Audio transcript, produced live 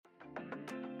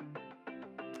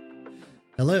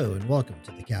Hello and welcome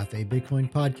to the Cafe Bitcoin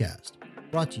podcast,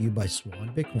 brought to you by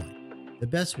Swan Bitcoin, the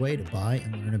best way to buy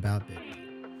and learn about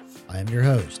Bitcoin. I am your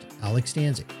host, Alex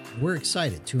Stanzik, and we're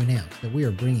excited to announce that we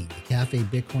are bringing the Cafe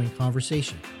Bitcoin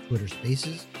conversation from Twitter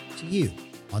Spaces to you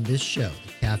on this show,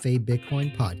 the Cafe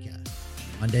Bitcoin podcast,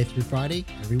 Monday through Friday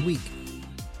every week.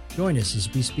 Join us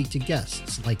as we speak to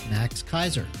guests like Max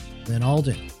Kaiser, Lynn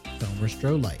Alden, Felmer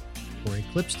Strolight, Corey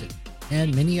Clipston,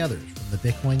 and many others from the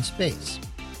Bitcoin space.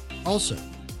 Also,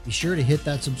 be sure to hit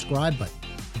that subscribe button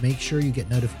to make sure you get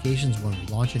notifications when we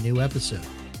launch a new episode,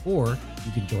 or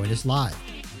you can join us live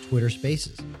on Twitter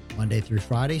Spaces, Monday through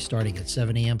Friday, starting at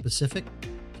 7 a.m. Pacific,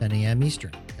 10 a.m.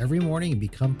 Eastern, every morning, and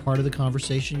become part of the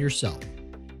conversation yourself.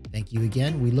 Thank you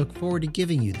again. We look forward to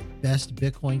giving you the best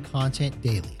Bitcoin content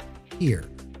daily here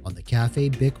on the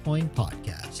Cafe Bitcoin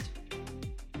podcast.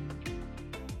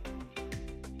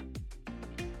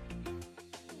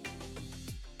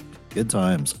 Good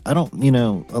times. A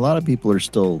lot of people are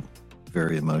still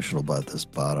very emotional about this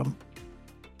bottom.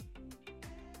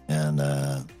 And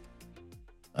I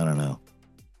don't know.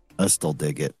 I still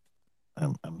dig it.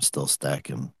 I'm still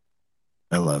stacking.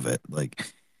 I love it.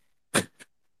 Like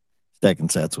Stacking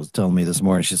Sats was telling me this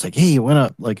morning, she's like, hey, it went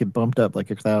up, like it bumped up like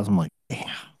 1,000. I'm like, damn.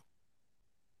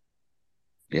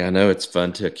 Yeah, I know it's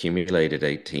fun to accumulate at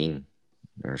 18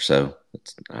 or so.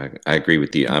 I agree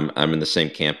with you. I'm in the same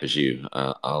camp as you.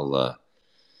 I'll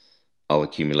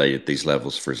accumulate at these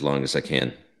levels for as long as I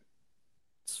can.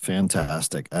 It's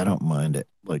fantastic. I don't mind it.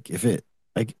 Like if it,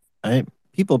 like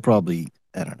people probably,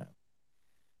 I don't know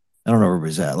where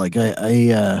everybody's at. Like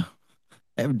I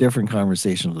have different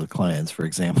conversations with clients. For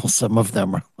example, some of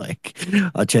them are like,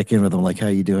 I'll check in with them like, how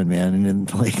you doing, man? And then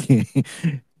like,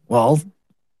 well,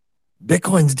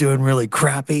 Bitcoin's doing really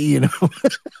crappy, you know?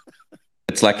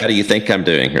 It's like, how do you think I'm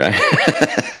doing, right?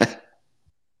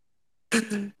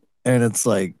 And it's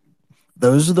like,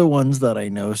 those are the ones that I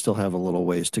know still have a little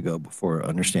ways to go before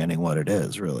understanding what it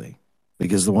is, really.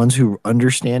 Because the ones who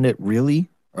understand it really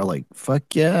are like, fuck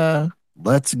yeah,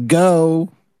 let's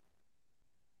go.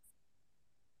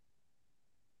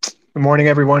 Good morning,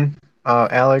 everyone.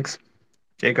 Alex,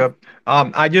 Jacob.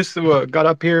 I just got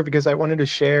up here because I wanted to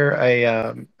share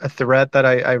a thread that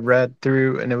I read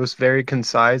through, and it was very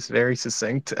concise, very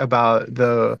succinct about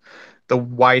the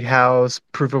White House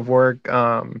proof of work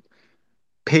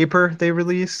paper they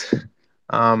released.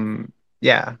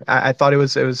 I thought it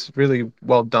was really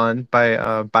well done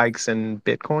by Bikes and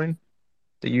Bitcoin,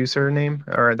 the username,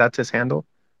 or that's his handle.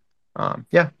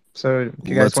 So if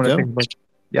you guys want to think about,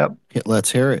 yep.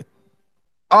 Let's hear it.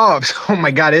 Oh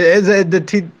my God!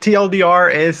 The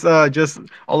TLDR is just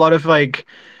a lot of like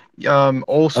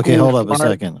old school. Okay, hold up a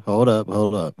second. Hold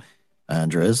up.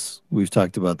 Andres, we've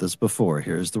talked about this before.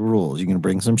 Here's the rules. You can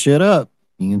bring some shit up.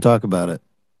 You can talk about it.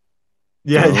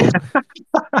 Yeah.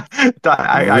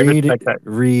 I respect that.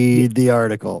 Read the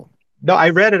article. No,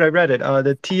 I read it.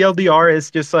 The TLDR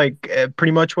is just like pretty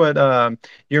much what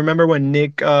you remember when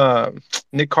Nick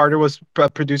Carter was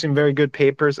producing very good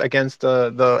papers against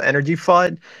the energy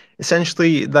flood.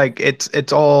 Essentially, like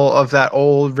it's all of that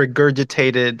old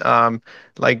regurgitated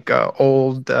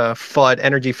old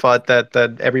energy flood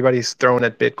that everybody's thrown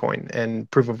at Bitcoin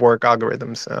and proof of work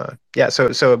algorithms.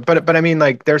 But I mean,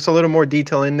 like there's a little more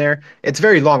detail in there. It's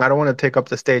very long. I don't want to take up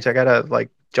the stage. I gotta like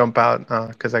jump out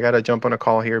because I gotta jump on a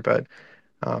call here. But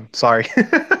sorry. I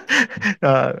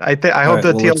hope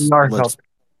the TLDR helped.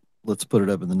 Let's put it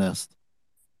up in the nest.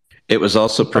 It was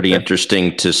also pretty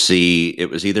interesting to see. It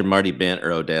was either Marty Bent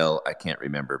or Odell. I can't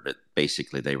remember, but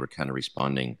basically they were kind of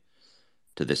responding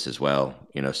to this as well.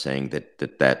 You know, saying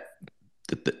that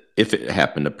if it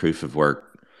happened, a proof of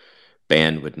work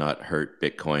ban would not hurt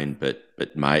Bitcoin, but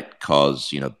might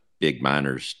cause big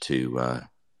miners to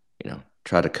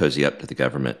try to cozy up to the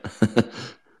government.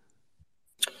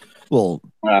 Well,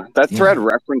 that thread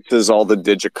references all the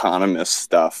Digiconomist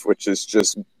stuff, which is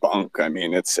just bunk. I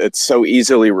mean, it's so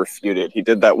easily refuted. He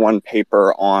did that one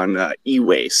paper on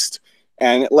e-waste,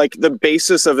 and like the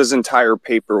basis of his entire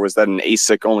paper was that an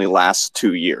ASIC only lasts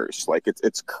 2 years. Like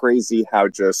it's crazy how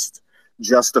just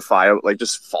justifiable, like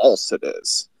just false it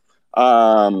is.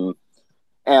 And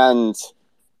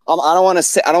I don't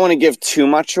want to give too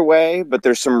much away, but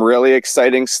there's some really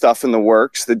exciting stuff in the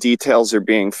works. The details are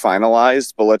being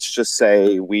finalized, but let's just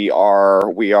say we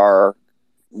are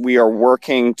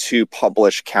working to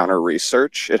publish counter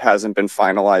research. It hasn't been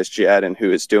finalized yet, and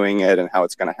who is doing it and how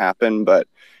it's going to happen, but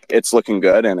it's looking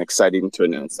good and exciting to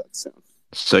announce that soon.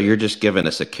 So you're just giving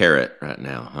us a carrot right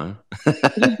now, huh?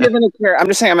 I'm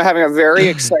just saying I'm having a very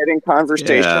exciting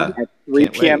conversation at 3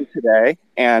 p.m. today,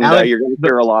 and Alex, you're going to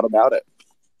hear a lot about it.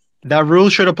 That rule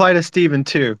should apply to Steven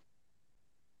too.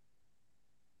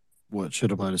 What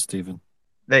should apply to Stephen?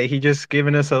 That he just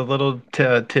given us a little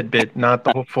tidbit, not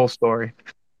the whole full story.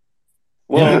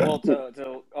 Well,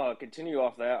 to continue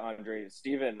off that, Andre,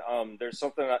 Steven, there's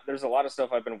a lot of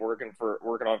stuff I've been working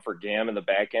on for GAM in the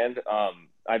back end.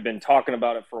 I've been talking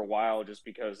about it for a while, just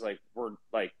because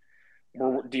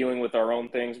we're dealing with our own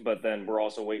things, but then we're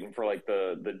also waiting for like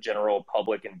the general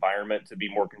public environment to be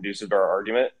more conducive to our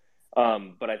argument.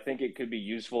 But I think it could be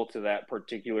useful to that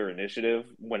particular initiative.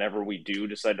 Whenever we do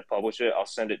decide to publish it, I'll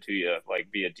send it to you like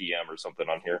via DM or something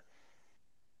on here.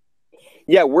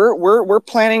 Yeah, we're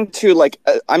planning to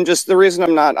the reason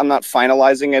I'm not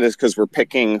finalizing it is because we're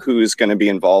picking who's going to be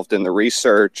involved in the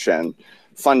research and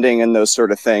funding and those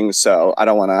sort of things. So I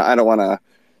don't want to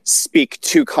speak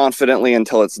too confidently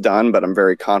until it's done, but I'm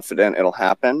very confident it'll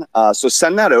happen. So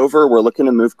send that over. We're looking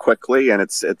to move quickly, and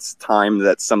it's time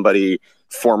that somebody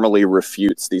formally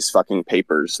refutes these fucking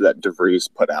papers that DeVries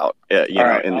put out. In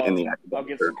the academic I'll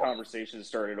get some conversations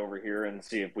started over here and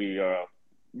see if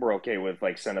we're okay with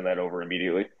like sending that over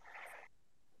immediately.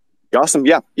 Awesome.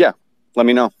 Yeah. Let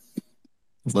me know.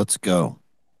 Let's go.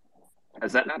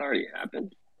 Has that not already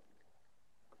happened?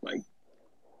 Like,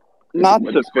 not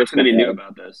what's going to be new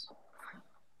about this?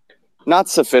 Not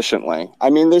sufficiently. I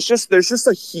mean, there's just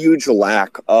a huge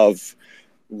lack of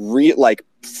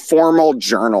formal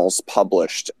journals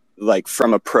published like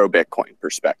from a pro Bitcoin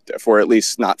perspective, or at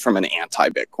least not from an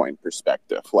anti-Bitcoin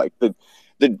perspective. Like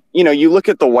you look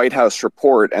at the White House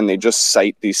report and they just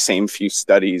cite these same few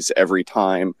studies every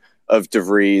time of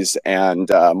DeVries and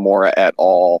Mora et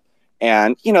al.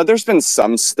 And, there's been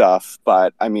some stuff,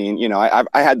 but I mean, I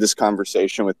had this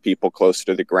conversation with people closer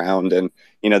to the ground, and,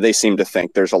 they seem to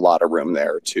think there's a lot of room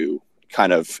there to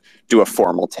kind of do a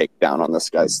formal takedown on this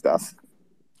guy's stuff.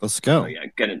 Let's go. Oh, yeah,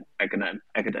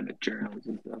 academic journals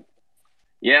and stuff.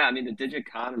 Yeah, I mean, the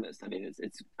Digiconomist, I mean,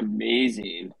 it's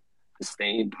amazing the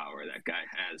staying power that guy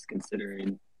has,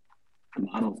 considering the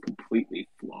model's completely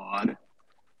flawed.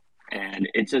 And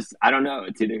it's just, I don't know,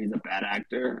 it's either he's a bad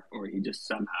actor or he just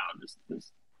somehow,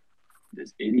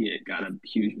 this idiot got a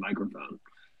huge microphone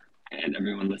and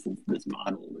everyone listens to this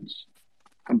model, which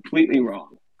completely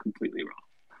wrong.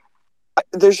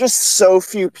 There's just so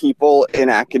few people in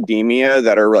academia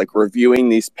that are like reviewing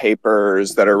these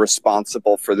papers, that are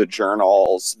responsible for the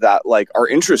journals, that like are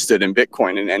interested in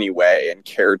Bitcoin in any way and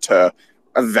care to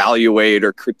evaluate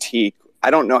or critique.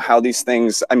 I don't know how these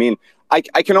things, I mean,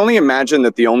 I can only imagine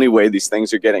that the only way these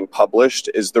things are getting published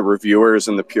is the reviewers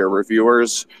and the peer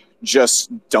reviewers just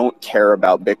don't care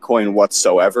about Bitcoin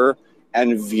whatsoever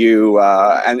and view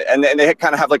and they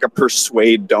kind of have like a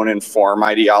persuade, don't inform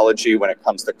ideology when it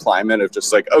comes to climate, of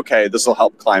just like, okay, this will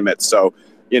help climate, so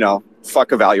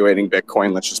fuck evaluating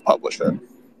Bitcoin, let's just publish it.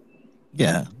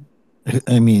 Yeah,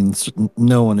 I mean,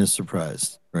 no one is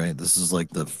surprised, right? This is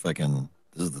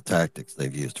the tactics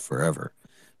they've used forever.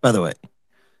 By the way,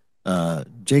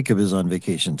 Jacob is on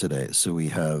vacation today, so we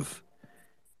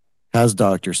has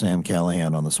Dr. Sam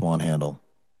Callahan on the Swan handle.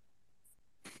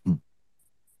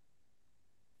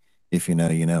 If you know,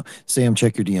 you know. Sam,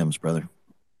 check your DMs, brother.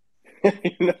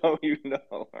 You know.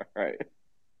 All right.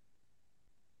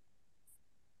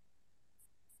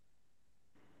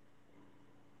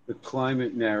 The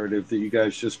climate narrative that you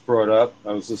guys just brought up,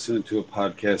 I was listening to a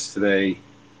podcast today,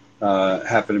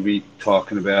 happened to be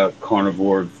talking about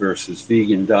carnivore versus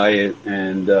vegan diet,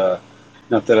 and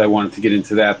not that I wanted to get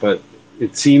into that, but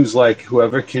it seems like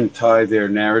whoever can tie their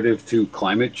narrative to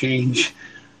climate change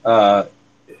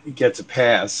gets a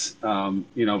pass,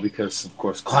 because of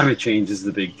course climate change is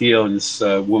the big deal, and this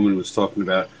woman was talking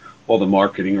about all the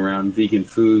marketing around vegan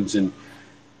foods and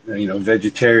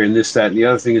vegetarian, this, that, and the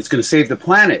other thing. It's going to save the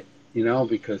planet,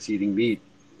 because eating meat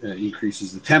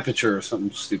increases the temperature or something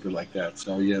stupid like that.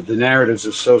 So yeah, the narratives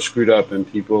are so screwed up,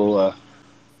 and people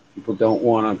don't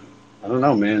want to. I don't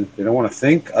know, man. They don't want to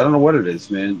think. I don't know what it is,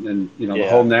 man. And the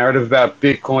whole narrative about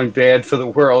Bitcoin bad for the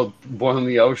world, boiling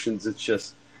the oceans.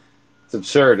 It's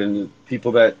absurd. And the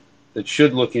people that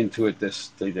should look into it,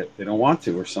 they don't want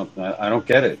to or something. I don't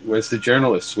get it. Where's the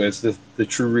journalists? Where's the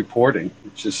true reporting?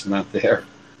 It's just not there.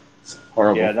 It's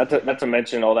horrible. Yeah, not to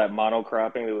mention all that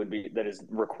monocropping that is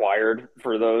required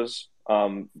for those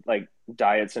like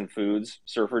diets and foods,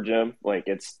 Surfer Jim. Like,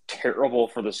 it's terrible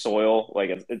for the soil.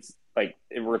 Like, it's like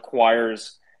it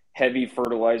requires heavy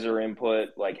fertilizer input,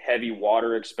 like heavy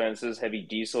water expenses, heavy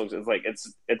diesel. It's like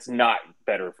it's not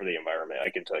better for the environment. I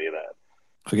can tell you that.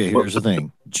 Okay, here's the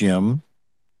thing, Jim.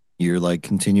 You're like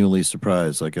continually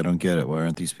surprised. Like, I don't get it. Why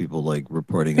aren't these people like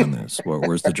reporting on this?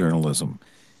 Where's the journalism?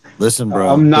 Listen, bro.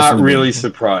 I'm not really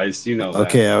surprised. You know that.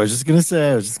 Okay, I was just gonna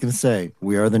say,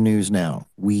 we are the news now.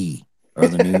 We are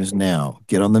the news now.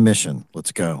 Get on the mission.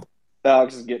 Let's go.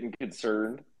 Alex is getting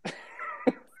concerned.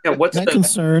 Yeah, what's Not the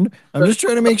concerned. I'm just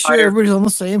trying to make sure higher- everybody's on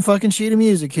the same fucking sheet of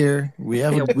music here. We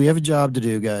have a job to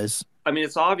do, guys. I mean,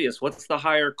 it's obvious. What's the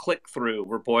higher click through?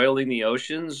 We're boiling the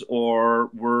oceans,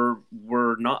 or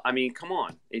we're not. I mean, come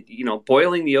on.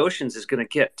 Boiling the oceans is going to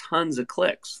get tons of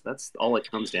clicks. That's all it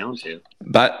comes down to.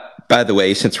 But by the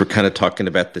way, since we're kind of talking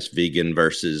about this vegan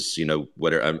versus,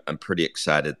 I'm pretty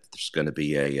excited. There's going to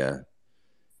be a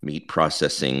meat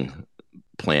processing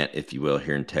plant, if you will,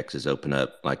 here in Texas open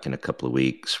up like in a couple of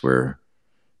weeks, where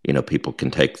people can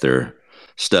take their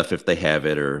stuff if they have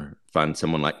it, or find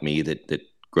someone like me that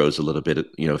grows a little bit of,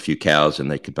 a few cows, and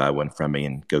they could buy one from me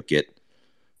and go get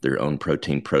their own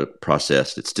protein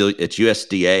processed. It's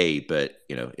USDA, but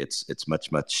it's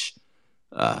much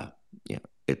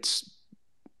it's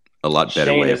a lot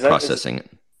better Shane, way of processing it.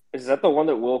 Is that the one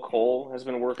that Will Cole has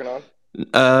been working on?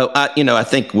 I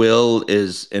think Will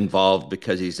is involved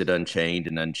because he's at Unchained,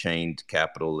 and Unchained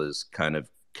Capital is kind of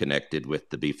connected with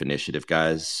the Beef Initiative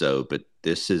guys. So, but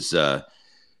this is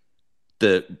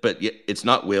it's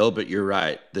not Will, but you're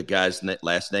right. The guy's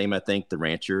last name, I think, the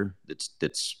rancher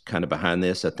that's kind of behind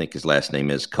this, I think his last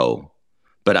name is Cole.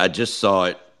 But I just saw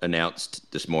it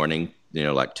announced this morning,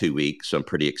 like 2 weeks. So I'm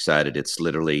pretty excited. It's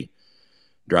literally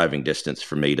driving distance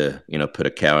for me to, put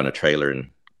a cow in a trailer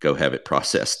and go have it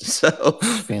processed. So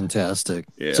fantastic.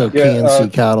 Yeah. So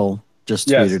KNC Cattle just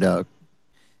tweeted out.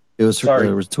 There was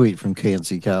a tweet from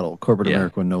KNC Cattle. Corporate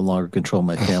America will no longer control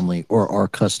my family or our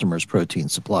customers' protein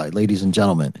supply. Ladies and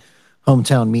gentlemen,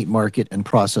 hometown meat market and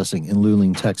processing in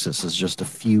Luling, Texas is just a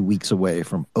few weeks away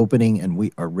from opening, and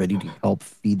we are ready to help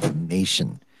feed the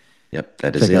nation. Yep,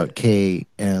 that is it. Check out K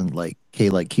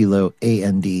like kilo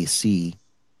ANDC.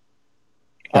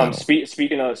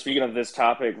 Speaking of this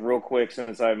topic, real quick,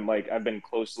 since I've been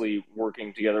closely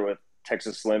working together with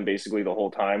Texas Slim basically the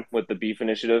whole time with the Beef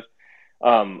Initiative.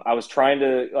 I was trying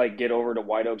to get over to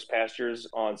White Oaks Pastures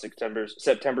on September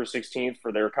 16th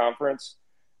for their conference,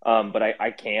 but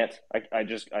I can't. I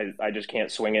just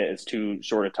can't swing it. It's too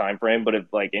short a time frame. But if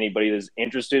anybody is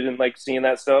interested in seeing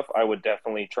that stuff, I would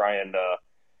definitely try and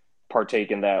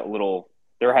partake in that little.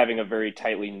 They're having a very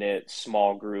tightly knit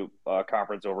small group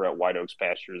conference over at White Oaks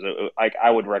Pastures. I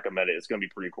would recommend it. It's going to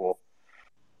be pretty cool.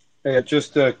 Yeah,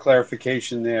 just a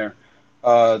clarification there.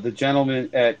 The gentleman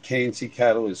at KNC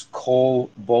Cattle is Cole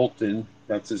Bolton.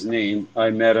 That's his name. I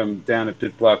met him down at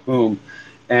Bit Block Boom.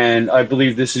 And I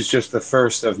believe this is just the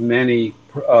first of many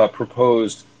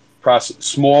proposed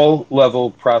small level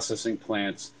processing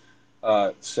plants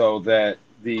so that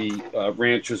the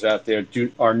ranchers out there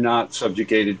are not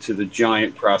subjugated to the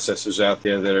giant processors out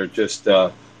there that are just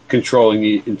controlling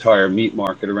the entire meat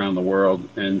market around the world.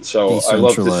 And so I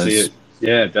love to see it.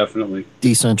 Yeah, definitely.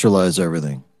 Decentralize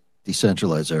everything.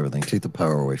 Take the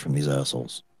power away from these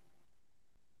assholes.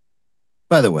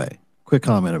 By the way, quick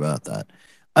comment about that.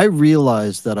 I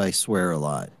realize that I swear a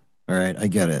lot. All right, I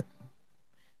get it.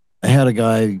 I had a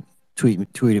guy tweet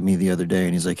at me the other day,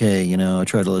 and he's like, hey, I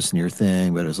try to listen to your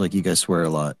thing, but it's like you guys swear a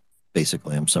lot.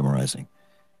 Basically, I'm summarizing.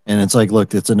 And it's like,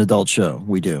 look, it's an adult show.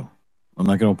 We do. I'm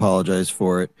not going to apologize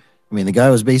for it. I mean, the guy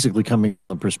was basically coming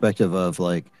from the perspective of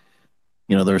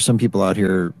there are some people out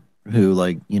here who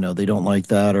they don't like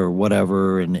that or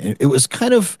whatever. And it was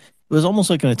almost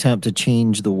like an attempt to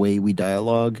change the way we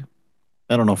dialogue.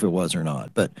 I don't know if it was or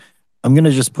not, but I'm going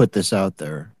to just put this out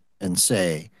there and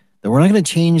say that we're not going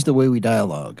to change the way we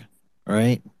dialogue. All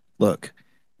right. Look,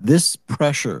 this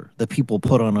pressure that people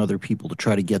put on other people to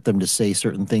try to get them to say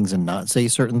certain things and not say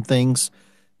certain things.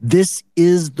 This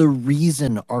is the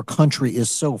reason our country is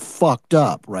so fucked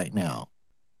up right now.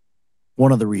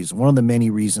 One of the many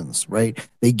reasons, right?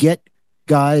 They get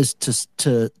guys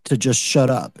to just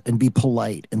shut up and be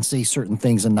polite and say certain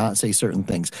things and not say certain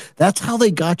things. That's how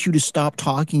they got you to stop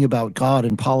talking about God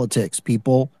and politics,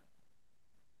 people.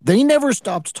 They never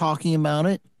stopped talking about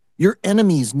it. Your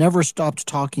enemies never stopped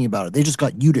talking about it. They just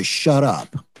got you to shut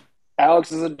up.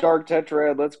 Alex is a dark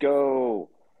tetrad. Let's go.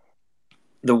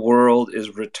 The world is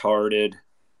retarded.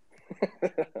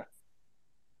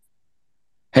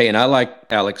 Hey, and I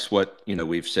like, Alex, what,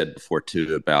 we've said before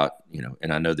too about,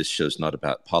 and I know this show's not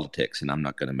about politics and I'm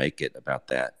not going to make it about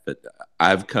that, but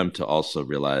I've come to also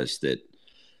realize that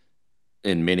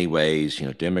in many ways,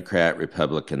 Democrat,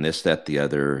 Republican, this, that, the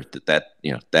other,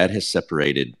 that has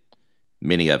separated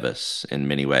many of us in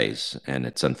many ways. And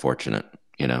it's unfortunate,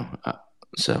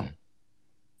 so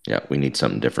yeah, we need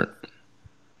something different.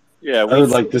 Yeah. I would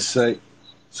like to say,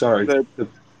 sorry.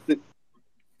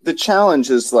 The challenge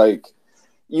is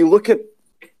you look at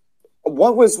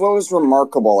what was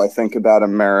remarkable, I think, about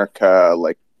America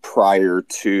prior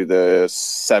to the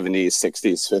 70s,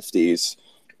 60s, 50s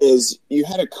is you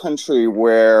had a country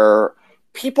where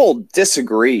people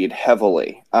disagreed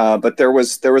heavily, but there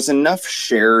was enough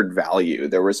shared value.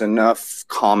 There was enough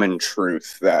common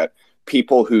truth that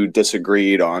people who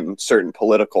disagreed on certain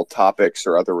political topics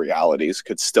or other realities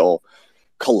could still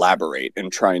collaborate in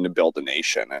trying to build a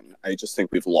nation. And I just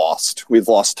think we've lost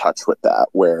touch with that,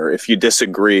 where if you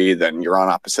disagree, then you're on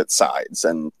opposite sides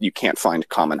and you can't find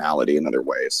commonality in other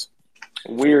ways.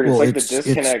 Weird. Well, it's like the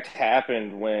disconnect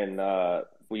happened when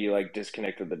we like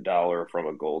disconnected the dollar from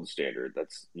a gold standard.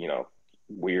 That's,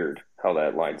 weird how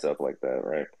that lines up like that,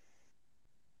 right?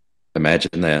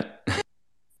 Imagine that.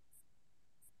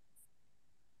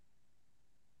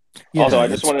 Yeah, also, I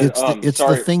just wanted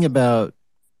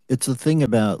it's the thing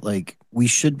about like we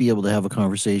should be able to have a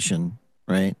conversation,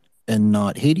 right? And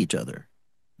not hate each other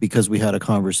because we had a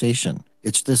conversation.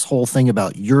 It's this whole thing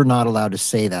about you're not allowed to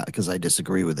say that because I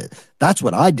disagree with it. That's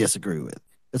what I disagree with.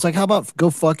 It's like, how about go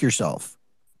fuck yourself?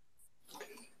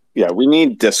 Yeah, we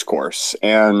need discourse.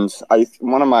 And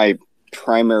one of my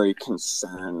primary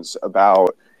concerns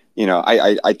about,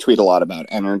 I tweet a lot about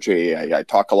energy. I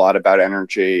talk a lot about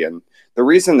energy. And the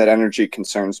reason that energy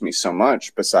concerns me so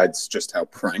much, besides just how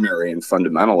primary and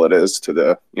fundamental it is to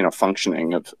the,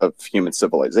 functioning of human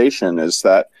civilization, is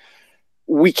that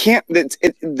we can't,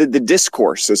 the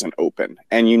discourse isn't open,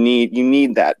 and you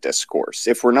need that discourse.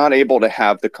 If we're not able to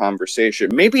have the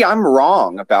conversation, maybe I'm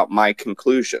wrong about my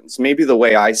conclusions. Maybe the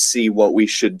way I see what we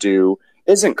should do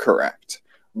isn't correct.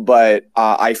 But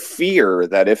I fear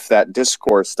that if that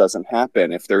discourse doesn't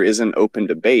happen, if there isn't open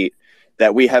debate,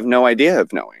 that we have no idea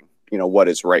of knowing, what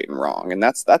is right and wrong. And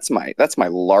that's my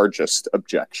largest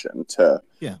objection to,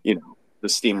 the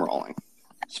steamrolling.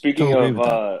 Speaking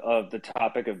of the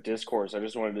topic of discourse, I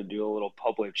just wanted to do a little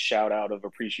public shout out of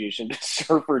appreciation to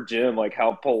Surfer Jim, like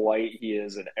how polite he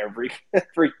is in every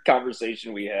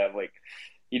conversation we have. Like,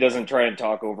 he doesn't try and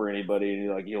talk over anybody.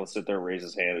 Like, he'll sit there and raise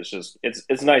his hand. It's just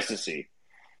it's nice to see.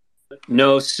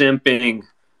 No simping.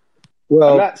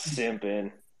 Well, I'm not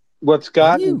simping. What's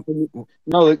gotten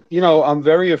I'm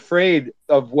very afraid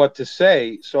of what to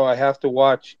say, so I have to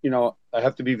watch. I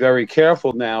have to be very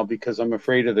careful now because I'm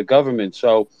afraid of the government.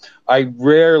 So I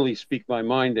rarely speak my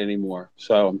mind anymore.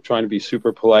 So I'm trying to be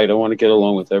super polite. I want to get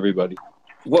along with everybody.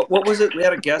 What was it? We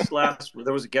had a guest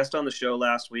there was a guest on the show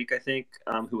last week, I think,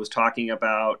 who was talking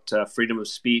about freedom of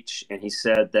speech. And he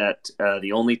said that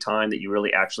the only time that you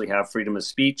really actually have freedom of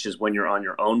speech is when you're on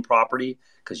your own property,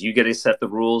 because you get to set the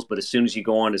rules. But as soon as you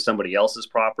go on to somebody else's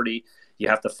property, you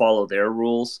have to follow their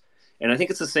rules. And I think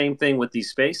it's the same thing with these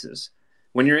spaces.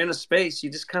 When you're in a space, you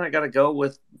just kind of got to go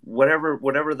with whatever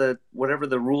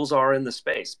the rules are in the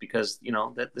space, because,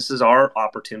 that this is our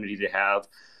opportunity to have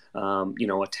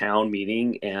a town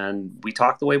meeting, and we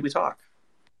talk the way we talk.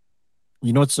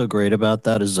 You know what's so great about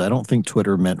that is I don't think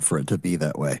Twitter meant for it to be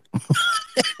that way.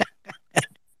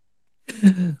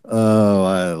 Oh,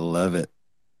 I love it.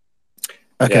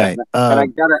 Okay. Yeah,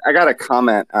 and I got a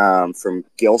comment from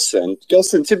Gilson.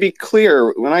 Gilson, to be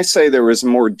clear, when I say there was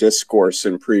more discourse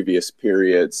in previous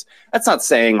periods, that's not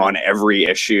saying on every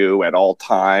issue at all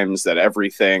times that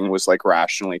everything was like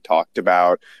rationally talked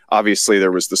about. Obviously,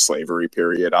 there was the slavery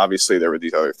period. Obviously, there were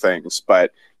these other things.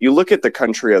 But you look at the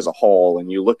country as a whole,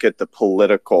 and you look at the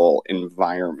political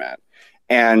environment,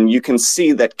 and you can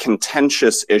see that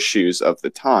contentious issues of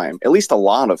the time, at least a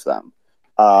lot of them,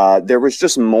 there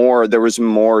was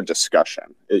more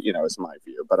discussion, is my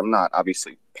view. But I'm not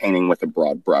obviously painting with a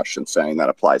broad brush and saying that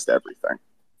applies to everything.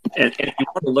 And if you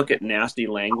want to look at nasty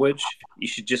language, you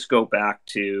should just go back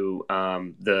to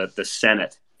the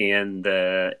Senate in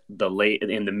the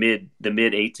mid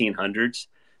 1800s,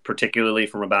 particularly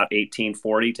from about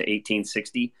 1840 to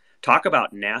 1860. Talk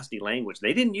about nasty language.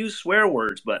 They didn't use swear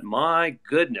words, but my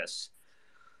goodness.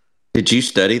 Did you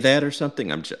study that or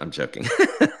something? I'm joking.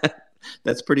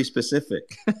 That's pretty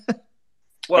specific.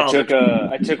 Well,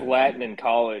 I took Latin in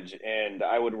college, and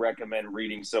I would recommend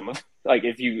reading some of, like,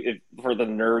 if for the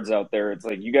nerds out there, it's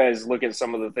like you guys look at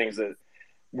some of the things that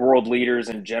world leaders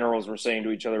and generals were saying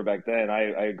to each other back then.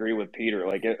 I agree with Peter.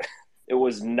 Like, it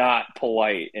was not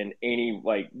polite in any,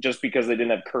 like, just because they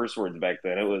didn't have curse words back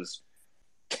then. It was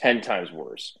 10 times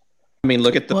worse. I mean,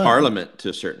 look at the Parliament to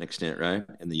a certain extent, right?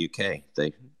 In the UK,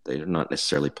 they're not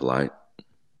necessarily polite.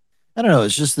 I don't know.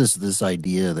 It's just this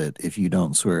idea that if you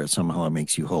don't swear, it somehow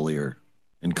makes you holier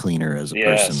and cleaner as a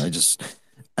person. I just,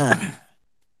 I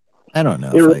don't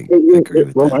know if I agree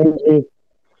with that.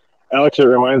 Alex, it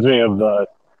reminds me of the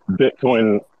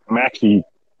Bitcoin maxi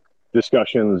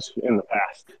discussions in the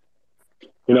past.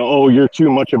 You're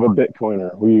too much of a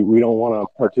Bitcoiner. We don't want to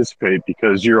participate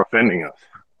because you're offending us.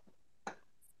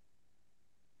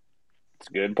 That's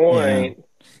a good point.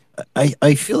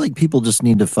 I feel like people just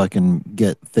need to fucking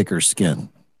get thicker skin.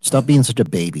 Stop being such a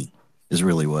baby is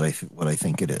really what I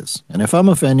think it is. And if I'm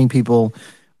offending people,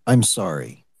 I'm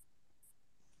sorry.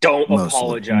 Don't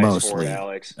apologize for it,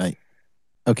 Alex.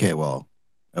 Okay, well,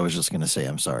 I was just gonna say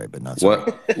I'm sorry, but not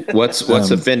sorry. What's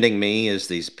offending me is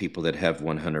these people that have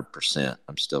 100%.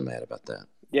 I'm still mad about that.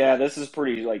 Yeah, this is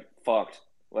pretty fucked.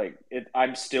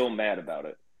 I'm still mad about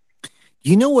it.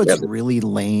 You know what's really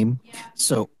lame?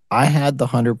 So I had the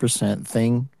 100%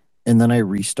 thing, and then I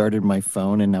restarted my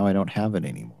phone, and now I don't have it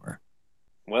anymore.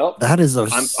 Well, that is a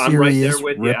I'm serious right there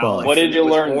with you, ripoff. Alex. What did you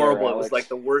learn? Horrible. There, it was like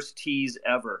the worst tease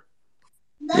ever.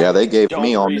 Yeah, they gave Don't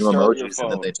me all new restart your emojis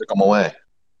and then phone. they took them away.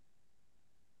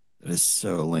 That is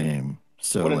so lame.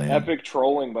 So What an lame. epic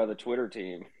trolling by the Twitter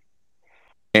team.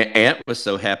 Ant was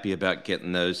so happy about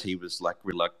getting those, he was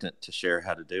reluctant to share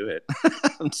how to do it.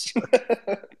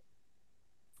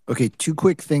 Okay, two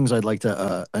quick things I'd like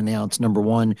to announce. Number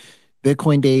one,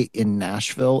 Bitcoin Day in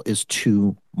Nashville is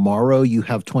tomorrow. You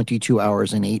have 22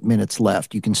 hours and 8 minutes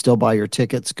left. You can still buy your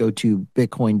tickets. Go to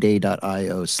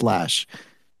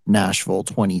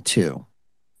bitcoinday.io/Nashville22.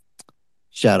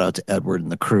 Shout out to Edward and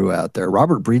the crew out there.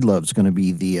 Robert Breedlove's going to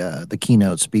be the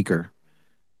keynote speaker.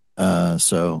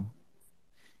 So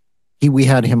we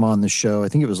had him on the show. I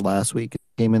think it was last week.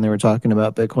 He came in, they were talking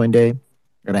about Bitcoin Day,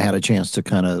 and I had a chance to it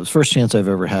was the first chance I've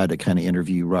ever had to kind of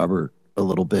interview Robert a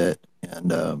little bit. And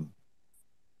the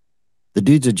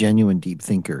dude's a genuine deep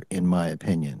thinker, in my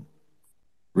opinion.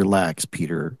 Relax,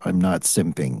 Peter. I'm not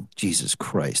simping. Jesus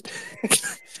Christ.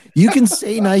 You can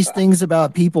say nice things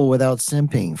about people without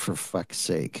simping, for fuck's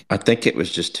sake. I think it was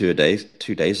just 2 days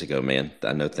ago, man.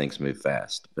 I know things move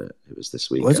fast, but it was this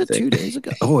week. Was it 2 days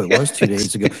ago? Oh, it was 2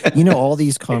 days ago. You know, all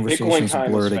these conversations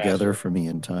blur together for me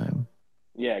in time.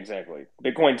 Yeah, exactly.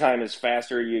 Bitcoin time is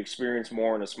faster. You experience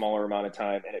more in a smaller amount of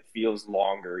time, and it feels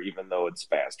longer even though it's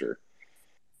faster.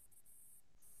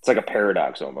 It's like a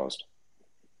paradox almost.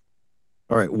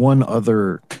 All right, one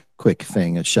other quick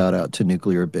thing. A shout out to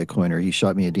Nuclear Bitcoiner. He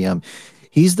shot me a DM.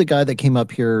 He's the guy that came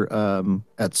up here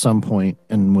at some point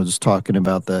and was talking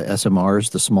about the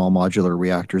SMRs, the small modular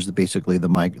reactors, basically the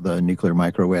nuclear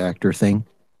microreactor thing.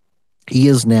 He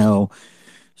is now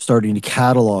starting to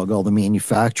catalog all the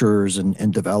manufacturers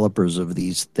and developers of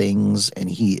these things, and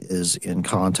he is in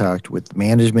contact with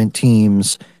management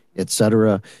teams,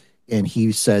 etc. And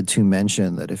he said to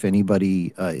mention that if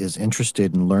anybody is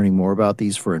interested in learning more about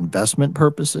these for investment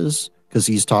purposes, because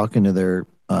he's talking to their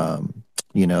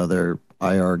their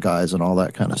IR guys and all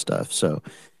that kind of stuff. So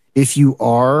if you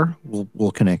are,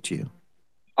 we'll connect you.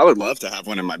 I would love to have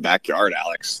one in my backyard,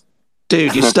 Alex.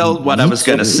 Dude, you stole what I was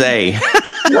going to say.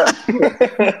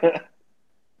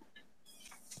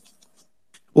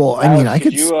 Well, I mean, I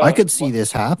could see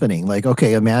this happening. Like,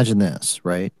 okay, imagine this,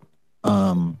 right?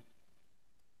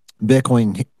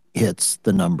 Bitcoin hits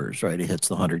the numbers, right? It hits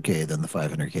the 100K, then the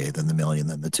 500K, then the million,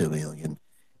 then the 2 million,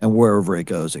 and wherever it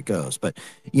goes, it goes. But,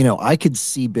 you know, I could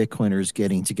see Bitcoiners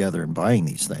getting together and buying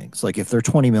these things. Like if they're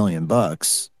 20 million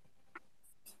bucks,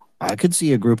 I could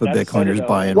see a group of Bitcoiners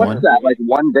buying one. What's that, like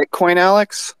one Bitcoin,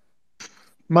 Alex?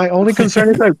 My only concern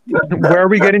is like, where are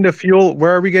we getting the fuel?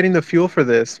 Where are we getting the fuel for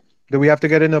this? Do we have to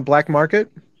get in a black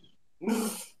market?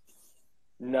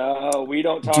 No, we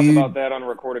don't talk about that on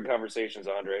recorded conversations,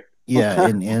 Andre. Yeah,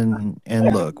 and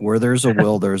look, where there's a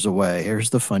will, there's a way. Here's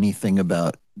the funny thing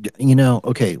about,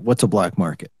 okay, what's a black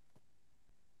market?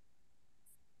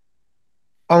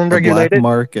 Unregulated? A black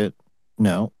market,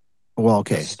 no. Well,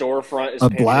 okay. The storefront is a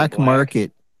black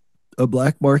market. A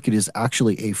black market is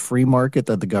actually a free market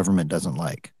that the government doesn't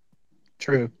like.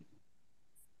 True.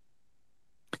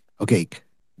 Okay,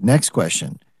 next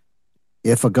question.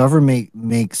 If a government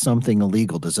makes something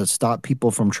illegal, does it stop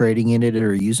people from trading in it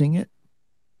or using it?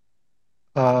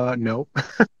 No.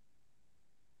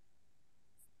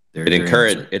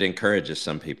 It encourages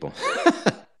some people.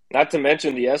 Not to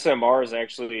mention the SMRs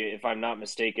actually, if I'm not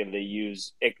mistaken, they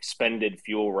use expended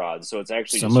fuel rods, so it's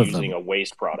actually just using a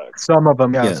waste product. Some of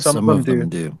them, yeah. Some of them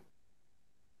do.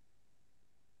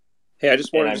 Hey, I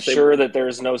just wanted to say, sure that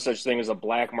there's no such thing as a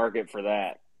black market for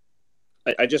that.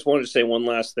 I just wanted to say one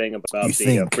last thing about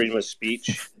the freedom of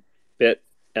speech bit,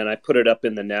 and I put it up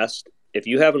in the nest. If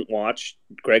you haven't watched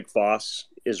Greg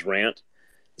Foss's rant,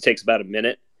 it takes about a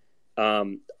minute.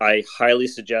 I highly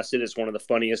suggest it. It's one of the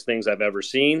funniest things I've ever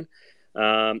seen.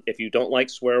 If you don't like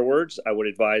swear words, I would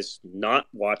advise not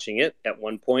watching it. At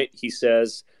one point, he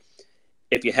says,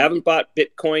 if you haven't bought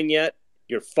Bitcoin yet,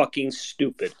 you're fucking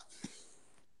stupid.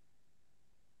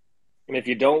 And if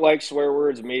you don't like swear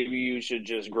words, maybe you should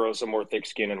just grow some more thick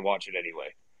skin and watch it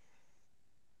anyway.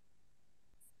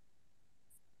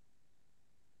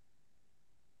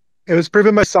 It was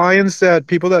proven by science that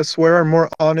people that swear are more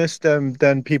honest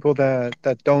than people that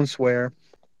don't swear.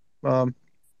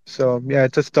 So yeah,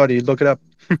 it's a study. Look it up.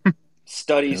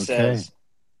 Study Okay. says.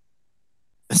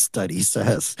 A study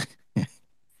says.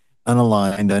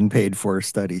 Unaligned, unpaid for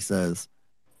study says.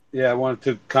 Yeah, I wanted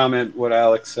to comment what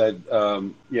Alex said.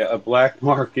 Yeah, a black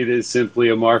market is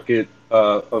simply a market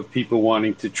of people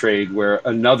wanting to trade where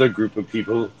another group of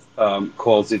people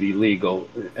calls it illegal.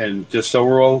 And just so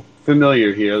we're all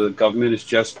familiar here, the government is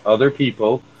just other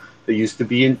people that used to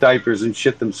be in diapers and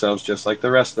shit themselves just like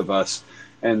the rest of us.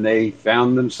 And they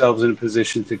found themselves in a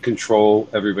position to control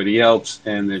everybody else.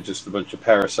 And they're just a bunch of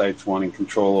parasites wanting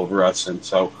control over us. And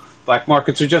so black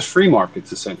markets are just free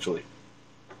markets, essentially.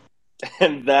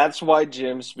 And that's why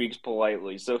Jim speaks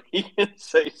politely, so he can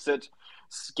say such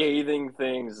scathing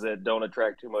things that don't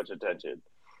attract too much attention.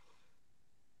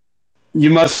 You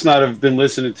must not have been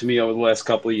listening to me over the last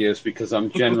couple of years because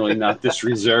I'm generally not this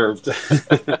reserved.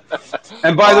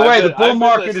 And by the way, the bull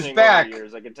market is back.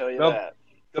 Years, I can tell you the, that.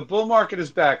 The bull market is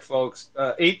back, folks.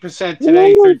 8%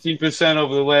 today, 13%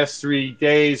 over the last 3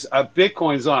 days.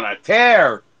 Bitcoin's on a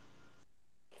tear.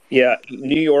 Yeah,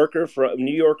 New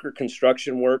Yorker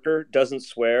construction worker doesn't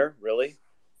swear, really?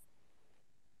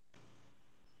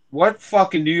 What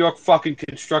fucking New York fucking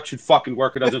construction fucking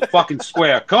worker doesn't fucking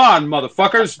swear? Come on,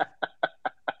 motherfuckers.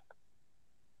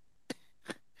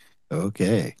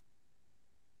 Okay.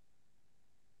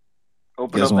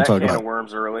 Open up that can of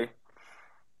worms early.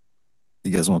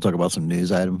 You guys want to talk about some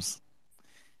news items?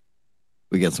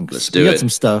 We got some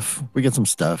stuff.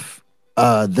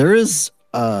 There is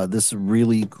this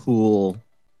really cool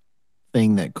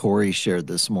thing that Corey shared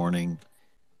this morning.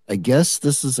 I guess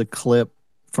this is a clip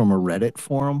from a Reddit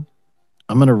forum.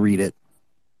 I'm going to read it.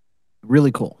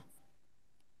 Really cool.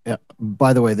 Yeah.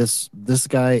 By the way, this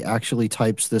guy actually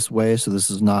types this way, so this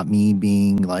is not me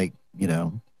being like,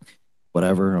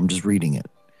 whatever. I'm just reading it.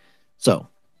 So,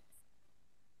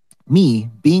 me,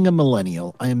 being a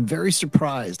millennial, I am very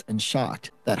surprised and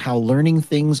shocked that how learning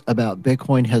things about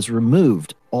Bitcoin has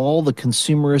removed all the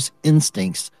consumerist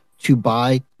instincts to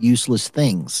buy useless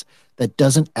things that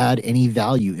doesn't add any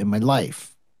value in my life.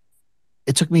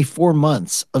 It took me 4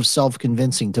 months of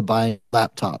self-convincing to buy a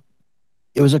laptop.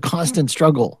 It was a constant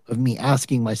struggle of me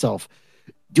asking myself,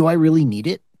 do I really need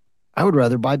it? I would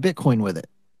rather buy Bitcoin with it.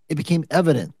 It became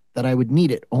evident that I would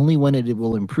need it only when it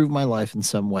will improve my life in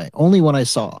some way, only when I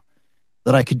saw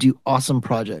that I could do awesome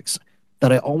projects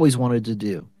that I always wanted to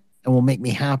do and will make me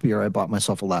happier. I bought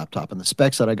myself a laptop, and the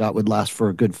specs that I got would last for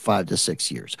a good 5 to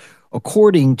 6 years.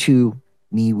 According to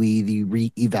MeWe, the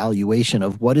re-evaluation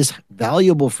of what is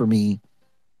valuable for me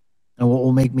and what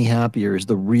will make me happier is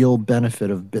the real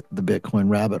benefit of the Bitcoin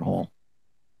rabbit hole.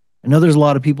 I know there's a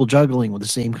lot of people juggling with the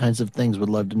same kinds of things. Would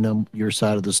love to know your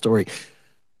side of the story.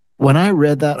 When I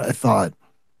read that, I thought,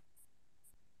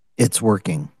 it's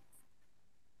working.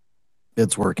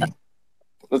 It's working.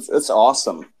 It's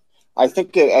awesome. I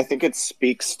think it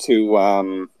speaks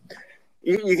to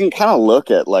you can kind of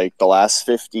look at like the last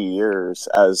 50 years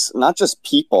as not just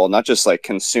people, not just like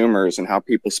consumers and how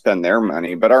people spend their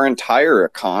money, but our entire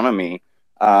economy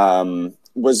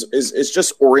is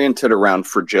just oriented around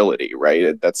fragility,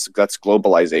 right? That's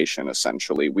globalization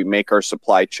essentially. We make our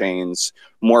supply chains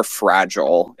more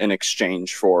fragile in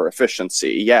exchange for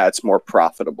efficiency. Yeah, it's more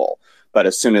profitable. But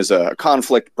as soon as a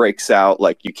conflict breaks out,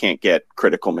 like you can't get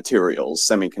critical materials,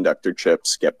 semiconductor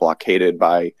chips get blockaded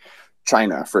by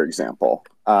China, for example.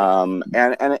 You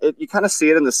kind of see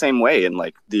it in the same way in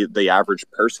like the average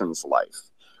person's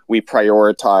life.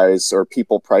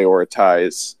 People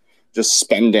prioritize just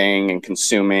spending and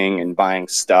consuming and buying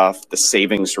stuff. The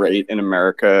savings rate in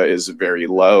America is very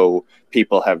low.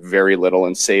 People have very little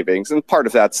in savings. And part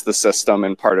of that's the system,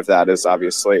 and part of that is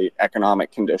obviously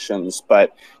economic conditions.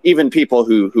 But even people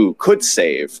who could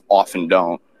save often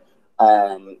don't.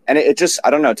 And it just, I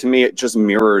don't know, to me, it just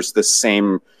mirrors the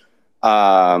same.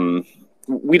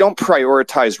 We don't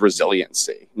prioritize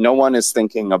resiliency. No one is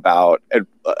thinking about,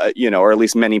 or at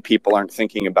least many people aren't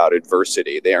thinking about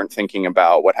adversity. They aren't thinking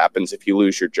about what happens if you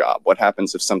lose your job, what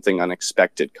happens if something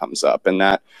unexpected comes up. And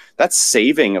that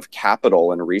saving of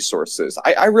capital and resources,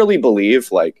 I really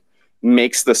believe like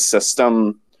makes the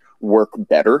system work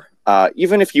better.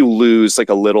 Even if you lose like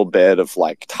a little bit of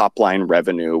like top line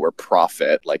revenue or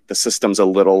profit, like the system's a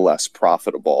little less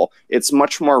profitable, it's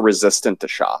much more resistant to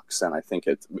shocks. And I think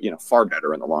it's, far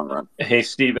better in the long run. Hey,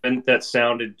 Stephen, that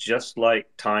sounded just like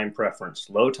time preference,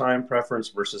 low time preference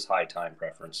versus high time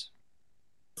preference.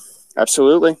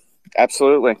 Absolutely.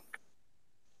 Absolutely.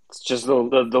 It's just the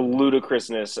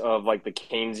ludicrousness of like the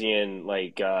Keynesian,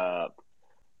 like,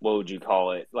 what would you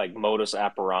call it? Like modus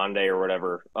operandi or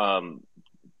whatever.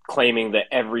 claiming that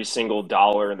every single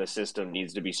dollar in the system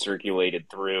needs to be circulated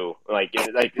through.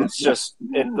 It's just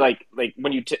like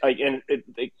when you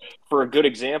for a good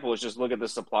example is just look at the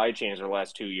supply chains over the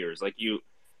last 2 years.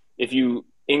 If you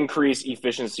increase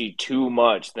efficiency too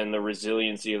much, then the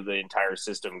resiliency of the entire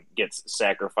system gets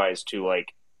sacrificed to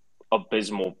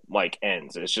abysmal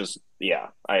ends. It's just, yeah,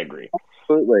 I agree.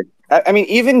 Absolutely. I mean,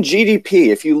 even GDP,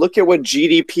 if you look at what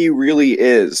GDP really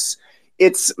is,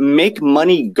 it's make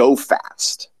money go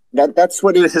fast. That's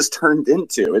what it has turned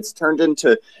into. It's turned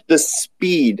into the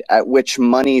speed at which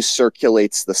money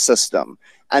circulates the system.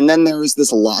 And then there is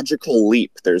this logical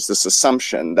leap. There's this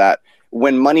assumption that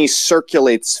when money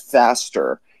circulates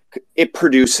faster, it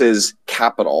produces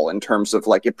capital in terms of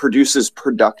it produces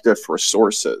productive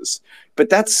resources. But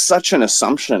that's such an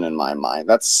assumption in my mind.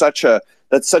 That's such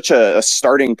a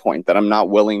starting point that I'm not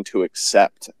willing to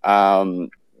accept.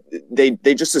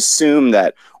 They just assume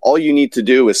that all you need to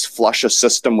do is flush a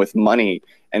system with money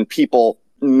and people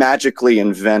magically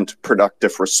invent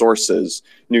productive resources,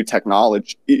 new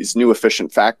technologies, new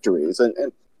efficient factories.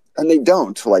 And they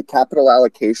don't. Capital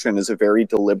allocation is a very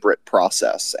deliberate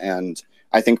process. And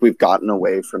I think we've gotten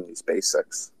away from these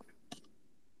basics.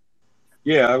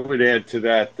 Yeah, I would add to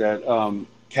that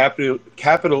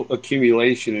capital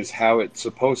accumulation is how it's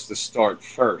supposed to start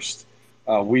first.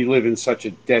 We live in such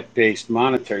a debt-based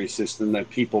monetary system that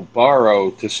people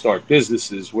borrow to start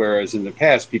businesses, whereas in the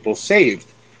past people saved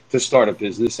to start a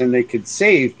business, and they could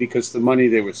save because the money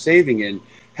they were saving in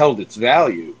held its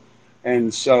value.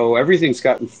 And so everything's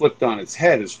gotten flipped on its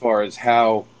head as far as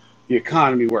how the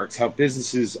economy works, how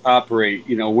businesses operate,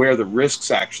 where the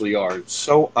risks actually are. It's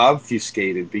so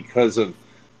obfuscated because of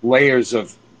layers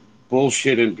of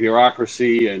bullshit and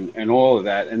bureaucracy and all of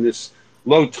that. And this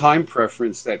low time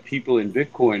preference that people in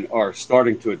Bitcoin are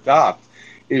starting to adopt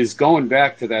is going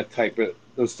back to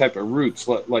those type of roots.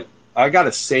 Like I got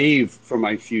to save for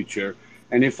my future.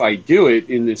 And if I do it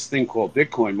in this thing called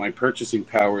Bitcoin, my purchasing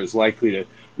power is likely to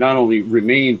not only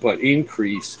remain, but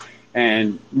increase.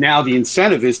 And now the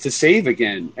incentive is to save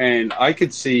again. And I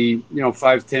could see,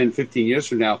 5, 10, 15 years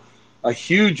from now, a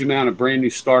huge amount of brand new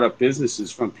startup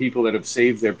businesses from people that have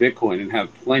saved their Bitcoin and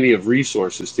have plenty of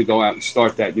resources to go out and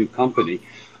start that new company.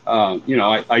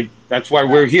 That's why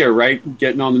we're here, right?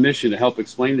 Getting on the mission to help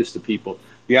explain this to people.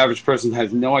 The average person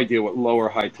has no idea what low or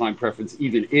high time preference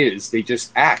even is. They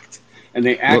just act, and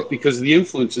they act because of the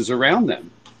influences around them.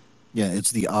 Yeah,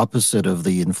 it's the opposite of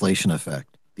the inflation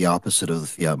effect, the opposite of the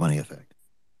fiat money effect.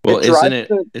 Well,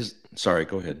 sorry,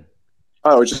 go ahead.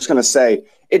 I was just going to say,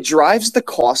 it drives the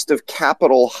cost of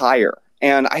capital higher.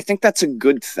 And I think that's a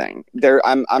good thing.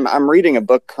 I'm reading a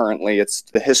book currently. It's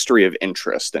The History of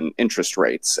Interest and Interest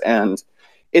Rates. And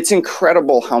it's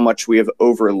incredible how much we have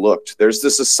overlooked. There's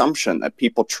this assumption that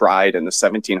people tried in the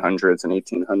 1700s and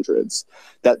 1800s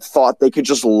that thought they could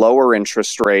just lower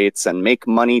interest rates and make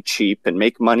money cheap and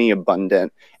make money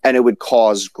abundant, and it would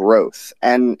cause growth.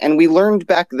 And we learned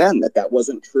back then that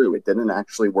wasn't true. It didn't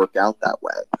actually work out that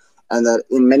way. And that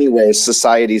in many ways,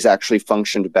 societies actually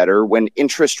functioned better when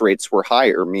interest rates were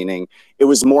higher, meaning it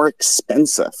was more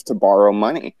expensive to borrow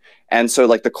money. And so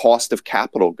the cost of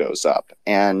capital goes up,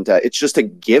 and it's just a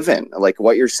given, like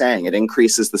what you're saying, it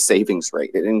increases the savings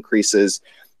rate. It increases,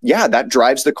 that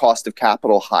drives the cost of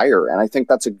capital higher. And I think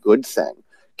that's a good thing.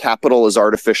 Capital is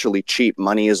artificially cheap.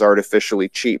 Money is artificially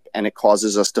cheap, and it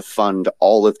causes us to fund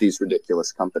all of these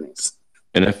ridiculous companies.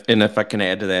 And if I can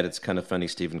add to that, it's kind of funny,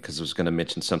 Stephen, because I was going to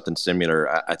mention something similar.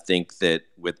 I think that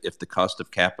if the cost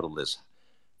of capital is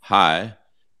high,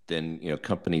 then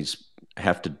companies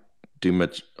have to do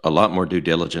a lot more due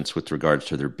diligence with regards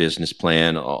to their business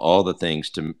plan, all the things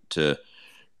to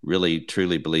really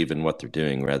truly believe in what they're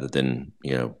doing, rather than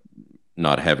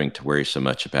not having to worry so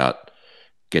much about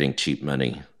getting cheap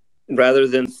money. Rather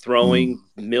than throwing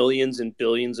millions and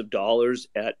billions of dollars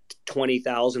at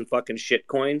 20,000 fucking shit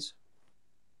coins.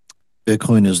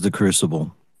 Bitcoin is the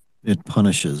crucible. It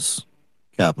punishes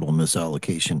capital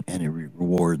misallocation, and it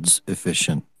rewards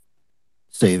efficient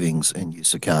savings and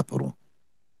use of capital.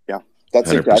 Yeah,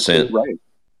 that's 100%. Exactly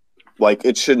right.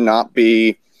 It should not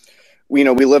be, we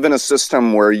live in a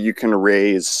system where you can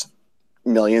raise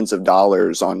millions of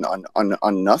dollars on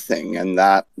nothing, and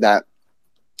that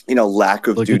lack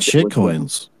of Look at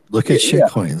shitcoins. Look at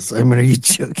shitcoins. I mean, are you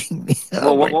joking me?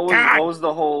 Well, what was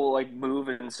the whole move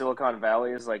in Silicon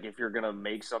Valley? Is if you're gonna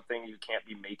make something, you can't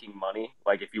be making money.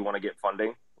 If you want to get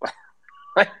funding,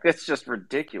 it's just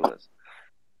ridiculous.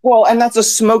 Well, and that's a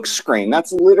smoke screen.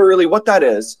 That's literally what that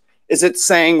is. Is it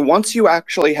saying once you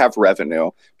actually have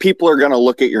revenue, people are going to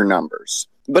look at your numbers.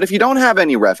 But if you don't have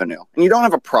any revenue and you don't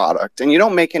have a product and you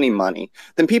don't make any money,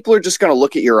 then people are just going to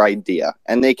look at your idea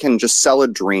and they can just sell a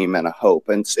dream and a hope.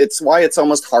 And it's why it's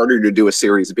almost harder to do a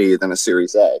Series B than a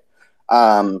Series A.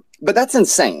 But that's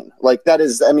insane. Like that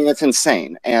is, I mean, it's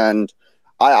insane. And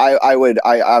I'm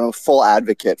a full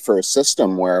advocate for a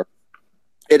system where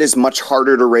it is much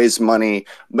harder to raise money,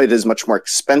 but it is much more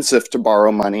expensive to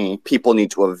borrow money. People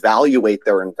need to evaluate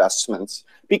their investments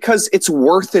because it's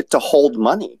worth it to hold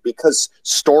money, because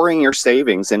storing your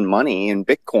savings in money in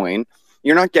Bitcoin,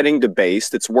 you're not getting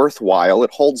debased. It's worthwhile.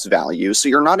 It holds value. So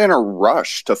you're not in a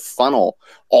rush to funnel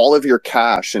all of your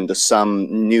cash into some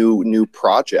new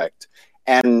project.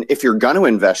 And if you're going to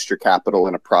invest your capital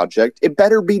in a project, it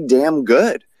better be damn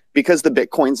good, because the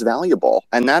Bitcoin's valuable,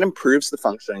 and that improves the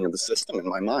functioning of the system in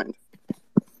my mind.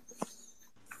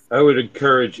 I would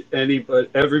encourage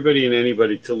everybody and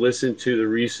anybody to listen to the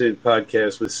recent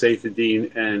podcast with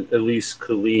Saifedean and Elise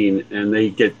Colleen, and they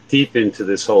get deep into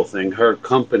this whole thing. Her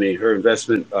company, her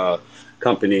investment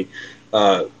company,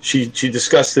 she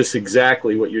discussed this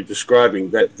exactly what you're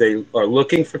describing, that they are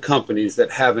looking for companies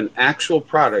that have an actual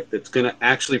product that's going to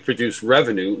actually produce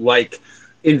revenue, like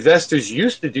investors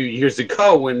used to do years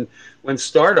ago when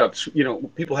startups,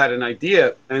 people had an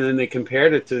idea and then they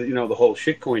compared it to, the whole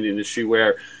shitcoin industry,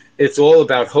 where it's all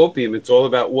about hopium. It's all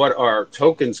about what our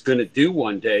token's going to do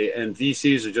one day. And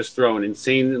VCs are just throwing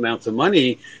insane amounts of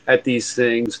money at these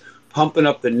things, pumping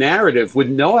up the narrative with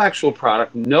no actual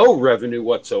product, no revenue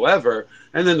whatsoever.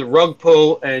 And then the rug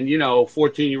pull and,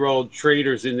 14-year-old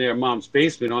traders in their mom's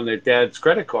basement on their dad's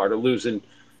credit card are losing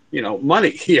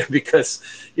money here because,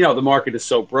 the market is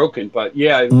so broken. But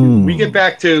yeah, we get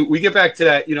back to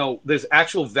that, there's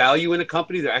actual value in a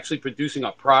company. They're actually producing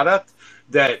a product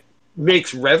that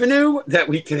makes revenue that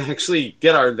we can actually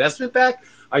get our investment back.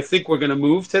 I think we're going to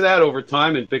move to that over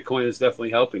time, and Bitcoin is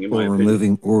definitely helping, in my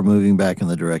opinion. We're moving back in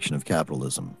the direction of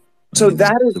capitalism. So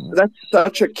that's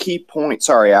such a key point.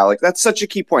 Sorry, Alec. That's such a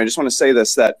key point. I just want to say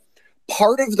this, that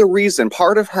part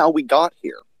of how we got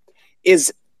here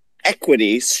is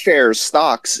equity, shares,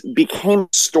 stocks became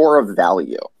a store of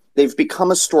value. They've become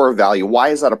a store of value. Why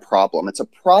is that a problem? It's a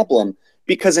problem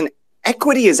because an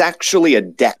equity is actually a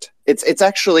debt. It's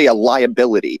actually a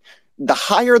liability. The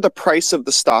higher the price of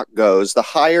the stock goes, the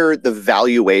higher the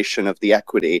valuation of the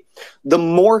equity, the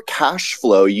more cash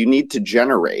flow you need to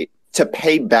generate to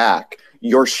pay back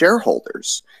your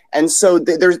shareholders. And so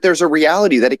there's a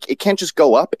reality that it can't just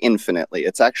go up infinitely.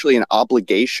 It's actually an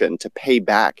obligation to pay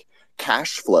back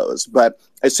cash flows. But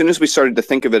as soon as we started to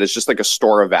think of it as just like a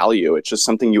store of value, it's just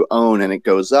something you own and it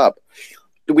goes up,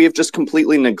 we have just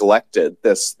completely neglected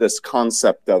this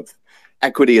concept of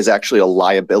equity is actually a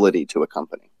liability to a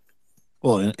company.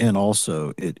 Well, and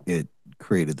also it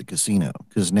created the casino,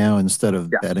 because now instead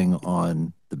of betting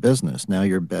on the business, now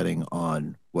you're betting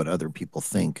on what other people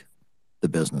think the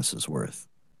business is worth.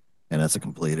 And that's a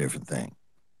completely different thing.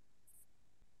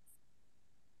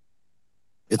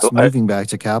 It's moving back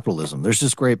to capitalism. There's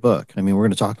this great book. I mean, we're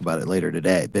going to talk about it later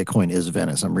today. Bitcoin is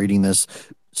Venice. I'm reading this.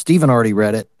 Stephen already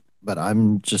read it, but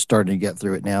I'm just starting to get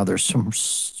through it now. There's some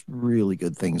really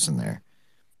good things in there.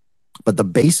 But the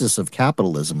basis of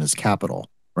capitalism is capital,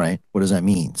 right? What does that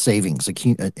mean? Savings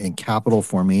and capital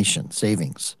formation,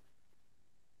 savings.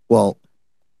 Well,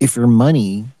 if your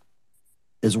money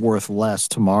is worth less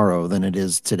tomorrow than it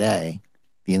is today,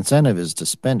 the incentive is to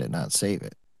spend it, not save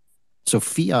it. So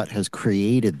fiat has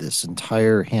created this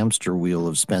entire hamster wheel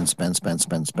of spend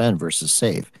versus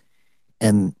save.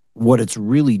 And what it's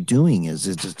really doing is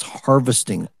it's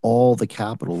harvesting all the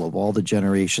capital of all the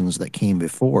generations that came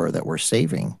before that were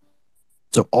saving.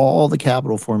 So all the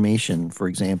capital formation, for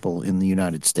example, in the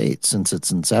United States since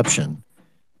its inception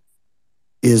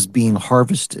is being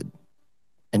harvested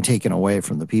and taken away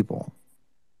from the people.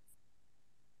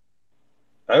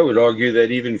 I would argue that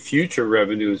even future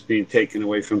revenue is being taken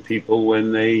away from people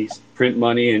when they print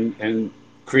money and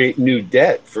create new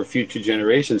debt for future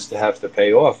generations to have to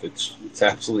pay off. It's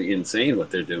absolutely insane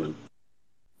what they're doing.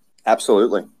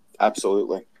 Absolutely.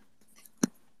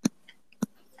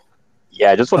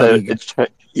 Yeah, I just want to.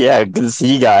 Yeah, good to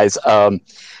see you guys. And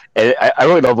I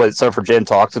really love what Surfer Jim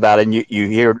talks about, and you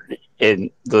hear in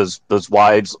those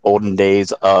wise olden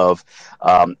days of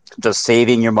just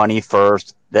saving your money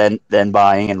first, then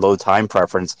buying, and low time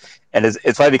preference. And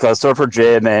it's funny because Surfer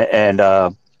Jim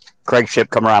and Craig Ship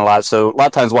come around a lot, so a lot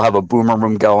of times we'll have a boomer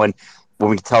room going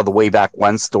when we tell the way back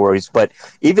when stories. But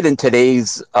even in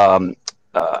today's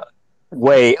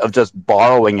way of just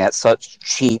borrowing at such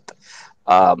cheap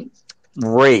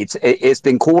rates, it's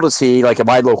been cool to see, like in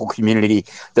my local community,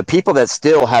 the people that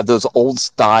still have those old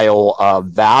style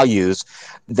values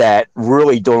that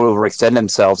really don't overextend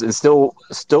themselves and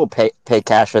still pay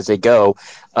cash as they go.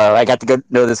 I got to go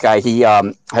know this guy. He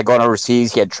had gone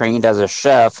overseas. He had trained as a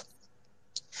chef,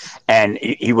 and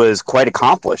he was quite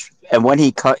accomplished. And when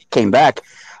he came back,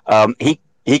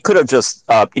 he could have just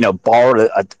borrowed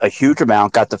a huge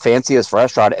amount, got the fanciest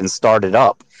restaurant, and started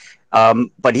up.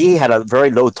 But he had a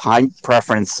very low time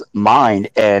preference mind,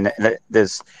 and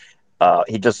this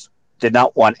he just did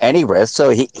not want any risk. So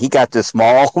he got this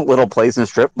small little place in a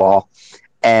strip mall,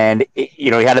 and he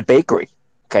had a bakery.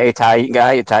 Okay, Italian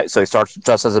guy. So he starts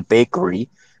just as a bakery.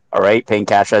 All right, paying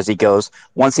cash as he goes.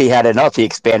 Once he had enough, he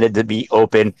expanded to be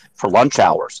open for lunch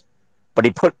hours. But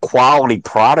he put quality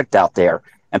product out there,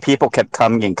 and people kept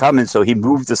coming and coming. So he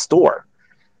moved the store.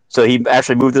 So he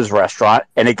actually moved his restaurant,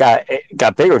 and it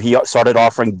got bigger. He started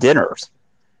offering dinners,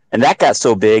 and that got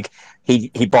so big.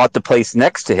 He bought the place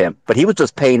next to him, but he was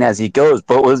just paying as he goes.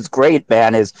 But what was great,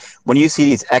 man, is when you see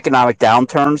these economic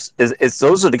downturns, is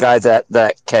those are the guys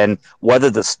that can weather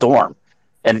the storm,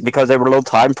 and because they were low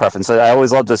time preference. I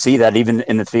always love to see that, even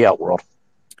in the fiat world.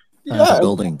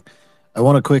 Building. I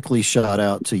want to quickly shout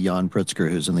out to Jan Pritzker,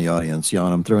 who's in the audience.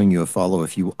 Jan, I'm throwing you a follow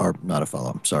if you are not a follow.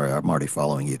 I'm sorry, I'm already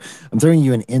following you. I'm throwing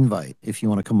you an invite if you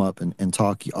want to come up and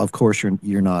talk. Of course,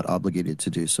 you're not obligated to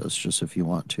do so. It's just if you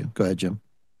want to. Go ahead, Jim.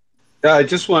 Yeah, I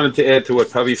just wanted to add to what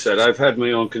Cubby said. I've had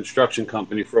my own construction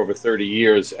company for over 30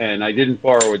 years, and I didn't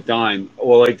borrow a dime.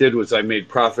 All I did was I made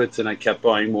profits, and I kept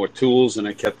buying more tools, and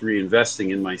I kept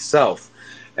reinvesting in myself.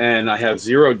 And I have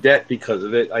zero debt because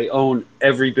of it. I own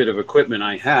every bit of equipment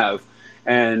I have,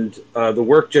 and the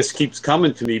work just keeps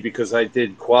coming to me because I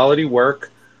did quality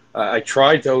work. I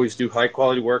tried to always do high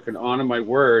quality work and honor my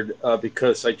word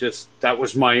because that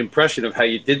was my impression of how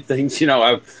you did things.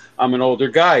 I'm an older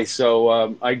guy,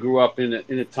 so I grew up in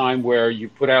a time where you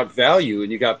put out value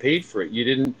and you got paid for it. You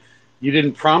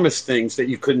didn't promise things that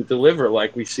you couldn't deliver,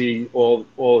 like we see all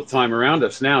the time around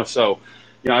us now. So,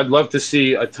 I'd love to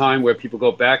see a time where people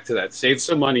go back to that. Save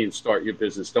some money and start your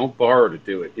business. Don't borrow to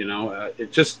do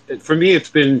it. For me, it's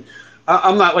been.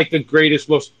 I'm not like the greatest,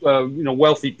 most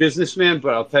wealthy businessman,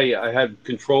 but I'll tell you, I had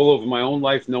control over my own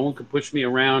life. No one could push me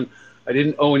around. I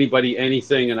didn't owe anybody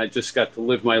anything, and I just got to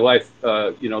live my life,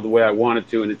 the way I wanted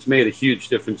to, and it's made a huge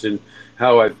difference in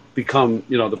how I've become,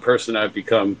 the person I've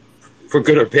become, for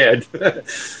good or bad.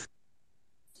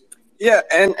 Yeah,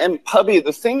 and Pubby,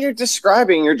 the thing you're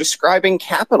describing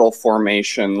capital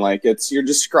formation. Like you're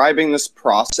describing this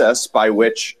process by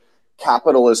which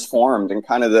capital is formed, and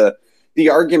kind of the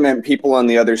argument people on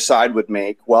the other side would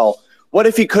make, well, what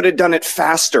if he could have done it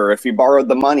faster if he borrowed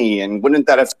the money, and wouldn't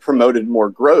that have promoted more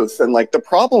growth? And like the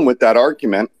problem with that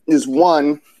argument is,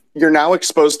 one, you're now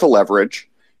exposed to leverage.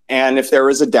 And if there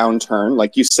is a downturn,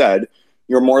 like you said,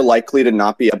 you're more likely to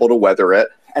not be able to weather it.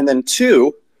 And then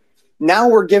two, now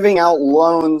we're giving out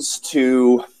loans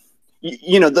to,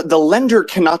 the lender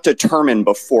cannot determine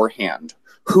beforehand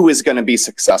who is going to be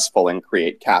successful and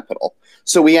create capital.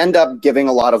 So we end up giving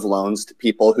a lot of loans to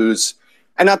people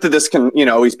and not that this can,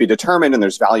 always be determined, and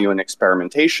there's value in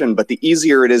experimentation, but the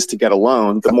easier it is to get a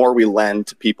loan, the more we lend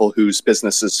to people whose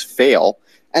businesses fail.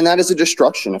 And that is a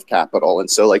destruction of capital.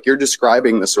 And so like you're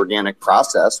describing this organic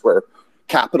process where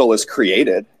capital is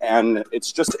created, and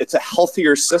it's a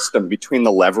healthier system between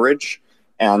the leverage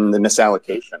and the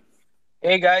misallocation.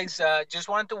 Hey guys, just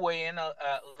wanted to weigh in a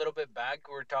little bit back.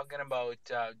 We're talking about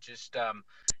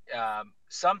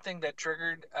something that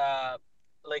triggered a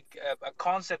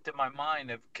concept in my mind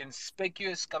of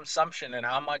conspicuous consumption, and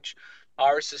how much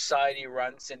our society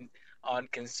runs on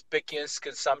conspicuous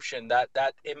consumption.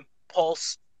 That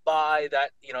impulse buy,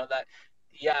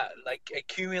 like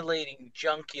accumulating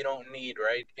junk you don't need,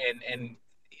 right? And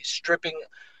stripping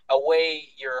away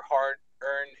your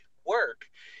hard-earned work.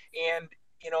 And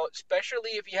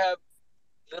especially if you have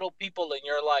little people in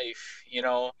your life,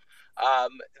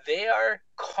 they are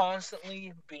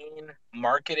constantly being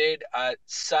marketed at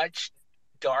such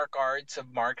dark arts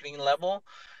of marketing level,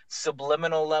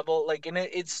 subliminal level. And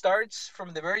it starts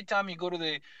from the very time you go to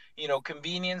the,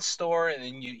 convenience store, and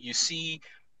then you see,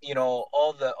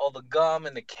 all the gum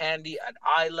and the candy at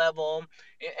eye level.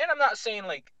 And I'm not saying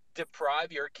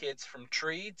deprive your kids from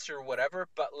treats or whatever,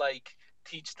 but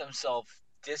teach them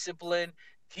self-discipline,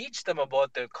 teach them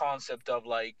about the concept of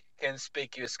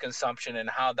conspicuous consumption and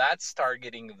how that's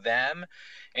targeting them,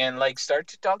 and start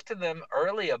to talk to them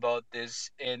early about this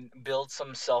and build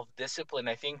some self-discipline.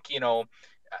 I think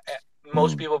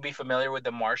most people be familiar with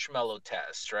the marshmallow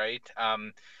test, right?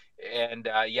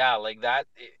 That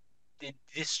it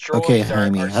destroys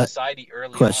our society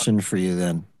early question on. For you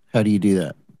then. How do you do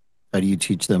that? How do you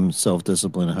teach them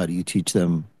self-discipline? How do you teach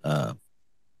them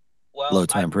Well, low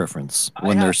time preference I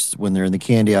when have. they're in the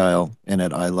candy aisle and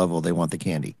at eye level they want the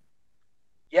candy.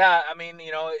 Yeah, I mean,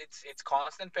 it's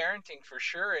constant parenting for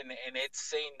sure, and it's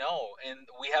saying no, and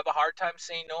we have a hard time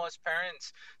saying no as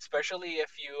parents, especially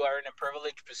if you are in a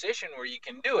privileged position where you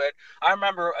can do it. I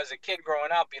remember as a kid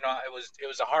growing up, it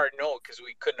was a hard no because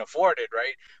we couldn't afford it,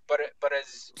 right? But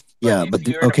Yeah, if but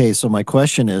you're in a okay, so my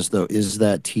question is though, is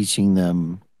that teaching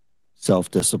them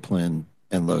self-discipline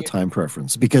and low you, time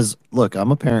preference? Because look,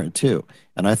 I'm a parent too,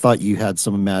 and I thought you had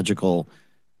some magical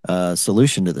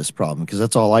solution to this problem because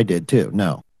that's all I did too.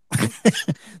 No.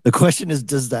 The question is,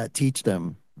 does that teach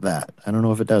them that? I don't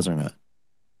know if it does or not.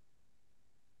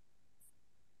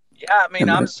 yeah, I It mean,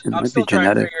 might it I'm might be still trying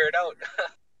to genetic. figure it out.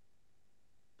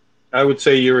 I would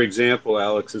say your example,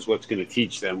 Alex, is what's going to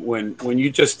teach them. When you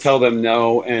just tell them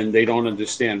no and they don't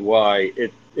understand why,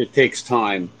 it takes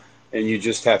time, and you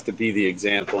just have to be the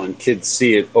example. And kids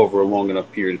see it over a long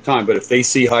enough period of time. But if they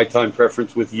see high time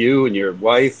preference with you and your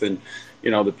wife and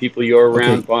the people you're Okay,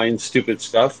 around buying stupid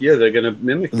stuff, yeah, they're going to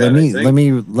mimic let that, I me let think.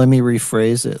 me let me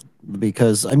rephrase it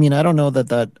because I mean I don't know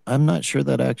that I'm not sure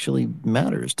that actually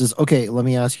matters. Does okay, let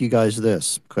me ask you guys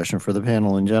this question for the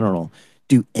panel in general.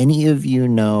 Do any of you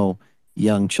know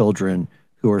young children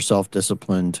who are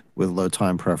self-disciplined with low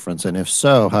time preference? And if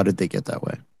so, how did they get that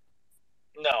way?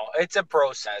 No, it's a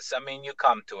process. I mean, you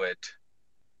come to it.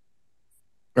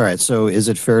 All right, so is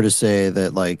it fair to say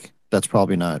that like that's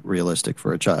probably not realistic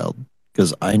for a child?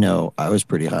 Because I know I was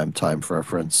pretty high time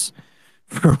preference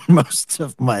for most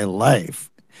of my life.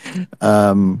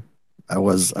 Um, I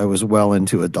was well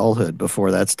into adulthood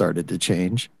before that started to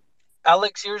change.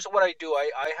 Alex, here's what I do.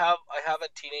 I have a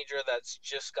teenager that's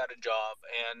just got a job,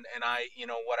 and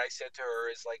what I said to her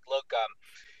is like, look,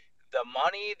 the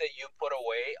money that you put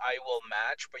away, I will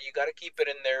match, but you got to keep it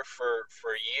in there for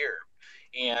a year.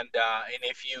 And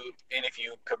if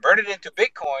you convert it into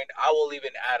Bitcoin, I will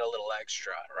even add a little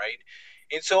extra, right?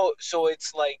 And so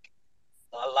it's like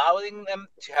allowing them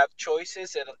to have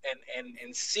choices,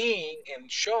 and seeing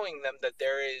and showing them that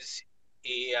there is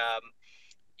a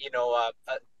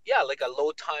yeah, like a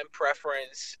low time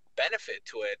preference benefit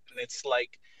to it. And it's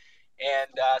like, and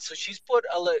so she's put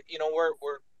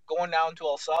we're going down to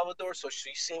El Salvador, so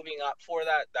she's saving up for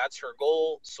that. That's her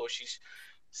goal. So she's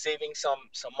saving some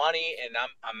money, and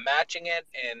I'm matching it.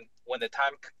 And when the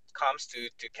time comes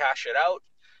to cash it out,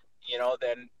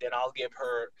 then I'll give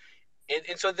her.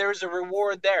 And so there's a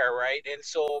reward there, right? And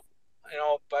so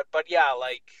but yeah,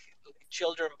 like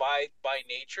children by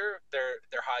nature, they're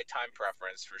high time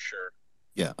preference for sure.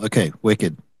 Yeah. Okay.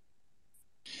 Wicked.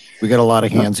 We got a lot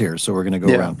of Uh, hands here, so we're going to go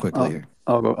yeah, around quickly here.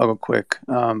 I'll go quick.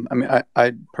 I mean,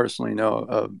 I personally know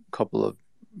a couple of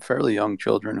fairly young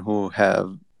children who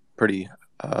have pretty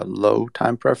low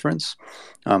time preference.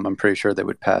 I'm pretty sure they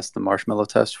would pass the marshmallow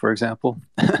test, for example.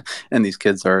 And these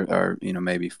kids are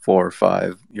maybe 4 or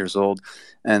 5 years old.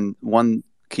 And one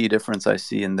key difference I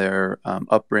see in their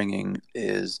upbringing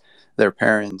is their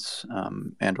parents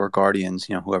and or guardians,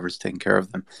 whoever's taking care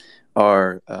of them,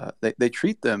 are they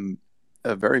treat them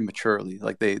very maturely.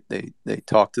 Like they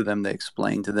talk to them, they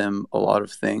explain to them a lot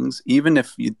of things, even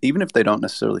if they don't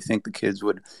necessarily think the kids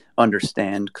would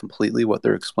understand completely what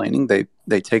they're explaining.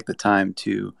 They take the time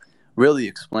to really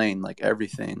explain like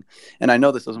everything. And I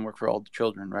know this doesn't work for all the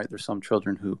children, right? There's some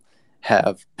children who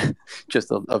have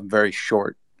just a very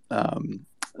short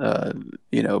uh,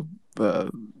 you know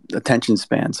attention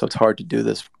span, so it's hard to do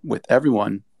this with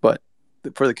everyone. But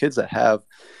for the kids that have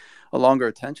a longer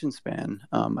attention span,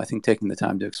 I think taking the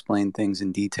time to explain things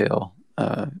in detail,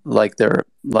 like they're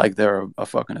a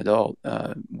fucking adult,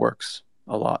 works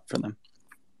a lot for them.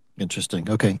 Interesting.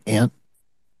 Okay, Ant.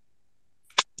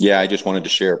 Yeah, I just wanted to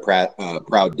share a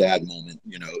proud dad moment,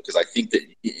 because I think that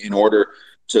in order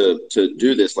to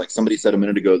do this, like somebody said a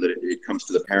minute ago, that it comes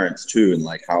to the parents too, and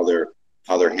like how they're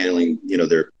handling,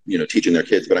 their teaching their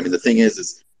kids. But I mean, the thing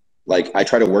is like I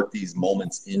try to work these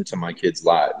moments into my kids'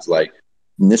 lives. Like,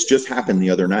 and this just happened the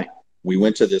other night. We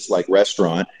went to this like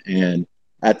restaurant, and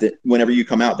whenever you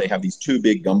come out, they have these two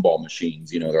big gumball machines.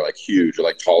 They're like huge, they're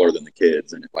like taller than the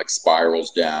kids, and it like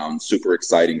spirals down, super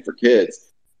exciting for kids.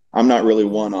 I'm not really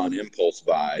one on impulse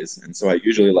buys, and so I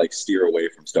usually like steer away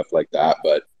from stuff like that.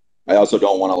 But I also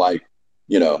don't want to like,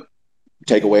 you know,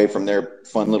 take away from their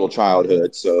fun little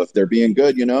childhood. So if they're being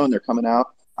good, and they're coming out,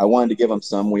 I wanted to give them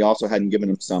some. We also hadn't given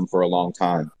them some for a long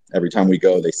time. Every time we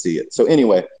go, they see it. So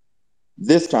anyway,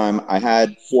 this time I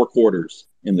had 4 quarters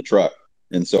in the truck,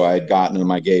 and so I had gotten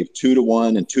them. I gave 2 to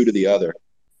one and 2 to the other,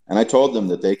 and I told them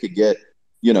that they could get,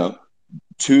 you know,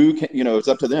 two, it's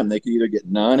up to them. They could either get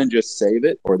none and just save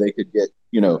it, or they could get,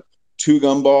 two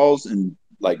gumballs and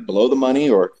like blow the money,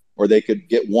 or they could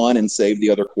get one and save the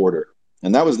other quarter.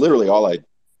 And that was literally all I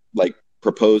like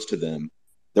proposed to them.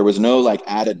 There was no like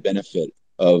added benefit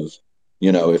of,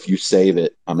 if you save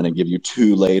it, I'm going to give you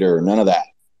 2 later. None of that.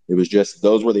 It was just,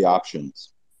 those were the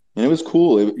options. And it was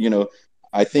cool.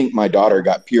 I think my daughter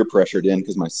got peer pressured in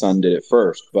because my son did it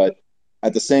first. But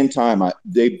at the same time,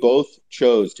 they both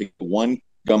chose to get 1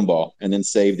 gumball and then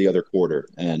save the other quarter.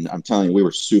 And I'm telling you, we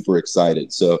were super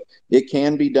excited. So it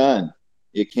can be done.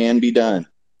 It can be done.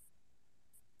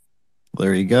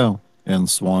 There you go. And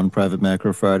Swan Private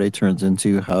Macro Friday turns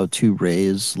into how to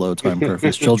raise low time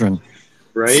preference children.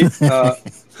 Right?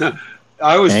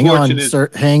 I was hang fortunate. On,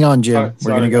 sir. Hang on, Jim.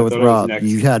 We're going to go with Rob.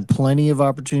 You've had plenty of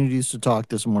opportunities to talk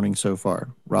this morning so far.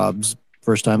 Rob's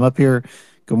first time up here.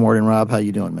 Good morning, Rob. How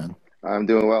you doing, man? I'm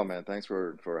doing well, man. Thanks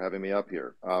for having me up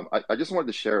here. I just wanted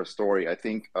to share a story. I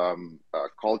think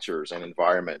cultures and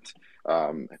environment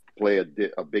play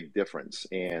a big difference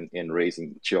in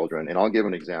raising children. And I'll give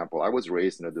an example. I was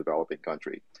raised in a developing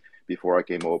country before I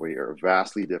came over here,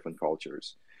 vastly different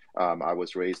cultures. I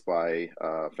was raised by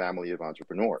a family of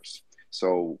entrepreneurs.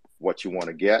 So what you want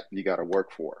to get, you got to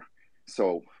work for.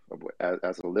 So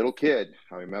as a little kid,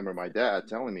 I remember my dad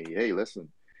telling me, hey, listen,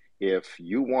 if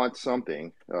you want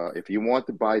something, if you want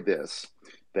to buy this,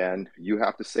 then you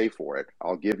have to save for it.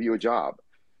 I'll give you a job.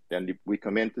 Then we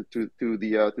come into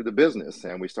the business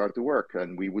and we start to work,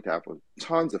 and we would have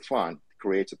tons of fun.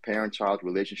 Creates a parent-child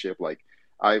relationship like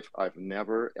I've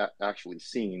never actually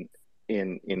seen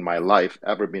in my life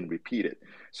ever been repeated.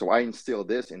 So I instill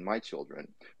this in my children,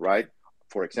 right?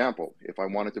 For example, if I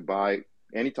wanted to buy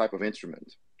any type of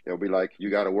instrument, they'll be like, you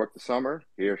got to work the summer.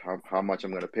 Here's how much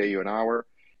I'm going to pay you an hour.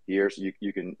 Here's you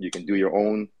can do your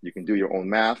own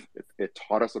math. It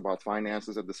taught us about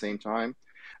finances at the same time.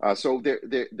 So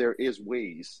there is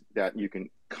ways that you can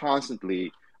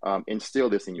constantly instill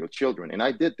this in your children. And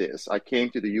I did this. I came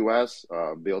to the U.S.,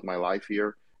 built my life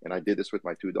here, and I did this with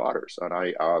my 2 daughters.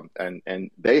 And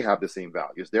and they have the same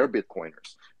values. They're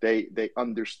Bitcoiners. They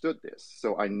understood this.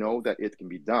 So I know that it can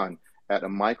be done at a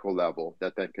micro level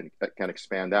that can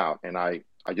expand out. And I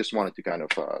just wanted to kind of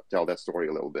tell that story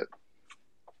a little bit.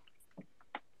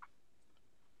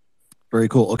 Very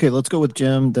cool. Okay, let's go with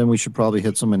Jim. Then we should probably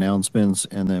hit some announcements,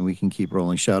 and then we can keep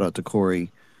rolling. Shout out to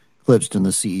Corey Clipston,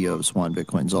 the CEO of Swan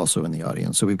Bitcoin, is also in the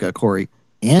audience. So we've got Corey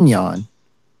and Jan.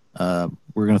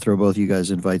 We're going to throw both of you guys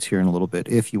invites here in a little bit.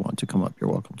 If you want to come up, you're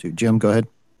welcome to. Jim, go ahead.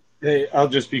 Hey, I'll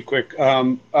just be quick.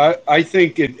 I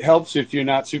think it helps if you're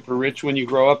not super rich when you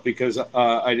grow up, because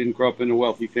I didn't grow up in a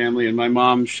wealthy family, and my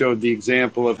mom showed the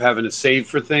example of having to save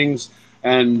for things.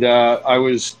 And I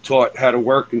was taught how to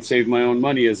work and save my own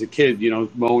money as a kid,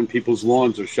 mowing people's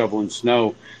lawns or shoveling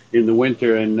snow in the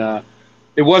winter. And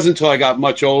it wasn't until I got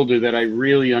much older that I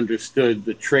really understood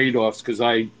the trade-offs, because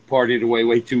I partied away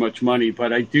way too much money.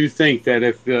 But I do think that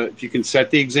if you can set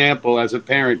the example as a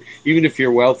parent, even if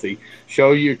you're wealthy,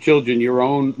 show your children your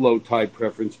own low tide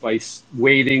preference by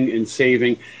waiting and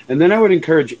saving. And then I would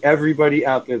encourage everybody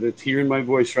out there that's hearing my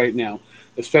voice right now,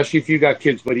 especially if you got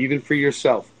kids, but even for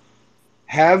yourself,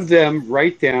 have them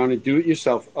write down and do it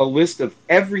yourself a list of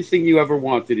everything you ever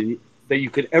wanted and that you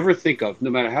could ever think of, no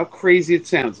matter how crazy it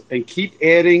sounds, and keep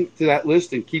adding to that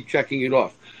list and keep checking it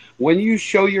off. When you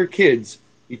show your kids,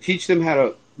 you teach them how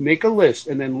to make a list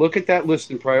and then look at that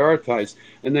list and prioritize,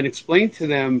 and then explain to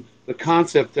them the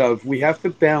concept of we have to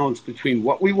balance between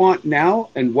what we want now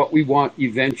and what we want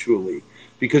eventually,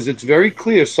 because it's very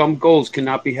clear some goals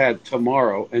cannot be had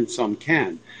tomorrow and some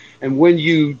can. And when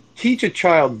you teach a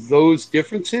child those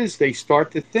differences, they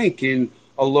start to think in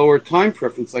a lower time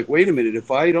preference. Like, wait a minute, if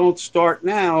I don't start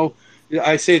now,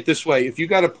 I say it this way: if you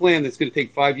got a plan that's going to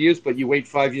take 5 years, but you wait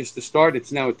 5 years to start,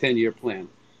 it's now a 10-year plan.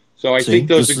 So I think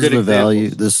those are good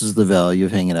examples. This is the value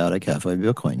of hanging out at Cafe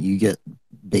Bitcoin. You get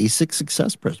basic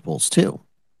success principles too.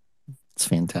 It's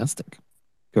fantastic.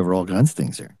 Cover all kinds of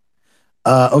things here.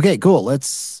 Okay, cool.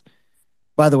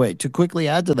 By the way, to quickly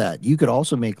add to that, you could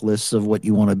also make lists of what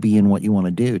you want to be and what you want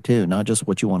to do too, not just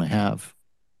what you want to have.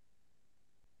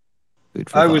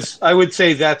 I would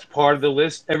say that's part of the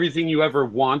list. Everything you ever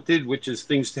wanted, which is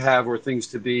things to have or things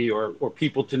to be or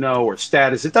people to know or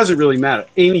status, it doesn't really matter.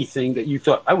 Anything that you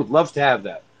thought, I would love to have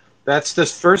that. That's the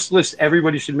first list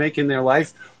everybody should make in their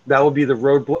life. That will be the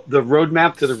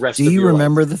roadmap to the rest of your life. Do you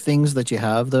remember the things that you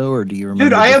have, though, or do you remember?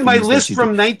 Dude, I have my list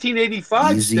from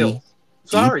 1985 Easy, still.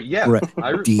 Sorry, yeah.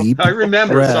 Deep I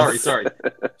remember. Breath. Sorry.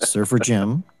 Surfer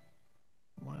Jim.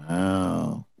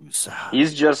 Wow.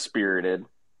 He's just spirited.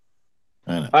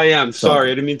 I am It's all sorry.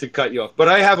 I good. didn't mean to cut you off, but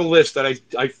I have a list that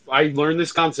I learned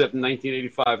this concept in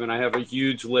 1985, and I have a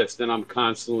huge list, and I'm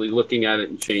constantly looking at it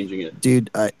and changing it. Dude,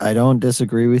 I don't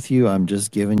disagree with you. I'm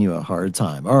just giving you a hard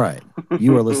time. All right.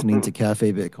 You are listening to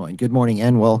Cafe Bitcoin. Good morning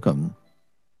and welcome.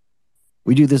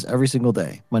 We do this every single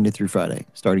day, Monday through Friday,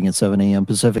 starting at 7 a.m.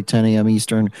 Pacific, 10 a.m.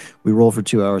 Eastern. We roll for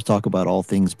 2 hours, talk about all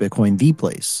things Bitcoin, the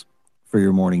place for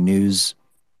your morning news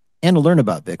and to learn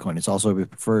about Bitcoin. It's also a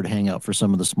preferred hangout for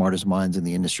some of the smartest minds in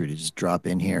the industry to just drop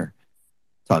in here,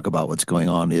 talk about what's going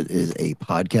on. It is a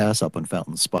podcast up on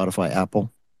Fountain, Spotify,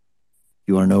 Apple. If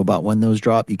you want to know about when those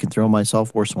drop, you can throw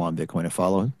myself or Swan Bitcoin a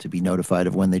follow to be notified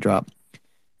of when they drop.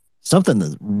 Something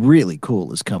that's really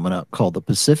cool is coming up called the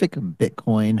Pacific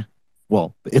Bitcoin.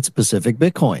 Well, it's Pacific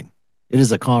Bitcoin. It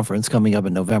is a conference coming up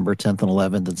in November 10th and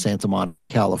 11th in Santa Monica,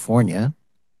 California.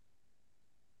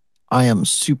 I am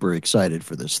super excited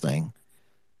for this thing.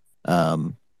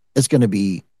 It's going to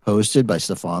be hosted by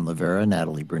Stefan Livera,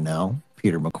 Natalie Brunell,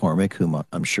 Peter McCormick, whom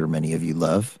I'm sure many of you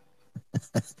love.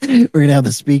 We're going to have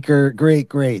the speaker,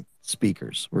 great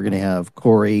speakers. We're going to have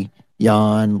Corey,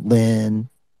 Jan, Lynn,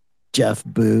 Jeff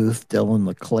Booth, Dylan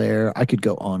LeClaire. I could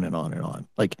go on and on and on.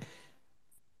 Like,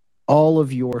 all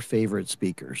of your favorite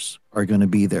speakers are going to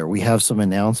be there. We have some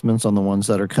announcements on the ones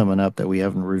that are coming up that we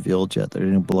haven't revealed yet. They're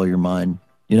going to blow your mind.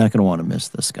 You're not going to want to miss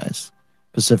this, guys.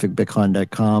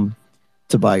 PacificBitcoin.com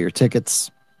to buy your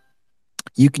tickets.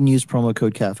 You can use promo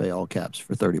code CAFE, all caps,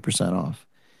 for 30%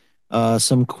 off.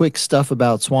 Some quick stuff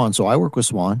about Swan. So I work with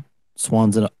Swan.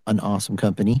 Swan's an awesome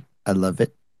company. I love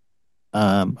it.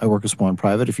 I work with Swan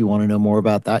Private. If you want to know more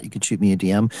about that, you can shoot me a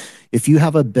DM. If you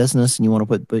have a business and you want to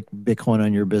put Bitcoin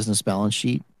on your business balance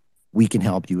sheet, we can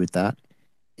help you with that.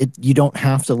 You don't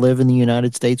have to live in the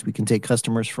United States. We can take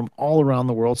customers from all around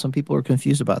the world. Some people are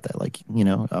confused about that. Like,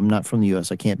 I'm not from the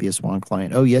U.S. I can't be a Swan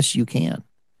client. Oh, yes, you can.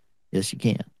 Yes, you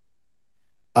can.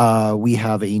 We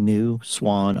have a new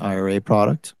Swan IRA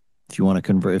product. If you want to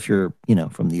convert, if you're,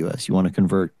 from the U.S., you want to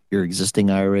convert your existing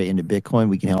IRA into Bitcoin,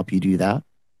 we can help you do that.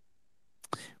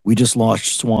 We just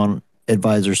launched Swan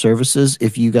Advisor Services.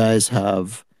 If you guys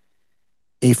have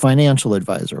a financial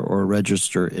advisor or a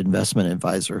registered investment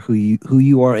advisor who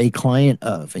you are a client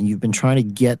of and you've been trying to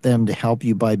get them to help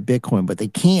you buy Bitcoin, but they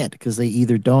can't because they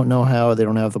either don't know how or they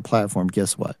don't have the platform,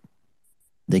 guess what?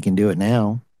 They can do it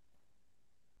now.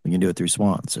 We can do it through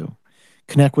Swan. So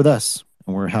connect with us,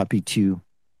 and we're happy to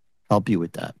help you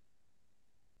with that.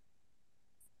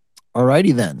 All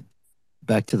righty then.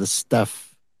 Back to the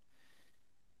stuff.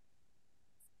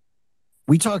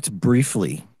 We talked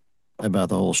briefly about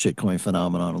the whole shitcoin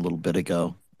phenomenon a little bit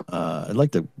ago. I'd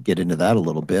like to get into that a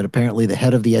little bit. Apparently, the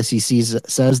head of the SEC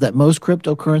says that most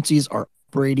cryptocurrencies are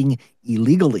operating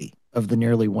illegally. Of the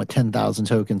nearly 10,000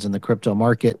 tokens in the crypto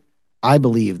market, I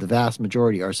believe the vast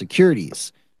majority are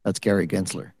securities. That's Gary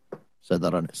Gensler said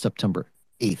that on September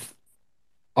 8th.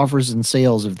 Offers and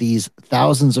sales of these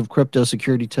thousands of crypto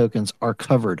security tokens are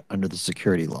covered under the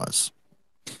security laws.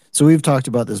 So we've talked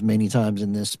about this many times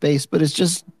in this space, but it's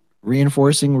just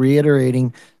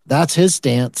reiterating that's his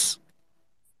stance.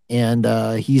 And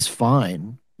he's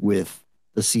fine with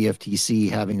the CFTC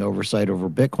having oversight over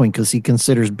Bitcoin because he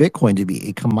considers Bitcoin to be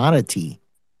a commodity,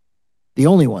 the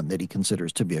only one that he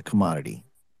considers to be a commodity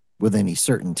with any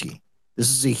certainty. This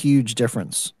is a huge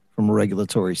difference from a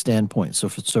regulatory standpoint. So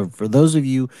for those of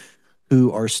you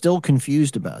who are still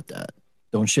confused about that,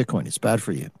 don't shitcoin. It's bad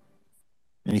for you.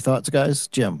 Any thoughts, guys?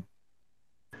 Jim?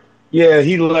 Yeah,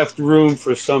 he left room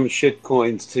for some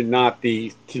shitcoins to not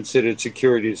be considered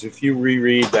securities. If you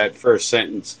reread that first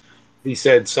sentence, he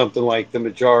said something like the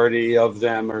majority of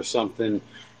them or something,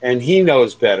 and he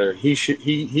knows better.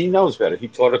 He knows better. He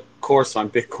taught a course on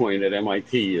Bitcoin at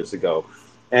MIT years ago,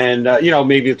 and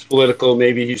maybe it's political,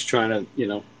 maybe he's trying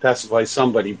to pacify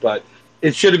somebody, but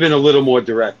it should have been a little more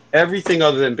direct. Everything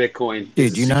other than Bitcoin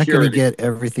is Dude, a you're not going to security. get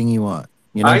everything you want.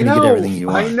 You're not going to get everything you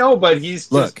want. I know, but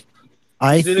he's in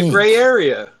a gray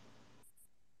area.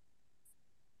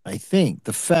 I think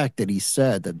the fact that he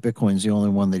said that Bitcoin's the only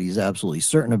one that he's absolutely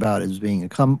certain about as being a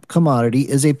commodity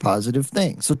is a positive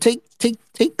thing. So take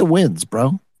the wins,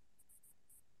 bro.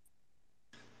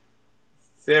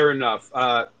 Fair enough.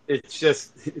 It's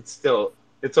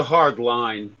a hard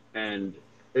line, and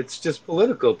it's just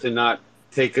political to not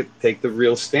take the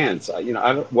real stance.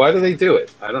 Why do they do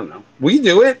it? I don't know. We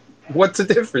do it. What's the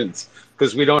difference?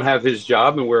 Because we don't have his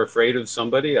job and we're afraid of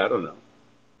somebody? I don't know.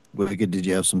 Wicked, did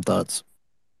you have some thoughts?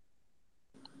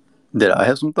 Did I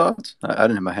have some thoughts? I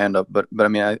didn't have my hand up, but I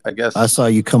mean, I guess I saw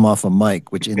you come off a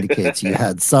mic, which indicates you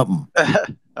had something.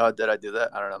 Oh, did I do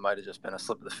that? I don't know. It might have just been a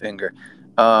slip of the finger.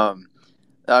 I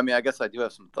mean, I guess I do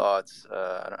have some thoughts.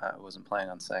 I wasn't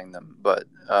planning on saying them, but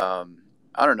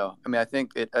I don't know. I mean, I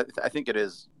think it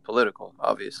is political.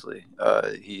 Obviously,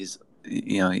 he's,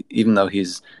 even though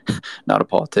he's not a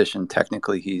politician,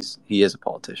 technically he is a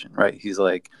politician, right? He's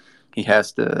like, he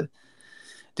has to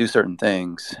do certain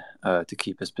things to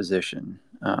keep his position,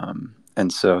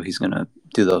 and so he's going to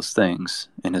do those things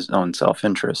in his own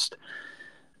self-interest.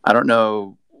 I don't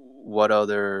know what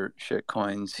other shit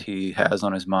coins he has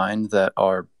on his mind that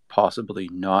are possibly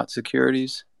not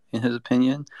securities, in his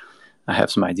opinion. I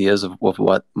have some ideas of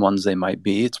what ones they might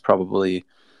be. It's probably,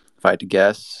 if I had to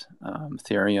guess,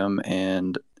 Ethereum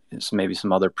and maybe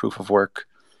some other proof of work,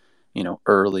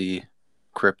 early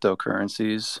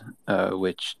cryptocurrencies,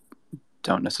 which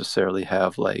don't necessarily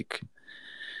have like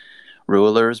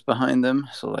rulers behind them.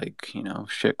 So like,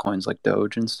 shit coins like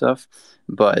Doge and stuff.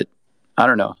 But I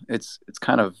don't know. It's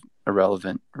kind of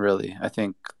irrelevant, really. I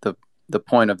think the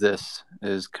point of this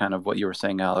is kind of what you were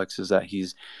saying, Alex, is that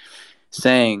he's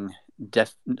saying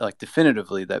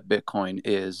definitively that Bitcoin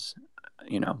is,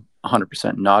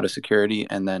 100% not a security,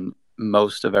 and then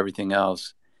most of everything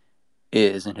else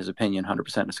is, in his opinion,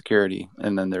 100% a security,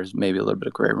 and then there's maybe a little bit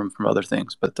of gray room from other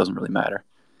things, but it doesn't really matter.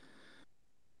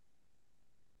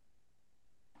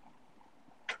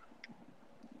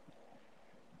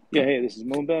 Yeah, hey, this is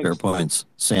Moonbugs. Fair points.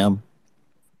 Sam?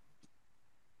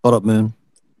 Hold up, Moon.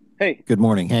 Hey. Good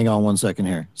morning. Hang on one second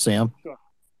here. Sam? Sure.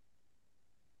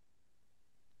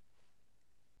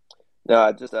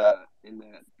 No, just in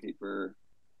that paper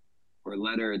or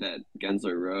letter that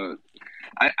Gensler wrote,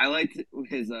 I liked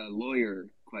his lawyer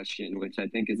question, which I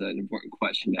think is an important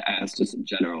question to ask just in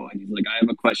general. And he's like, I have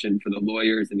a question for the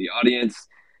lawyers in the audience.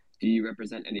 Do you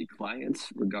represent any clients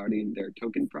regarding their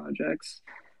token projects?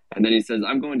 And then he says,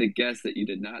 I'm going to guess that you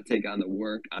did not take on the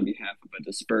work on behalf of a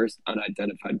dispersed,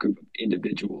 unidentified group of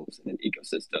individuals in an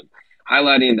ecosystem,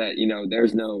 highlighting that,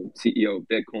 there's no CEO of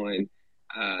Bitcoin.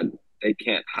 They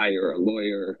can't hire a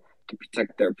lawyer to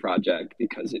protect their project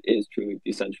because it is truly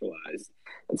decentralized.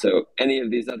 And so any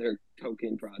of these other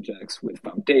token projects with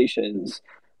foundations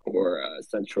or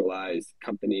centralized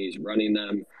companies running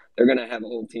them, they're going to have a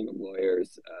whole team of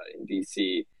lawyers in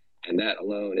DC. And that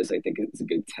alone is, I think, it's a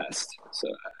good test. So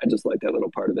I just like that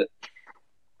little part of it.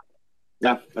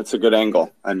 Yeah, that's a good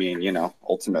angle. I mean,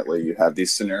 ultimately you have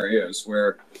these scenarios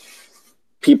where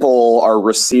people are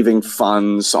receiving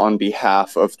funds on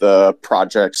behalf of the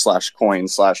project /coin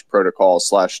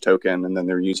 /protocol /token, and then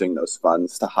they're using those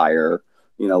funds to hire,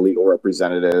 legal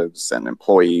representatives and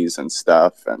employees and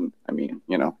stuff. And I mean,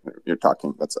 you're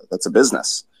talking, that's a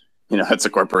business. That's a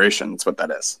corporation. That's what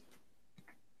that is.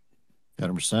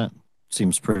 100%.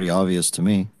 Seems pretty obvious to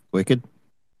me. Wicked?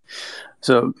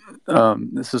 So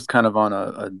this is kind of on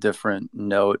a different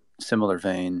note, similar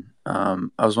vein. I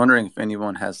was wondering if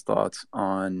anyone has thoughts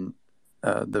on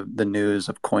the news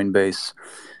of Coinbase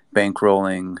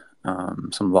bankrolling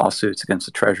some lawsuits against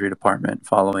the Treasury Department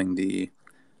following the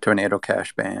Tornado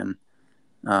Cash ban.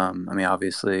 I mean,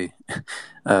 obviously,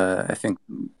 I think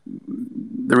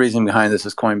the reason behind this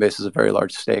is Coinbase is a very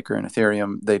large staker in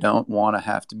Ethereum. They don't want to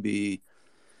have to be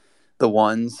the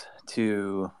ones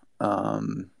to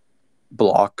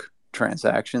block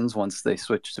transactions once they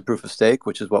switch to proof of stake,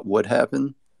 which is what would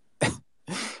happen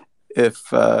if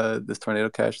this Tornado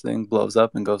Cash thing blows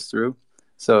up and goes through.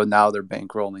 So now they're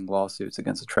bankrolling lawsuits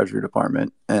against the Treasury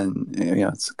Department, and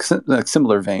it's a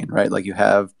similar vein, right? Like you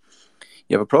have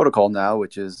a protocol now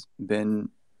which has been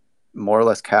more or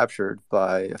less captured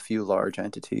by a few large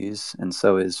entities, and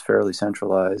so is fairly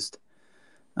centralized.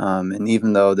 And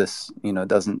even though this,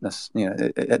 doesn't,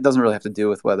 it doesn't really have to do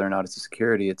with whether or not it's a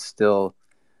security, it's still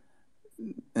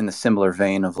in a similar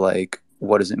vein of like,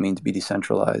 what does it mean to be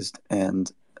decentralized,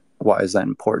 and why is that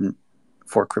important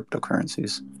for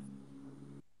cryptocurrencies?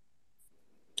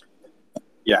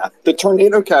 Yeah, the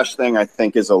Tornado Cash thing, I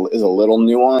think, is a little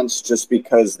nuanced, just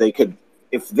because they could,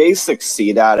 if they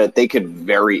succeed at it, they could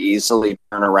very easily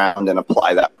turn around and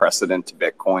apply that precedent to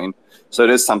Bitcoin. So it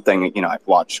is something, I've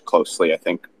watched closely. I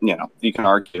think, you can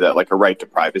argue that like a right to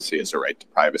privacy is a right to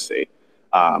privacy.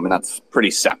 And that's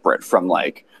pretty separate from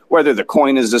like whether the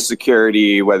coin is a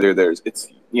security, whether it's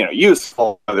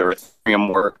useful, whether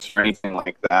Ethereum works or anything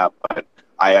like that. But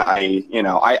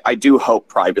I do hope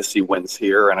privacy wins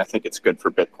here, and I think it's good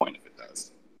for Bitcoin if it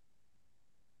does.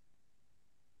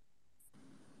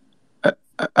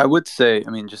 I would say, I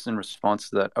mean, just in response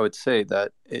to that, I would say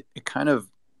that it kind of,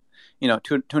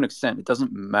 to an extent, it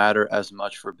doesn't matter as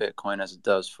much for Bitcoin as it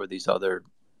does for these other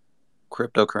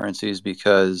cryptocurrencies,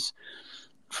 because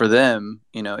for them,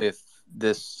 if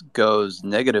this goes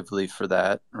negatively for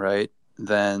that, right,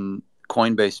 then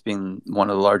Coinbase being one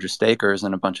of the largest stakers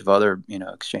and a bunch of other,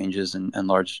 exchanges and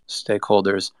large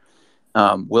stakeholders,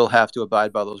 will have to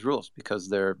abide by those rules because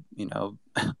they're,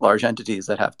 large entities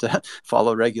that have to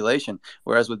follow regulation.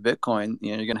 Whereas with Bitcoin,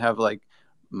 you're going to have like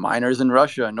miners in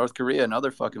Russia and North Korea and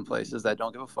other fucking places that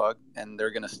don't give a fuck, and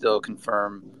they're going to still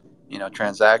confirm,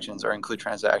 transactions or include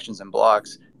transactions in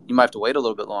blocks. You might have to wait a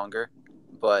little bit longer,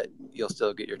 but you'll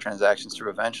still get your transactions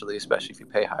through eventually, especially if you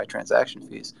pay high transaction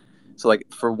fees. So like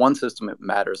for one system, it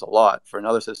matters a lot. For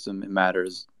another system, it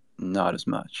matters not as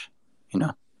much,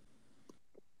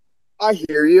 I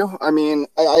hear you. I mean,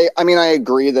 I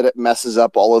agree that it messes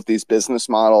up all of these business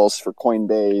models for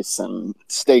Coinbase and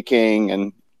staking,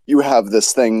 and you have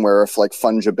this thing where if like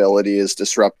fungibility is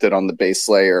disrupted on the base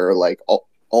layer, like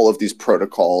all of these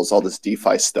protocols, all this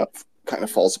DeFi stuff kind of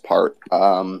falls apart.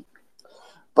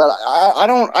 But I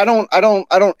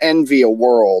don't envy a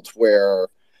world where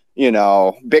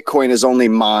Bitcoin is only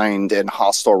mined in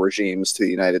hostile regimes to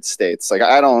the United States. Like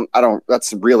I don't.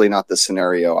 That's really not the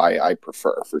scenario I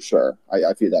prefer, for sure.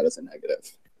 I view that as a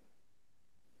negative.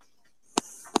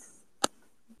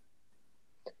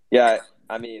 Yeah,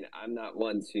 I mean, I'm not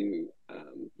one to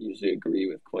usually agree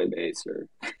with Coinbase or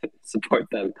support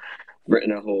them. I've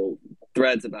written a whole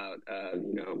threads about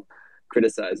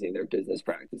criticizing their business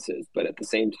practices, but at the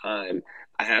same time,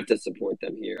 I have to support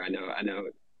them here. I know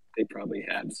they probably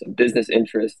have some business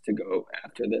interest to go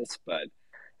after this, but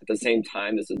at the same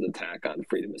time, this is an attack on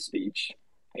freedom of speech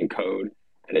and code,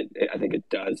 and I think it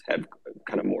does have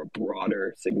kind of more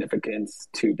broader significance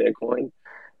to Bitcoin.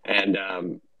 And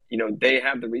they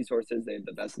have the resources, they have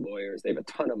the best lawyers, they have a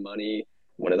ton of money,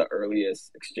 one of the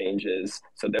earliest exchanges,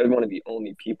 so they're one of the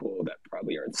only people that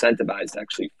probably are incentivized to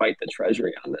actually fight the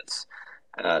treasury on this.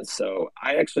 So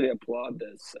I actually applaud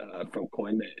this from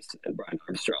Coinbase and Brian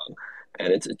Armstrong.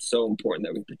 And it's so important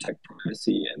that we protect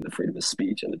privacy and the freedom of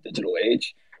speech in the digital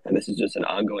age. And this is just an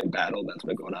ongoing battle that's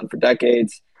been going on for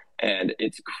decades. And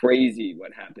it's crazy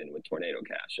what happened with Tornado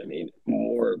Cash. I mean,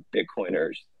 more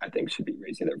Bitcoiners, I think, should be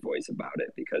raising their voice about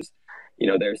it because,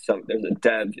 there's a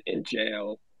dev in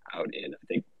jail out in, I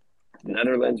think, the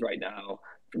Netherlands right now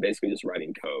for basically just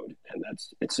writing code, and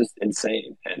it's just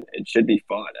insane, and it should be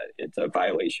fought. It's a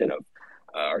violation of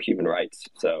our human rights.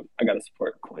 So I got to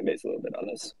support Coinbase a little bit on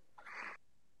this.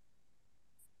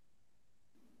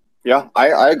 Yeah,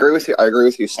 I agree with you. I agree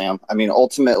with you, Sam. I mean,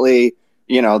 ultimately,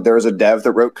 there's a dev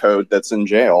that wrote code that's in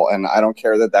jail, and I don't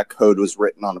care that code was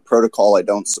written on a protocol I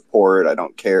don't support. I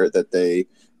don't care that they,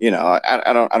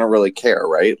 I don't really care,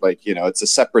 right? Like, it's a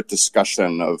separate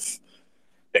discussion of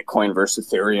Bitcoin versus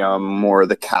Ethereum or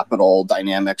the capital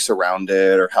dynamics around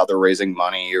it or how they're raising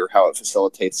money or how it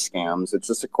facilitates scams. It's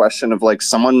just a question of like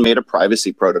someone made a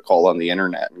privacy protocol on the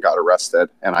internet and got arrested,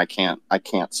 and I can't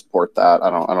support that. I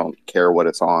don't care what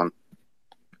it's on.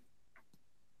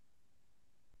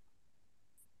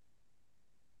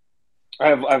 I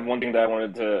have one thing that I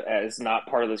wanted to add. It's not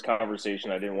part of this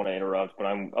conversation. I didn't want to interrupt, but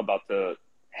I'm about to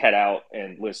head out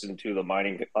and listen to the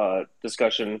mining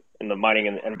discussion and the mining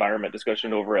and environment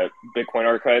discussion over at Bitcoin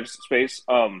Archives space.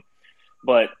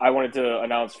 But I wanted to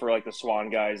announce for like the Swan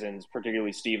guys and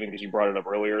particularly Steven, because you brought it up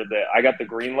earlier, that I got the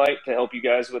green light to help you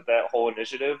guys with that whole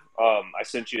initiative. I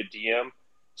sent you a DM.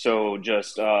 So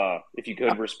just if you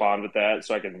could respond with that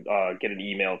so I can get an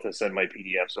email to send my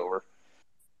PDFs over.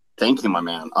 Thank you, my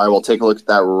man. I will take a look at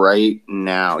that right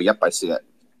now. Yep, I see it.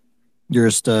 You're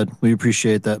a stud. We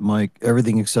appreciate that, Mike.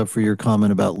 Everything except for your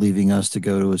comment about leaving us to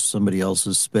go to somebody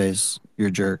else's space. You're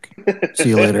a jerk. See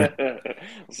you later.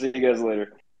 See you guys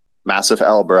later. Massive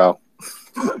L, bro.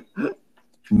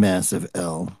 Massive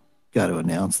L. Got to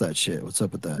announce that shit. What's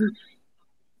up with that?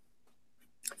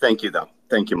 Thank you, though.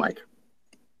 Thank you, Mike.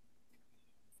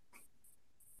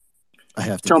 I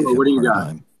have to Choma, give him what do you a hard got?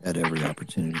 time at every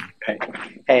opportunity.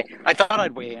 Hey, I thought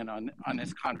I'd weigh in on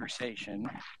this conversation.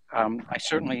 I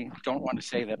certainly don't want to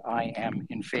say that I am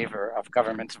in favor of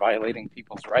governments violating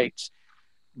people's rights,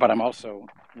 but I'm also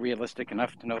realistic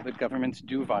enough to know that governments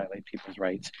do violate people's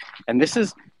rights. And this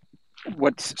is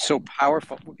what's so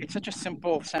powerful. It's such a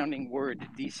simple sounding word,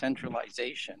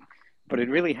 decentralization, but it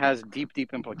really has deep,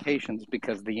 deep implications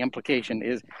because the implication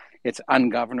is it's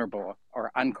ungovernable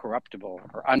or uncorruptible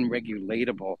or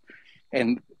unregulatable.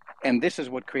 And this is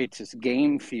what creates this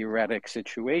game theoretic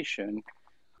situation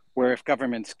where if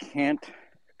governments can't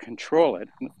control it,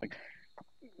 like,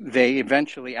 they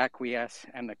eventually acquiesce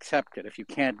and accept it. If you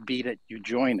can't beat it, you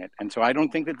join it. And so I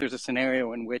don't think that there's a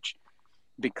scenario in which,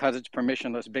 because it's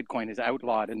permissionless, Bitcoin is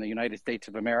outlawed in the United States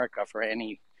of America for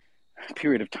any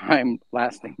period of time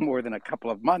lasting more than a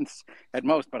couple of months at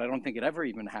most, but I don't think it ever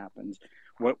even happens.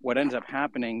 What ends up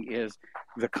happening is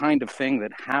the kind of thing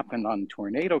that happened on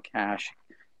Tornado Cash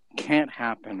can't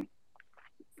happen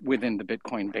within the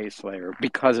Bitcoin base layer,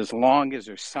 because as long as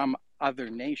there's some other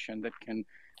nation that can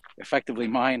effectively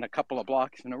mine a couple of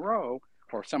blocks in a row,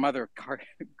 or some other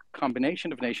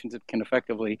combination of nations that can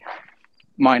effectively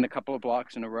mine a couple of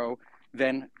blocks in a row,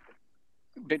 then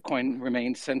Bitcoin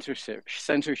remains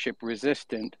censorship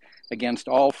resistant against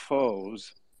all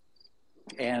foes.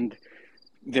 And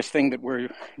this thing that we're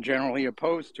generally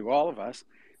opposed to, all of us,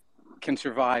 can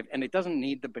survive. And it doesn't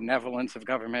need the benevolence of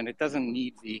government. It doesn't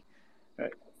need the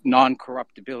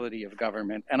non-corruptibility of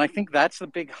government. And I think that's the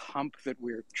big hump that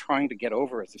we're trying to get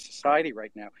over as a society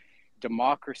right now.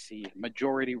 Democracy,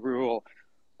 majority rule,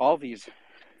 all these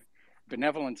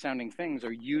benevolent sounding things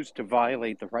are used to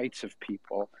violate the rights of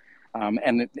people.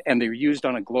 And they're used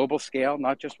on a global scale,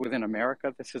 not just within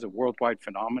America. This is a worldwide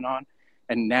phenomenon.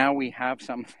 And now we have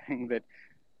something that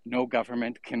no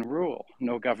government can rule,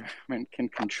 no government can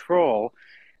control.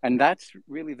 And that's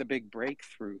really the big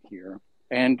breakthrough here.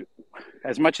 And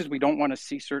as much as we don't want to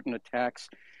see certain attacks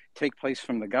take place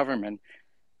from the government,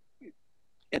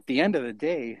 at the end of the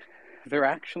day, they're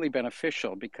actually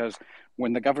beneficial, because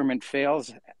when the government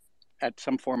fails at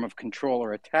some form of control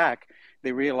or attack,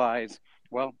 they realize,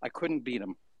 well, I couldn't beat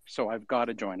them, so I've got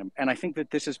to join them. And I think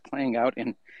that this is playing out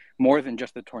in more than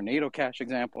just the tornado cash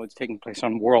example. It's taking place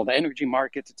on world energy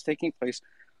markets. It's taking place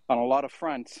on a lot of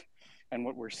fronts. And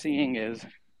what we're seeing is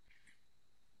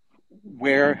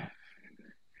where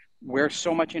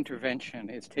so much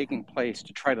intervention is taking place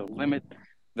to try to limit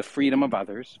the freedom of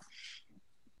others,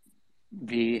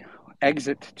 the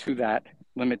exit to that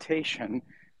limitation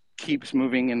keeps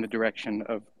moving in the direction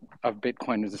of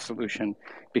Bitcoin as a solution,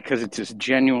 because it's this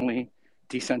genuinely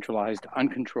decentralized,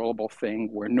 uncontrollable thing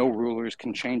where no rulers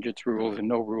can change its rules and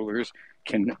no rulers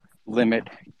can limit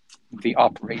the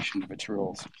operation of its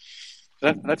rules.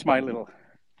 That's my little,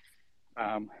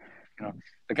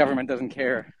 the government doesn't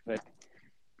care that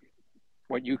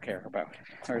what you care about,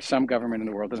 or some government in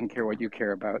the world doesn't care what you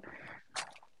care about.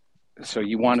 So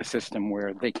you want a system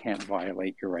where they can't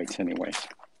violate your rights anyways.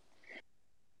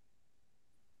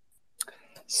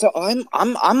 So I'm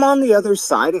on the other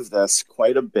side of this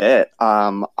quite a bit.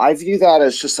 I view that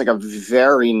as just like a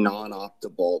very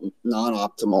non-optimal,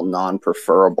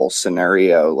 non-preferable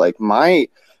scenario. Like my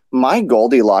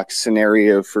Goldilocks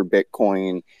scenario for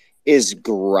Bitcoin is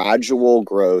gradual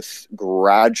growth,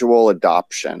 gradual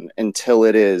adoption until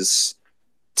it is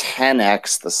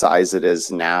 10x the size it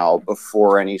is now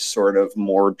before any sort of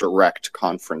more direct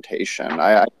confrontation.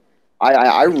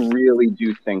 I really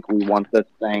do think we want this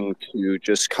thing to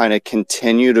just kind of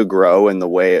continue to grow in the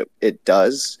way it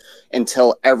does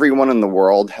until everyone in the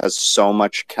world has so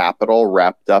much capital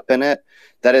wrapped up in it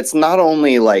that it's not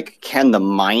only like, can the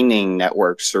mining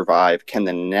network survive, can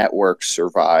the network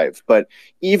survive, but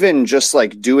even just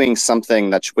like doing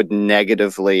something that would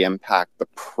negatively impact the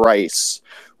price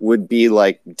would be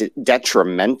like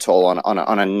detrimental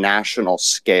on a national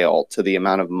scale to the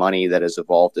amount of money that is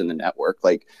involved in the network.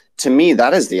 Like, to me,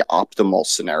 that is the optimal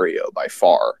scenario by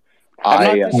far.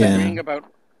 I'm not disagreeing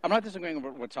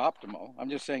about what's optimal. I'm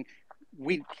just saying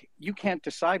you can't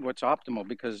decide what's optimal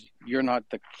because you're not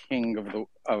the king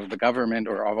of the government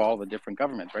or of all the different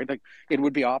governments, right? Like, it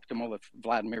would be optimal if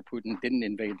Vladimir Putin didn't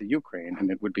invade the Ukraine,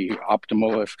 and it would be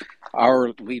optimal if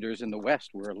our leaders in the West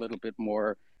were a little bit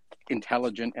more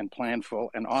intelligent and planful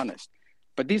and honest.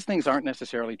 But these things aren't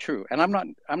necessarily true. And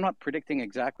I'm not predicting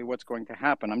exactly what's going to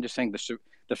happen. I'm just saying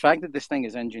the fact that this thing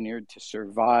is engineered to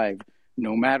survive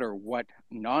no matter what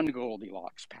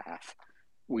non-Goldilocks path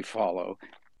we follow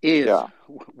is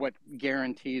what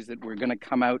guarantees that we're going to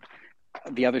come out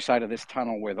the other side of this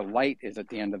tunnel where the light is at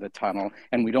the end of the tunnel,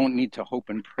 and we don't need to hope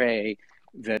and pray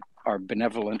that our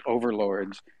benevolent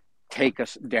overlords take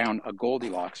us down a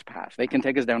Goldilocks path. They can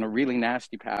take us down a really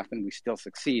nasty path and we still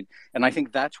succeed. And I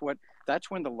think that's when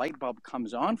the light bulb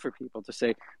comes on for people to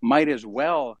say, might as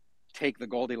well take the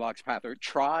Goldilocks path, or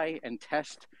try and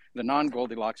test the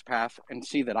non-Goldilocks path and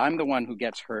see that I'm the one who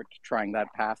gets hurt trying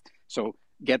that path. So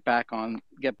get back on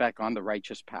the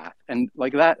righteous path. And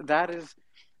like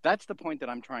that's the point that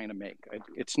I'm trying to make.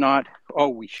 It's not, oh,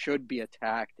 we should be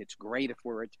attacked. It's great if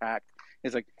we're attacked.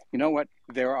 It's like, you know what?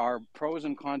 There are pros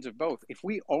and cons of both. If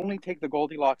we only take the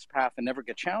Goldilocks path and never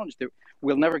get challenged,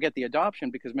 we'll never get the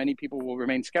adoption, because many people will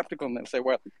remain skeptical and they'll say,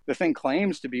 well, the thing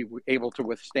claims to be able to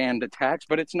withstand attacks,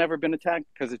 but it's never been attacked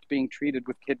because it's being treated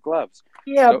with kid gloves.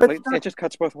 Yeah, so but it just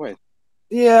cuts both ways.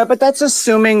 Yeah, but that's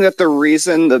assuming that the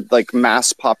reason that like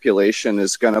mass population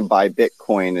is going to buy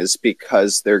Bitcoin is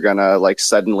because they're going to like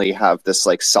suddenly have this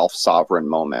like self-sovereign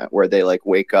moment where they like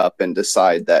wake up and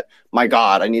decide that, my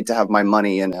God, I need to have my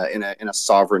money in a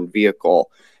sovereign vehicle,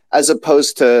 as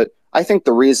opposed to I think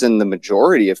the reason the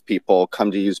majority of people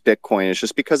come to use Bitcoin is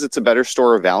just because it's a better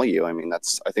store of value. I mean,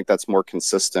 I think that's more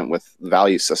consistent with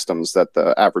value systems that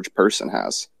the average person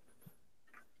has.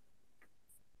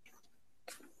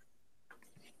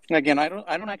 Again, I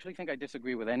don't actually think I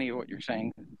disagree with any of what you're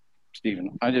saying,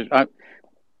 Stephen. I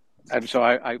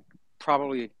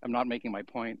probably am not making my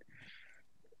point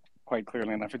quite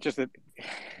clearly enough. It's just that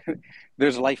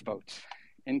there's lifeboats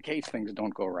in case things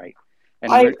don't go right,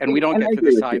 and we don't get to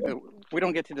decide. We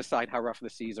don't get to decide how rough the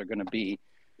seas are going to be.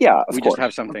 Yeah, we just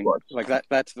have something like that.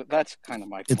 That's kind of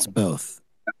my point. It's both.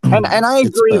 And I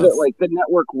agree that like the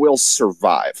network will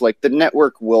survive, like the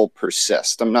network will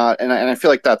persist. I'm not, and I feel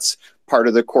like that's part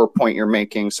of the core point you're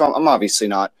making. So I'm obviously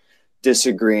not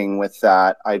disagreeing with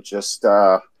that. I just,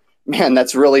 man,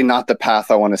 that's really not the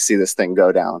path I want to see this thing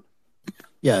go down.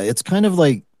 Yeah, it's kind of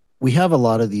like we have a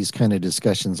lot of these kind of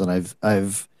discussions, and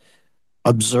I've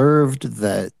observed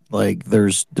that like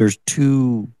there's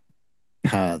two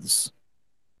paths.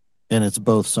 And it's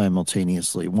both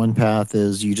simultaneously. One path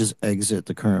is you just exit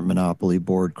the current monopoly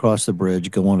board, cross the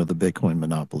bridge, go onto the Bitcoin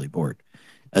monopoly board.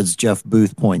 As Jeff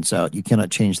Booth points out, you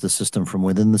cannot change the system from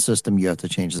within the system. You have to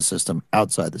change the system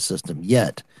outside the system.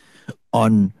 Yet,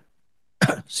 on,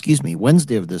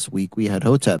 Wednesday of this week, we had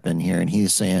Hotep in here, and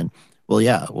he's saying, we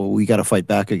got to fight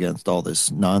back against all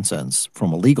this nonsense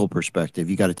from a legal perspective.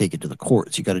 You got to take it to the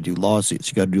courts. You got to do lawsuits.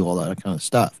 You got to do all that kind of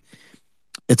stuff.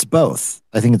 It's both.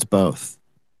 I think it's both.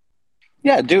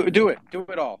 Yeah, do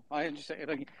it all. I just say,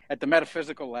 like, at the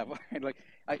metaphysical level, like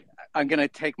I'm gonna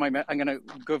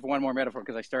give one more metaphor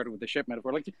because I started with the ship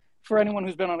metaphor. Like for anyone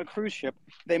who's been on a cruise ship,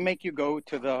 they make you go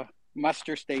to the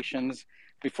muster stations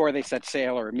before they set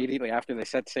sail or immediately after they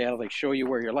set sail. They show you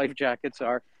where your life jackets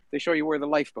are. They show you where the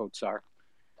lifeboats are,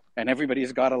 and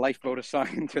everybody's got a lifeboat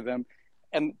assigned to them.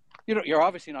 And you're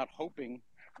obviously not hoping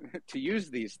to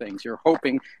use these things. You're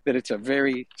hoping that it's a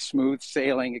very smooth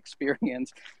sailing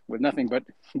experience with nothing but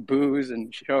booze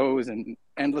and shows and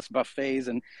endless buffets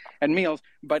and meals.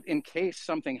 But in case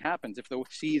something happens, if the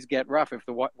seas get rough, if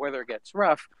the weather gets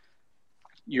rough,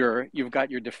 you've got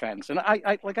your defense. And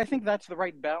I think that's the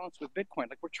right balance with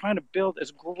Bitcoin. Like we're trying to build as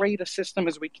great a system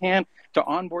as we can to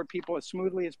onboard people as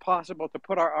smoothly as possible, to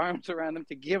put our arms around them,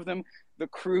 to give them the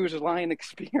cruise line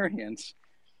experience.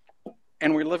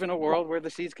 And we live in a world where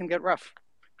the seas can get rough,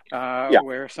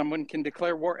 where someone can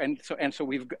declare war, and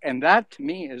that to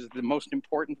me is the most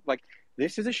important. Like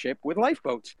this is a ship with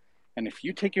lifeboats, and if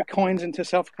you take your coins into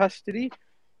self-custody,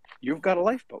 you've got a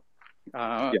lifeboat.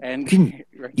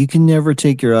 You can never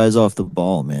take your eyes off the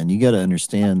ball, man. You got to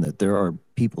understand that there are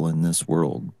people in this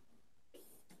world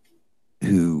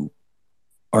who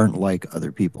aren't like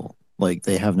other people. Like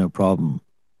they have no problem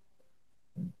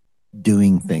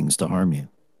doing things to harm you.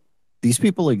 These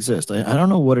people exist. I don't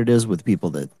know what it is with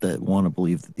people that want to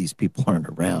believe that these people aren't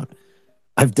around.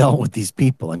 I've dealt with these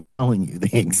people. I'm telling you,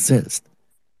 they exist.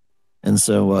 And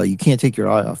so you can't take your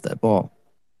eye off that ball.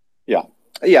 Yeah.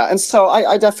 Yeah. And so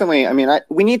I definitely,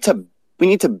 we need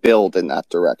to build in that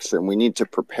direction. We need to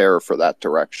prepare for that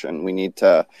direction. We need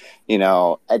to,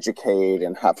 educate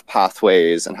and have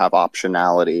pathways and have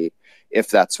optionality if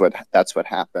that's what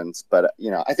happens. But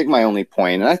I think my only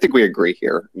point, and I think we agree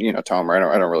here, Tomer,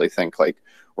 I don't really think like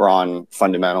we're on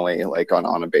fundamentally like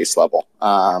on a base level.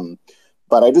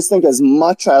 But I just think as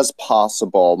much as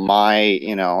possible,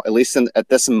 at least at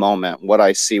this moment, what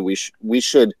I see, we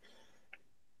should,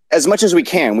 as much as we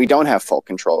can, we don't have full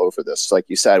control over this. Like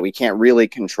you said, we can't really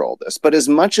control this. But as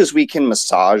much as we can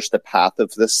massage the path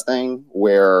of this thing,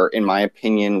 where, in my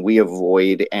opinion, we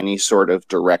avoid any sort of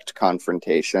direct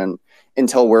confrontation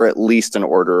until we're at least an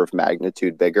order of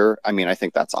magnitude bigger, I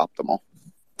think that's optimal.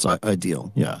 It's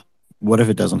ideal, yeah. What if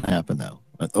it doesn't happen, though?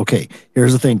 Okay,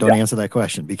 here's the thing. Don't answer that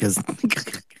question because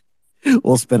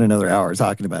we'll spend another hour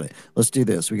talking about it. Let's do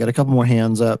this. We got a couple more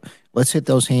hands up. Let's hit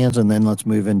those hands, and then let's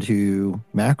move into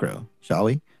macro, shall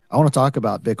we? I want to talk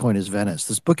about Bitcoin as Venice.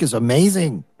 This book is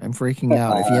amazing. I'm freaking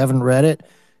out. If you haven't read it,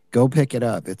 go pick it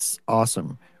up. It's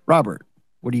awesome. Robert,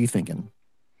 what are you thinking?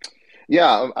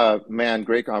 Yeah, man,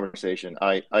 great conversation.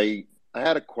 I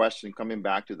had a question coming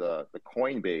back to the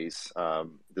Coinbase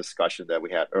discussion that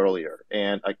we had earlier,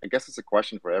 and I guess it's a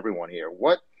question for everyone here.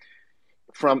 What,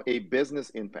 from a business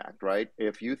impact, right?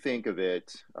 If you think of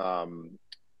it,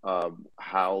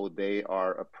 how they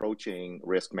are approaching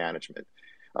risk management,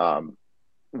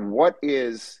 what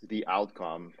is the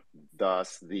outcome,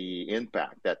 thus the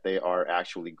impact that they are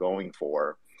actually going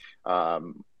for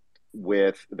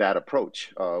with that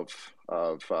approach of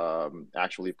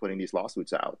actually putting these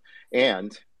lawsuits out?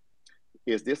 And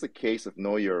is this a case of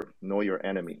know your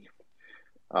enemy?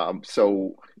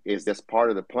 So is this part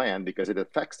of the plan, because it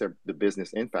affects the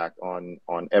business impact on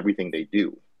everything they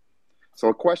do? So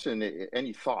a question,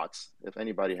 any thoughts, if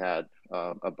anybody had,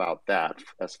 about that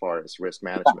as far as risk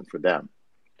management for them?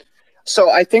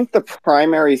 So I think the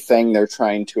primary thing they're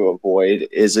trying to avoid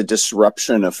is a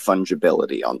disruption of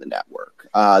fungibility on the network.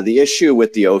 The issue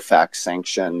with the OFAC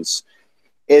sanctions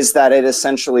is that it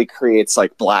essentially creates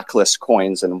like blacklist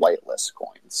coins and whitelist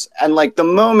coins. And like the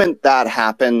moment that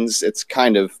happens, it's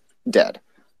kind of dead.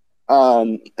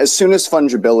 As soon as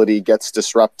fungibility gets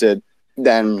disrupted,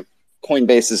 then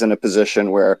Coinbase is in a position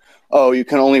where, oh, you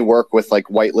can only work with like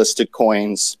whitelisted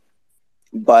coins,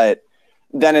 but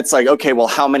then it's like, okay, well,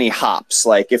 how many hops?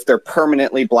 Like if they're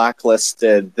permanently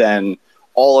blacklisted, then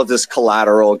all of this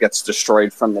collateral gets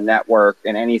destroyed from the network,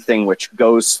 and anything which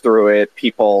goes through it,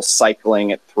 people cycling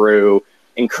it through,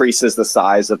 increases the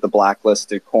size of the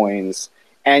blacklisted coins.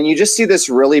 And you just see this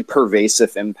really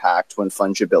pervasive impact when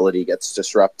fungibility gets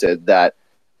disrupted, that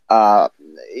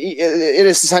it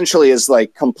essentially is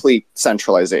like complete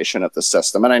centralization of the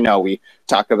system. And I know we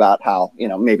talk about how,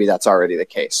 maybe that's already the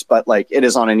case, but like it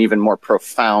is on an even more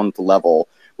profound level,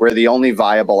 where the only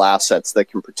viable assets that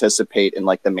can participate in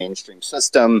like the mainstream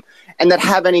system and that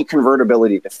have any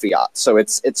convertibility to fiat. So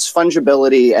it's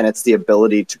fungibility and it's the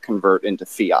ability to convert into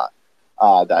fiat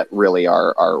that really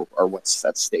are what's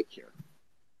at stake here.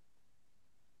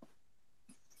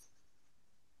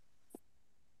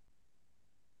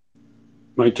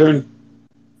 My turn?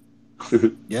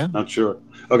 Yeah. Not sure.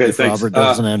 Okay, if thanks. Robert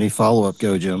doesn't have any follow-up,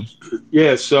 go, Jim.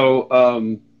 Yeah, so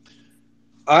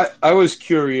I was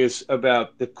curious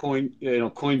about the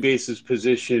Coinbase's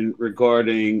position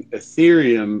regarding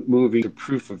Ethereum moving to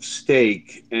proof of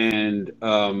stake, and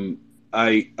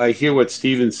I hear what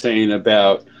Steven's saying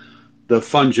about the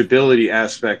fungibility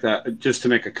aspect. Just to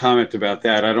make a comment about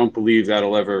that, I don't believe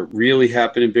that'll ever really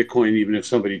happen in Bitcoin, even if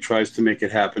somebody tries to make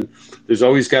it happen. There's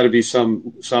always got to be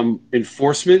some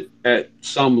enforcement at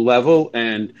some level,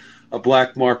 and a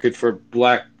black market for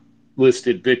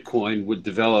blacklisted Bitcoin would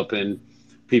develop, and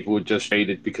people would just trade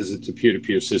it because it's a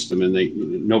peer-to-peer system and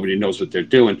nobody knows what they're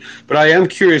doing. But I am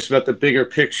curious about the bigger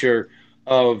picture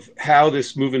of how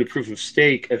this move into proof of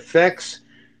stake affects,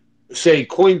 say,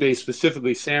 Coinbase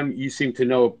specifically. Sam, you seem to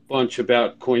know a bunch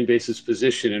about Coinbase's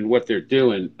position and what they're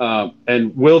doing.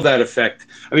 And will that affect,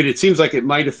 I mean, it seems like it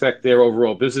might affect their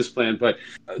overall business plan, but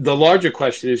the larger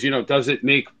question is, does it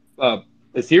make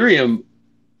Ethereum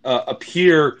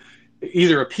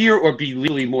either appear or be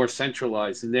legally more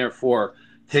centralized, and therefore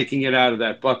taking it out of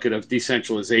that bucket of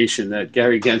decentralization that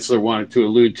Gary Gensler wanted to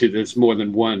allude to? There's more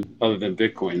than one other than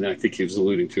Bitcoin. I think he was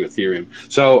alluding to Ethereum.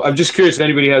 So I'm just curious if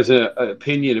anybody has an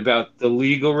opinion about the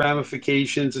legal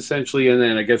ramifications, essentially, and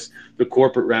then I guess the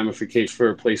corporate ramifications for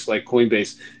a place like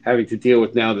Coinbase having to deal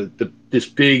with now this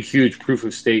big, huge proof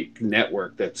of stake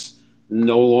network that's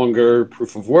no longer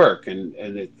proof of work, and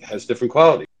it has different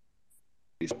qualities.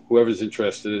 Whoever's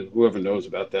interested, whoever knows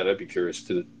about that, I'd be curious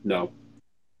to know.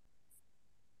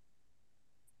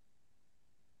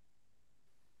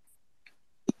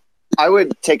 I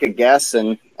would take a guess,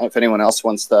 and if anyone else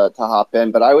wants to hop in,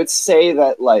 but I would say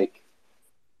that like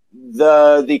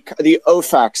the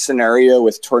OFAC scenario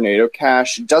with Tornado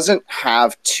Cash doesn't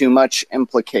have too much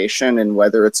implication in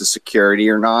whether it's a security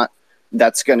or not.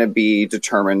 That's going to be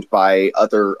determined by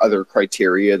other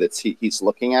criteria that he's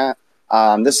looking at.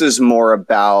 This is more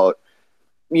about,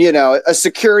 a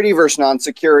security versus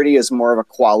non-security is more of a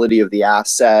quality of the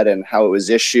asset and how it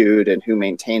was issued and who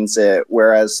maintains it.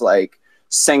 Whereas like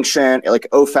sanction, like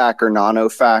OFAC or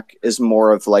non-OFAC, is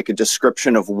more of like a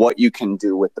description of what you can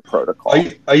do with the protocol.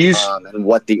 Are you and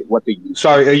what the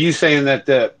sorry, are you saying that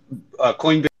the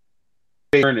Coinbase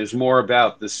is more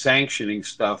about the sanctioning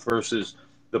stuff versus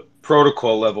the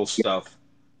protocol level stuff?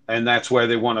 And that's where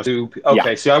they want to sue. Okay,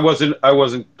 yeah. See, I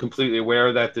wasn't completely aware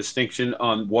of that distinction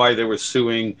on why they were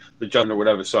suing the judge or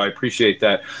whatever. So I appreciate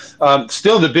that.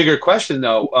 Still, the bigger question,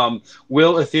 though,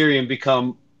 will Ethereum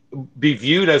be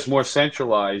viewed as more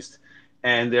centralized,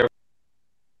 and therefore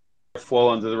fall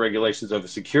under the regulations of a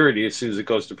security as soon as it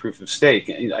goes to proof of stake?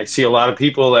 And I see a lot of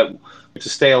people that to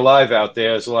stay alive out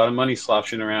there. There's a lot of money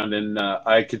sloshing around, and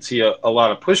I could see a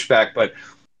lot of pushback, but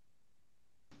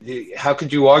how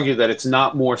could you argue that it's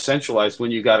not more centralized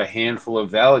when you got a handful of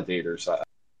validators? I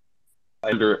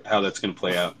wonder how that's going to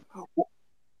play out.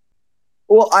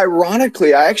 Well,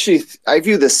 ironically, I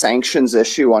view the sanctions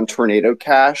issue on Tornado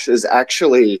Cash as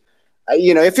actually,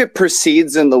 if it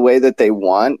proceeds in the way that they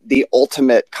want, the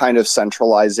ultimate kind of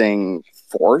centralizing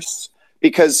force.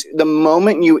 Because the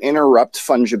moment you interrupt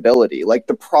fungibility, like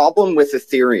the problem with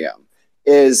Ethereum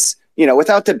is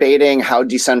without debating how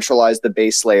decentralized the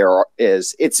base layer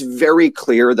is, it's very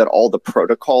clear that all the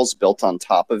protocols built on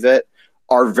top of it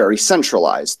are very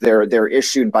centralized. They're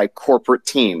issued by corporate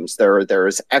teams.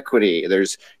 There's equity,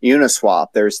 there's Uniswap,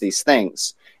 there's these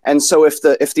things. And so if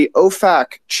the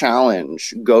OFAC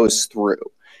challenge goes through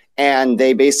and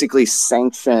they basically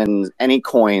sanction any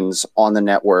coins on the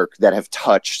network that have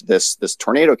touched this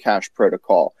Tornado Cash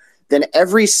protocol, then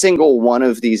every single one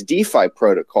of these DeFi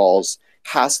protocols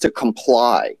has to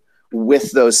comply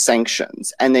with those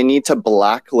sanctions, and they need to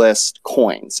blacklist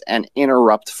coins and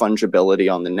interrupt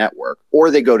fungibility on the network,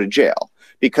 or they go to jail,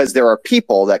 because there are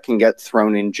people that can get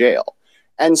thrown in jail.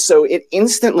 And so it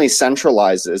instantly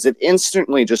centralizes, it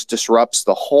instantly just disrupts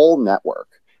the whole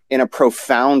network in a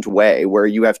profound way, where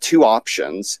you have two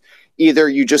options. Either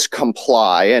you just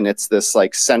comply and it's this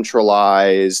like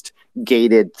centralized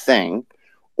gated thing,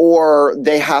 or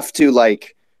they have to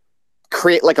like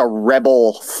create like a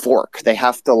rebel fork. They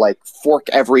have to like fork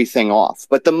everything off.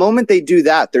 But the moment they do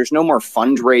that, there's no more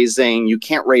fundraising. You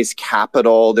can't raise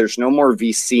capital. There's no more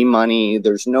VC money.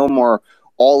 There's no more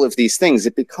all of these things.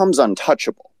 It becomes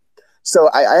untouchable. So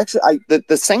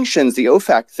the sanctions, the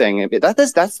OFAC thing,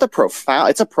 that's the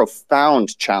profound. It's a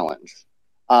profound challenge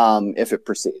if it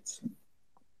proceeds.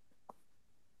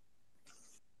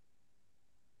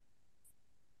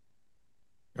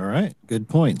 All right, good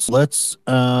points. Let's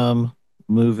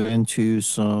move into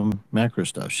some macro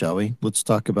stuff, shall we? Let's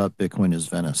talk about Bitcoin as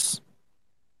Venice.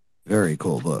 Very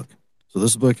cool book. So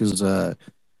this book is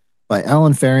by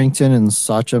Alan Farrington and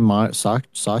Sacha.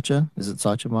 Is it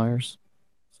Sacha Myers?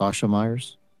 Sasha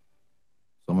Myers?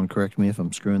 Someone correct me if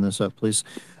I'm screwing this up, please.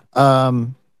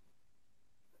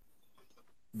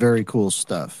 Very cool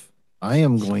stuff. I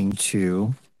am going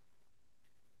to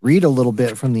read a little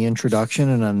bit from the introduction,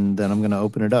 and then I'm going to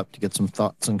open it up to get some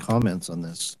thoughts and comments on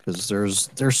this, because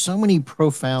there's so many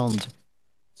profound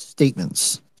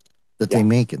statements that they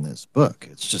make in this book.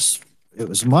 It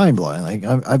was mind blowing. Like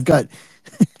I've got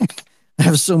I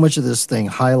have so much of this thing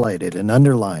highlighted and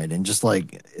underlined, and just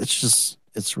like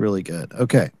it's really good.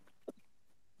 Okay,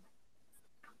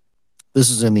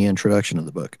 this is in the introduction of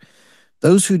the book.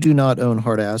 Those who do not own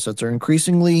hard assets are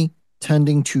increasingly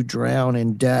tending to drown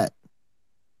in debt,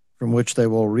 from which they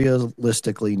will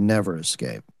realistically never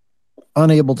escape,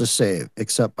 unable to save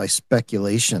except by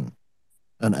speculation,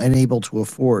 and unable to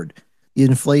afford the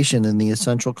inflation and the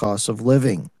essential costs of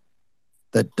living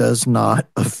that does not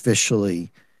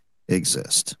officially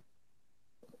exist.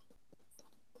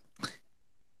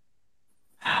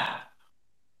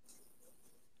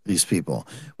 These people.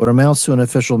 What amounts to an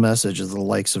official message is the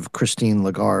likes of Christine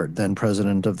Lagarde, then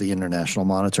president of the International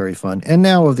Monetary Fund and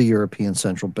now of the European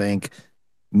Central Bank,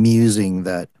 musing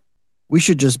that we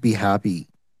should just be happy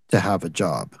to have a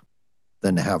job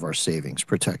than to have our savings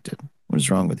protected. What is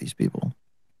wrong with these people?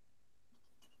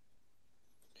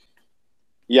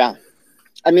 Yeah.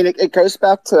 I mean, it goes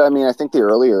back to, I think the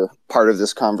earlier part of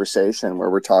this conversation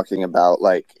where we're talking about,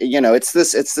 like, it's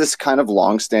this kind of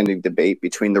longstanding debate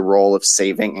between the role of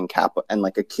saving and capital and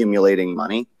like accumulating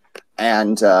money,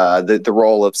 and the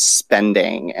role of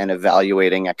spending and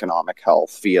evaluating economic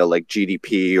health via like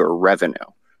GDP or revenue.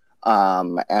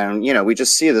 And we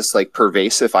just see this like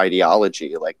pervasive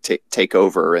ideology like take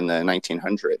over in the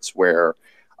 1900s, where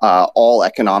all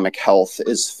economic health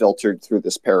is filtered through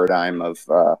this paradigm of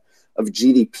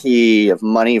GDP, of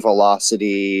money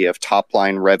velocity, of top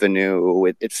line revenue.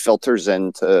 It filters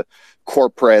into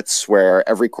corporates, where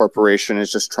every corporation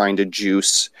is just trying to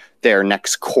juice their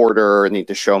next quarter, need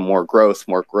to show more growth.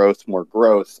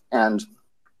 And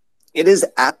it is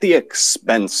at the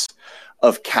expense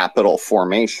of capital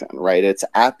formation, right? It's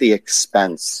at the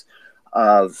expense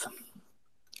of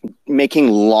making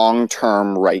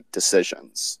long-term right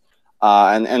decisions.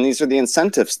 And these are the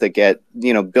incentives that get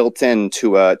built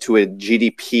into a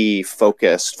GDP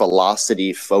focused,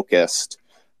 velocity focused,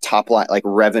 top line like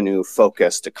revenue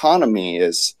focused economy.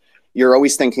 Is you're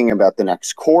always thinking about the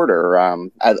next quarter.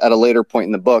 At a later point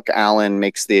in the book, Alan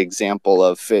makes the example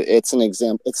of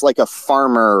it's like a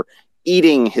farmer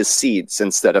eating his seeds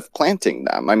instead of planting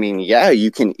them. I mean, yeah,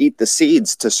 you can eat the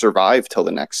seeds to survive till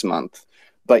the next month,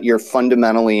 but you're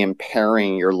fundamentally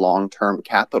impairing your long-term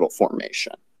capital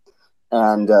formation.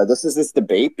 And this is this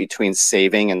debate between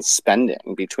saving and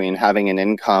spending, between having an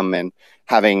income and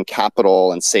having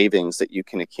capital and savings that you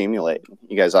can accumulate.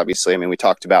 You guys, obviously, we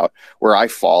talked about where I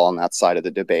fall on that side of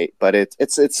the debate, but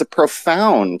it's a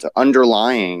profound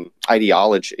underlying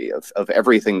ideology of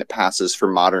everything that passes for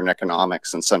modern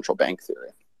economics and central bank theory.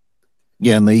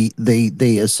 Yeah, and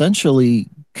they essentially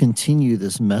continue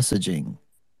this messaging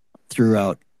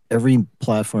throughout every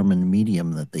platform and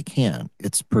medium that they can.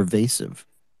 It's pervasive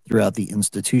throughout the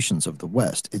institutions of the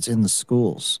West. It's in the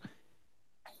schools.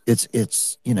 It's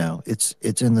in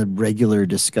the regular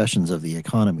discussions of the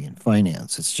economy and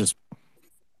finance.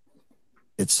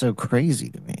 It's so crazy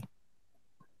to me.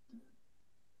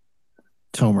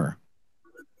 Tomer.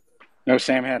 No,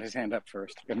 Sam had his hand up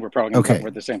first, and we're probably going to talk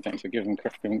about the same thing. So let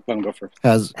him go first.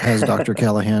 Has Dr.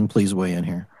 Callahan please weigh in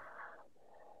here?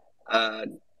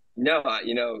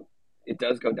 No, it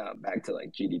does go back to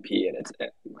like GDP, and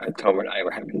Tomer and I were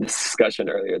having this discussion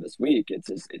earlier this week.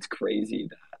 It's crazy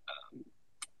that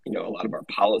a lot of our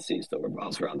policy still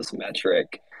revolves around this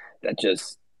metric that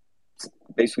just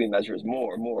basically measures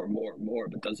more,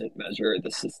 but doesn't measure the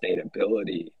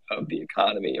sustainability of the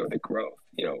economy or the growth.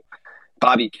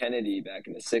 Bobby Kennedy back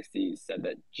in the 60s said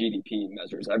that GDP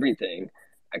measures everything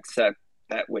except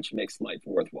that which makes life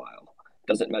worthwhile.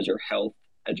 Doesn't measure health,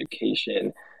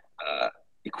 education,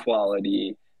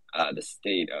 equality, the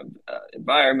state of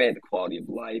environment, the quality of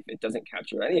life. It doesn't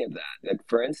capture any of that. Like,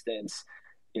 for instance,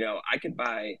 I could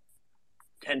buy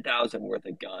 10,000 worth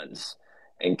of guns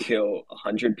and kill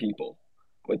 100 people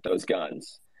with those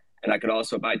guns. And I could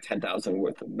also buy 10,000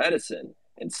 worth of medicine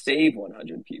and save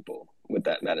 100 people with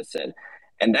that medicine.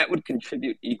 And that would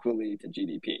contribute equally to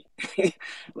GDP.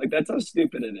 Like, that's how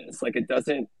stupid it is. Like, it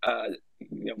doesn't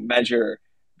measure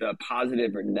the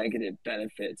positive or negative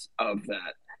benefits of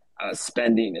that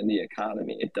spending in the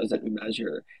economy. It doesn't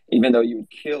measure, even though you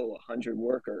would kill 100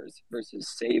 workers versus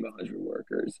save 100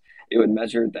 workers, it would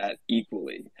measure that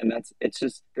equally. And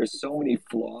there's so many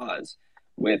flaws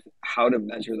with how to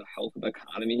measure the health of the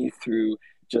economy through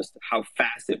just how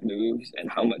fast it moves and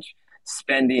how much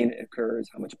spending occurs,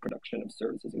 how much production of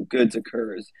services and goods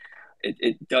occurs.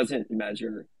 It doesn't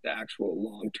measure the actual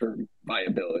long-term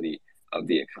viability of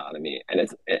the economy.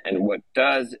 And what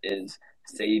does is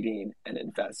saving and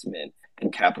investment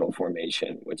and capital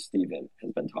formation, which Stephen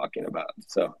has been talking about.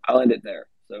 So I'll end it there.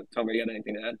 So Tomer, you got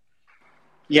anything to add?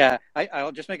 Yeah,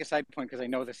 I'll just make a side point because I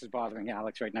know this is bothering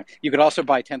Alex right now. You could also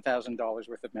buy $10,000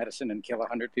 worth of medicine and kill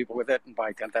 100 people with it, and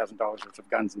buy $10,000 worth of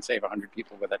guns and save 100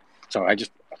 people with it. So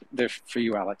there's for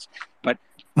you, Alex. But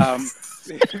yeah.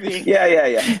 Thank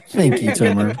you,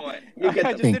 Tomer.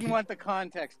 I just didn't want the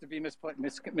context to be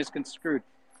misconstrued.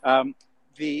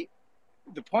 The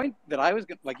point that I was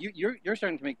like you're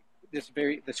starting to make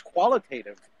this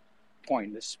qualitative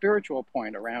point, this spiritual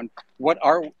point around what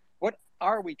are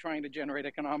we trying to generate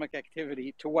economic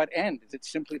activity to what end? Is it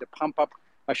simply to pump up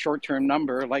a short-term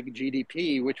number like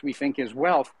GDP, which we think is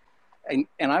wealth? And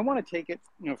I want to take it,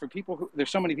 for people there's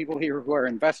so many people here who are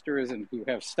investors and who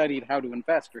have studied how to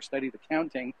invest or studied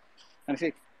accounting. And I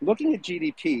say, looking at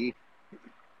GDP,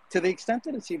 to the extent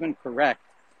that it's even correct,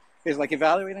 is like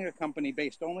evaluating a company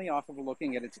based only off of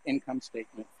looking at its income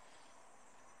statement.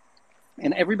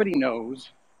 And everybody knows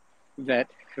that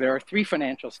there are three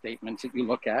financial statements that you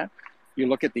look at. You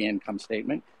look at the income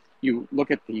statement, you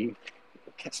look at the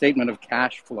statement of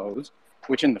cash flows,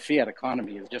 which in the fiat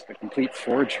economy is just a complete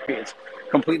forgery. It's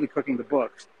completely cooking the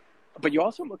books. But you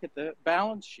also look at the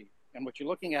balance sheet. And what you're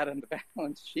looking at in the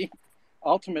balance sheet,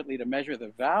 ultimately to measure the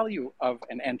value of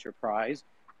an enterprise,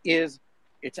 is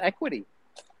its equity.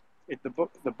 The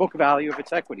book value of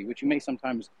its equity, which you may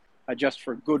sometimes adjust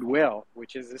for goodwill,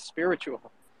 which is a spiritual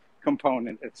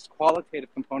component, it's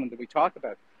qualitative component that we talk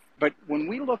about. But when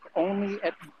we look only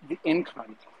at the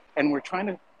income and we're trying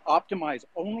to optimize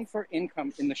only for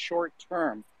income in the short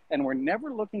term, and we're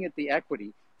never looking at the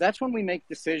equity, that's when we make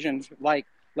decisions like,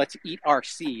 let's eat our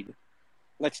seed.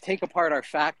 Let's take apart our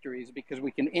factories because we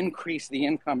can increase the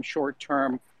income short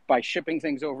term by shipping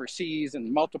things overseas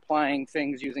and multiplying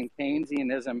things using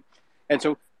Keynesianism. And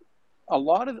so a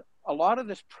lot of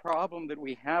this problem that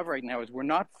we have right now is we're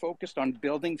not focused on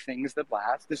building things that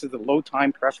last. This is the low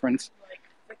time preference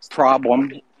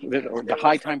problem, or the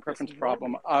high time preference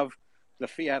problem of the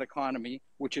fiat economy,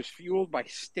 which is fueled by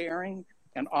staring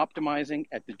and optimizing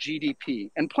at the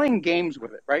GDP and playing games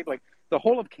with it, right? Like the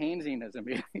whole of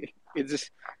Keynesianism is this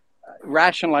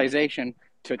rationalization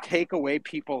to take away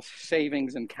people's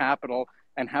savings and capital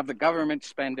and have the government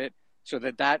spend it so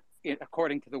that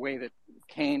according to the way that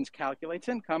Keynes calculates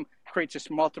income, creates this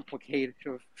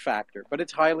multiplicative factor. But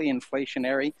it's highly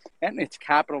inflationary, and it's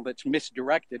capital that's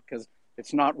misdirected because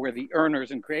it's not where the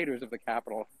earners and creators of the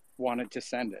capital wanted to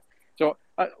send it. So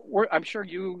I'm sure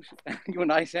you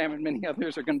and I, Sam, and many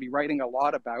others are going to be writing a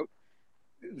lot about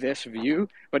this view,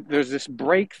 but there's this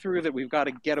breakthrough that we've got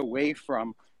to get away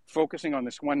from focusing on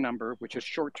this one number, which is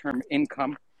short-term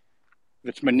income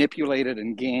that's manipulated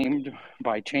and gamed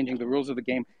by changing the rules of the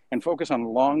game, and focus on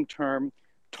long-term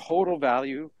total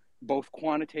value, both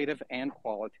quantitative and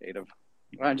qualitative.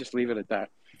 I'll just leave it at that.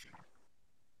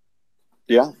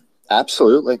 Yeah.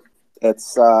 Absolutely.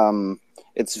 It's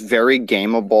very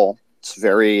gameable. It's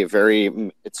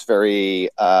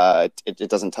it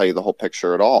doesn't tell you the whole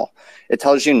picture at all. It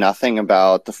tells you nothing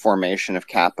about the formation of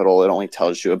capital. It only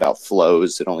tells you about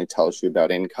flows. It only tells you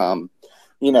about income.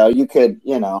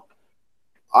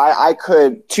 I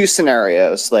could two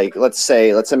scenarios, like let's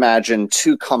imagine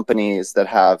two companies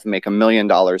that make $1 million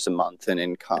a month in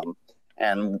income,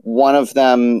 and one of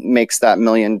them makes that $1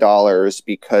 million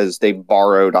because they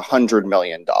borrowed $100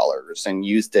 million and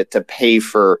used it to pay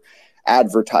for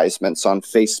advertisements on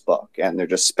Facebook, and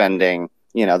they're spending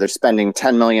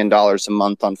 $10 million a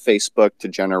month on Facebook to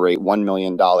generate $1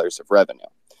 million of revenue,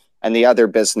 and the other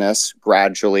business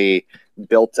gradually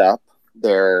built up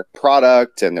their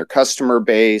product and their customer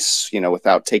base,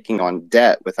 without taking on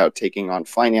debt, without taking on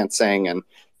financing, and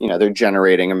they're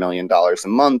generating $1 million a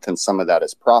month, and some of that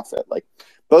is profit. Like,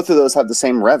 both of those have the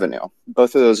same revenue,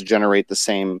 both of those generate the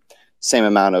same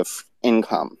amount of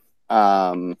income,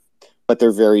 but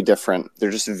they're very different.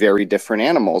 They're just very different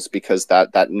animals, because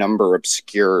that number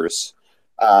obscures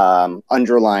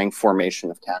underlying formation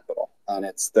of capital. And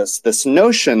it's this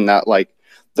notion that, like,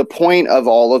 the point of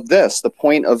all of this, the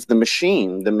point of the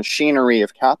machinery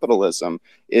of capitalism,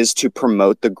 is to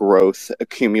promote the growth,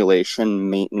 accumulation,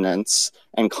 maintenance,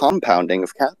 and compounding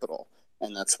of capital.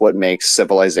 And that's what makes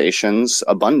civilizations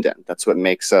abundant. That's what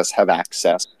makes us have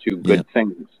access to good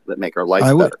things that make our life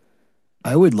better.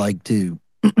 I would like to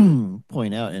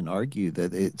point out and argue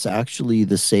that it's actually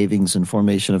the savings and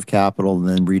formation of capital and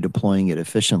then redeploying it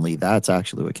efficiently. That's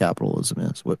actually what capitalism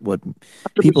is. What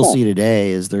people see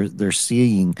today is they're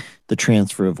seeing the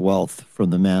transfer of wealth from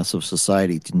the mass of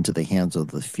society into the hands of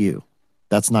the few.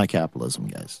 That's not capitalism,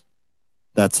 guys.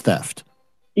 That's theft.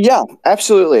 Yeah,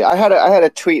 absolutely. I had a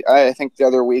tweet, I think the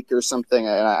other week or something,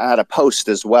 and I had a post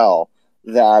as well,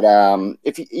 that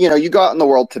if you go out in the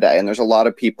world today, and there's a lot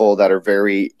of people that are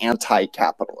very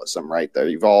anti-capitalism, right? That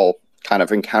you've all kind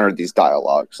of encountered these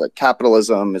dialogues, like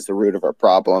capitalism is the root of our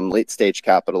problem, late stage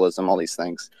capitalism, all these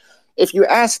things. If you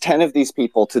ask 10 of these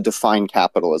people to define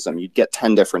capitalism, you'd get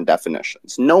 10 different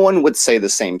definitions. No one would say the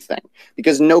same thing,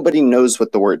 because nobody knows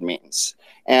what the word means.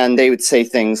 And they would say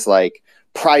things like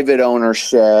private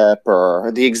ownership,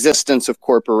 or the existence of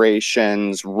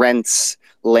corporations, rents,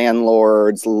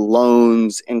 landlords,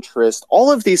 loans, interest,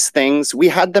 all of these things. We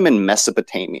had them in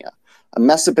Mesopotamia.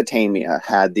 Mesopotamia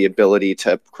had the ability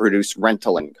to produce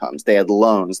rental incomes. They had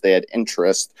loans, they had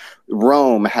interest.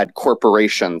 Rome had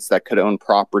corporations that could own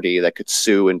property, that could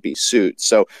sue and be sued.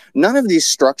 So none of these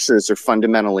structures are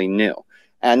fundamentally new.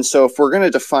 And so if we're going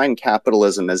to define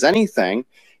capitalism as anything,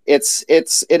 it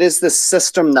is the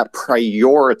system that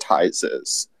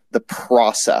prioritizes the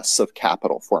process of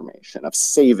capital formation, of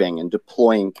saving and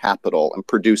deploying capital and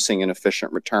producing an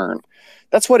efficient return.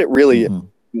 That's what it really is.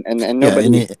 And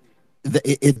nobody.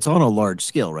 It's on a large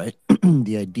scale, right?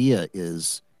 The idea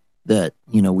is that,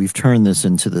 we've turned this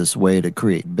into this way to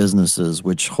create businesses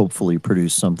which hopefully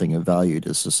produce something of value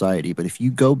to society. But if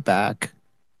you go back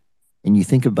and you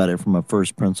think about it from a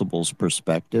first principles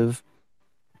perspective,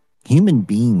 human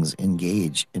beings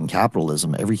engage in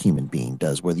capitalism. Every human being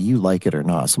does, whether you like it or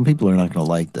not. Some people are not going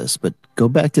to like this, but go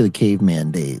back to the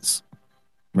caveman days,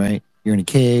 right? You're in a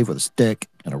cave with a stick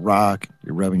and a rock.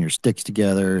 You're rubbing your sticks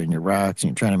together and your rocks,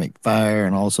 and you're trying to make fire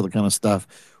and all this other kind of stuff.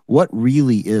 What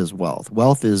really is wealth?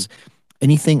 Wealth is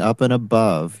anything up and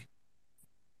above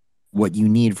what you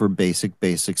need for basic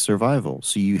survival.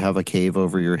 So you have a cave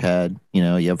over your head, you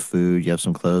have food, you have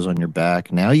some clothes on your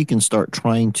back. Now you can start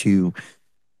trying to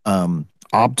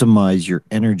optimize your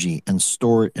energy and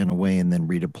store it in a way, and then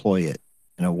redeploy it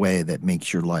in a way that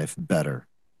makes your life better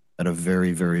at a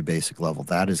very, very basic level.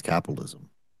 That is capitalism.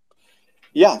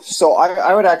 Yeah, so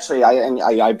I would actually,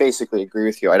 I basically agree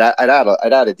with you. I'd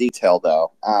add a detail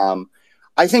though.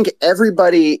 I think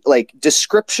everybody, like,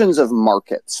 descriptions of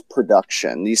markets,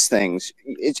 production, these things,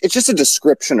 it's just a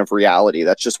description of reality.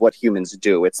 That's just what humans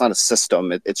do. It's not a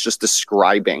system. It's just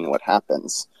describing what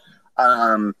happens.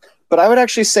 But I would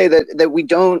actually say that we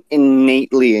don't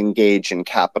innately engage in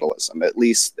capitalism, at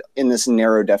least in this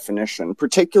narrow definition,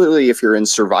 particularly if you're in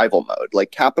survival mode.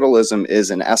 Like, capitalism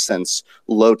is, in essence,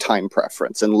 low time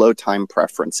preference, and low time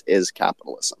preference is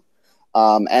capitalism.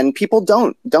 And people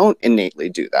don't innately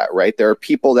do that, right? There are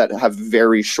people that have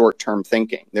very short-term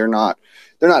thinking. They're not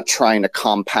trying to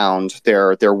compound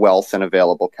their wealth and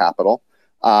available capital.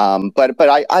 But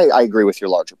I agree with your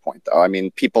larger point, though. I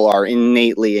mean, people are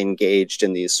innately engaged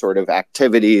in these sort of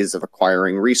activities of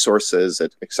acquiring resources,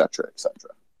 et cetera, et cetera.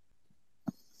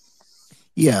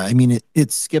 Yeah, I mean,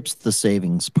 it skips the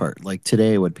savings part. Like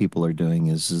today, what people are doing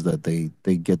is that they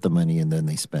get the money and then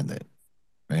they spend it,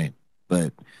 right?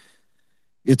 But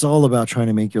it's all about trying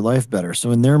to make your life better.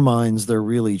 So in their minds, they're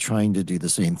really trying to do the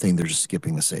same thing. They're just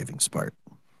skipping the savings part.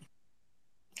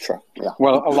 Sure. Yeah.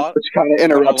 Well, a lot, which kind of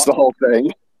interrupts the whole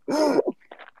thing.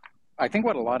 I think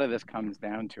what a lot of this comes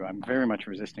down to, I'm very much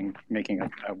resisting making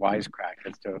a wisecrack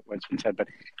as to what's been said, but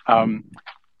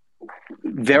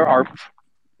there are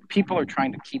people are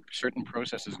trying to keep certain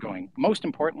processes going. Most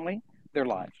importantly, their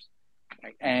lives.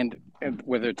 Right? And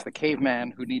whether it's the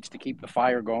caveman who needs to keep the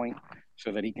fire going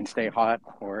so that he can stay hot,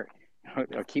 or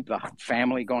keep the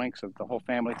family going so that the whole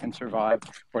family can survive,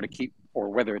 or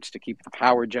whether it's to keep the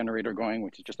power generator going,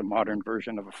 which is just a modern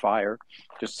version of a fire,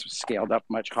 just scaled up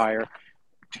much higher,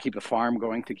 to keep the farm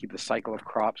going, to keep the cycle of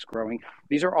crops growing.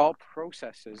 These are all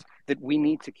processes that we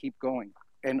need to keep going.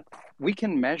 And we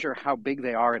can measure how big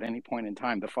they are at any point in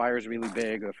time. The fire is really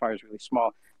big, the fire is really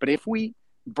small. But if we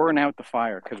burn out the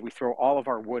fire because we throw all of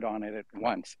our wood on it at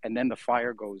once, and then the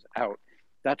fire goes out,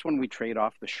 that's when we trade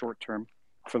off the short term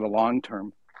for the long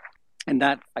term. And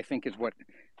that, I think, is what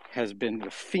has been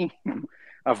the theme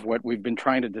of what we've been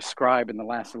trying to describe in the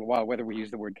last little while, whether we use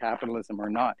the word capitalism or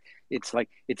not. It's like,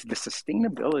 it's the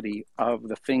sustainability of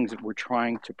the things that we're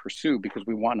trying to pursue, because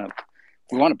we want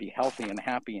to be healthy and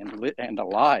happy and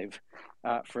alive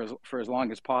for as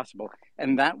long as possible.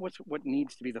 And that was what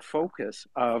needs to be the focus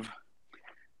of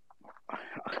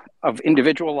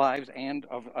individual lives and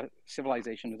of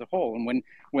civilization as a whole. And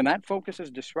when that focus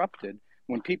is disrupted,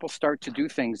 when people start to do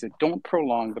things that don't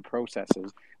prolong the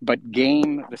processes but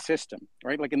game the system,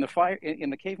 right? Like in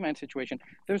the caveman situation,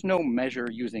 there's no measure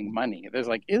using money. There's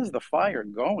like, is the fire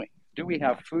going? Do we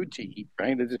have food to eat,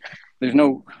 right? There's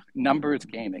no numbers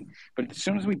gaming. But as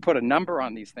soon as we put a number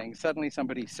on these things, suddenly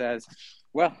somebody says,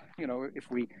 well, if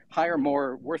we hire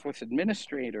more worthless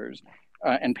administrators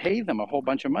and pay them a whole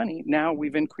bunch of money, now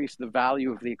we've increased the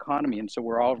value of the economy, and so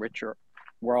we're all richer,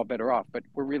 we're all better off. But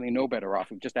we're really no better off.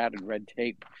 We've just added red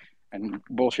tape and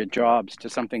bullshit jobs to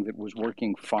something that was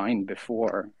working fine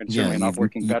before, and certainly not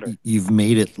working better. You've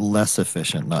made it less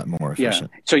efficient, not more efficient.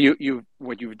 Yeah. So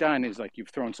what you've done is, like, you've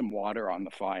thrown some water on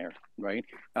the fire, right?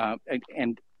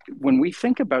 And when we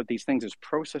think about these things as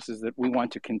processes that we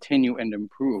want to continue and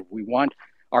improve, we want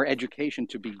our education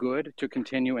to be good, to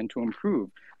continue and to improve.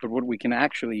 But what we can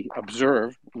actually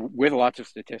observe with lots of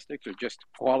statistics, or just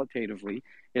qualitatively,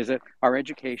 is that our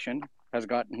education has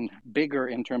gotten bigger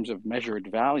in terms of measured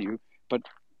value, but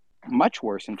much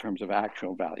worse in terms of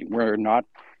actual value. We're not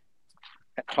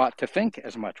taught to think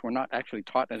as much. We're not actually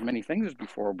taught as many things as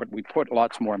before, but we put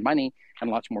lots more money and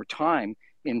lots more time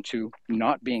into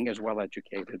not being as well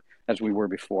educated as we were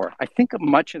before. I think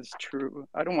much is true.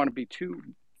 I don't want to be too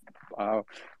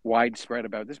widespread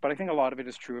about this, but I think a lot of it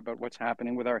is true about what's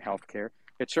happening with our healthcare.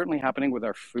 It's certainly happening with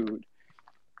our food,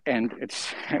 and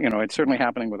it's certainly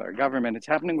happening with our government. It's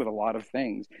happening with a lot of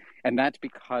things, and that's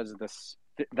because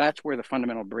that's where the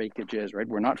fundamental breakage is, right?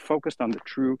 We're not focused on the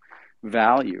true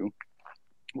value.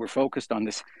 We're focused on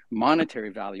this monetary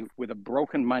value with a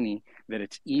broken money that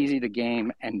it's easy to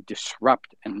game and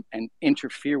disrupt and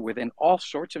interfere with in all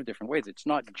sorts of different ways. It's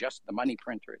not just the money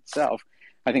printer itself.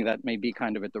 I think that may be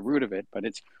kind of at the root of it, but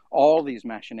it's all these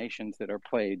machinations that are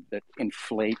played that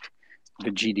inflate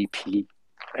the GDP,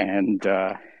 and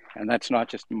that's not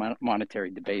just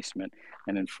monetary debasement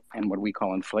and what we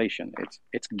call inflation.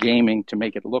 It's gaming to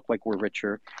make it look like we're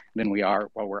richer than we are,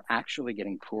 while we're actually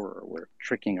getting poorer. We're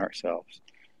tricking ourselves.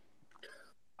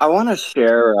 I want to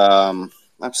share,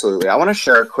 absolutely. I want to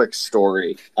share a quick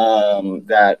story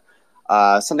that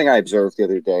something I observed the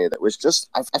other day that was just,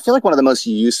 I feel like one of the most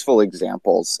useful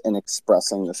examples in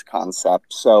expressing this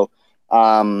concept. So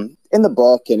in the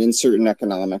book and in certain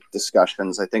economic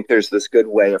discussions, I think there's this good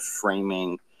way of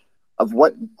framing of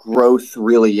what growth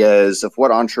really is, of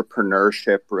what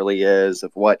entrepreneurship really is,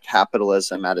 of what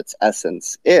capitalism at its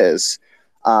essence is.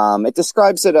 It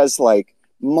describes it as like,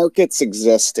 markets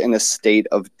exist in a state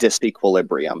of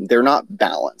disequilibrium. They're not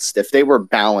balanced. If they were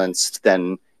balanced,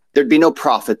 then there'd be no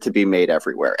profit to be made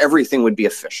everywhere. Everything would be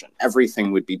efficient.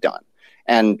 Everything would be done.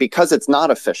 And because it's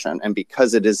not efficient, and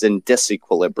because it is in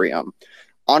disequilibrium,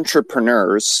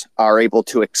 entrepreneurs are able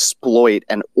to exploit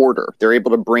an order. They're able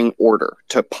to bring order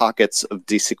to pockets of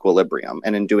disequilibrium,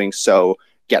 and in doing so,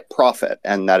 get profit.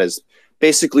 And that is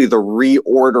basically the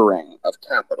reordering of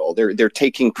capital. They're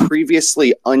taking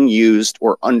previously unused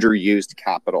or underused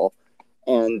capital,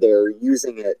 and they're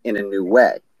using it in a new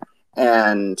way.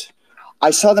 And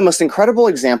I saw the most incredible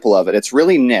example of it. It's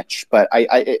really niche, but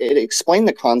it explained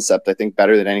the concept, I think,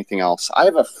 better than anything else. I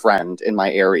have a friend in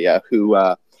my area who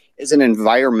is an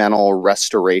environmental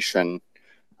restoration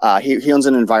He owns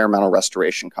an environmental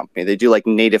restoration company. They do like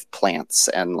native plants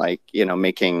and like,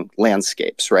 making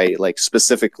landscapes, right? Like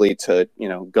specifically to,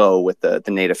 go with the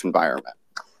native environment.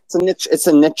 It's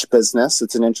a niche business.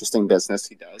 It's an interesting business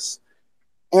he does.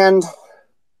 And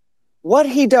what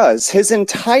he does, his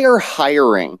entire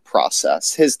hiring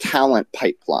process, his talent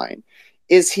pipeline,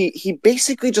 is he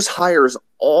basically just hires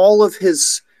all of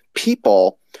his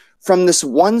people from this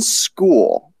one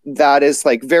school that is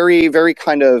like very, very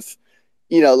kind of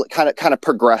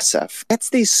progressive. It's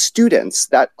these students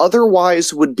that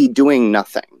otherwise would be doing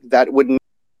nothing, that would.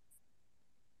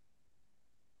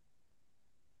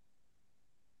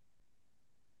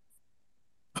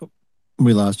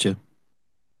 We lost you.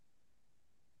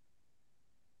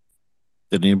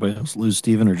 Did anybody else lose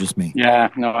Steven or just me? Yeah,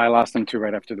 no, I lost him too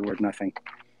right after the word nothing.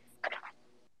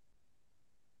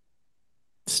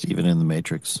 Steven in the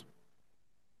Matrix.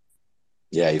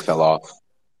 Yeah, he fell off.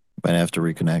 Might have to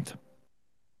reconnect.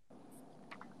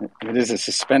 It is a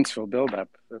suspenseful buildup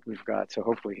that we've got, so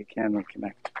hopefully he can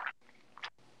reconnect.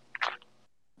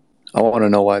 I want to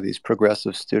know why these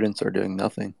progressive students are doing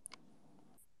nothing.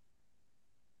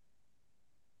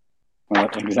 Well,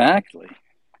 exactly.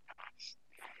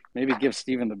 Maybe give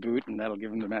Steven the boot, and that'll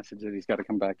give him the message that he's got to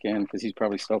come back in, because he's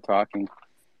probably still talking.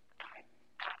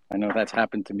 I know that's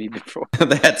happened to me before.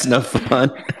 That's no fun.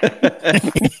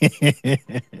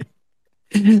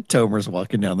 Tomer's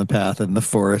walking down the path in the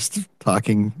forest,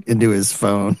 talking into his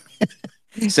phone.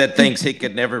 Said things he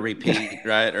could never repeat,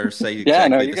 right? Or say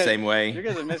exactly the same way. You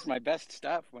guys have missed my best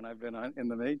stuff when I've been in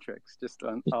the Matrix, just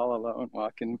all alone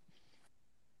walking.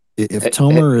 If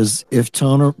Tomer is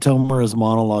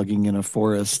monologuing in a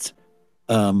forest,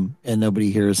 and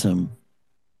nobody hears him,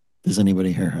 does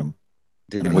anybody hear him?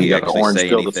 Did he actually say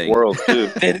anything?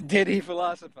 Did he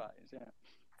philosophize? Yeah.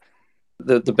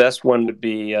 The best one would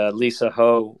be Lisa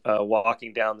Ho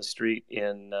walking down the street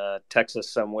in Texas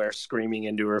somewhere, screaming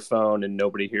into her phone, and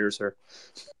nobody hears her.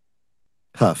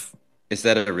 Huff. Is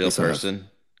that a real person?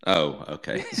 Huff. Oh,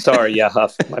 okay. Sorry, yeah,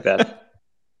 Huff. My bad.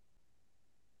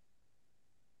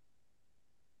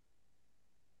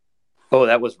 Oh,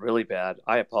 that was really bad.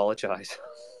 I apologize.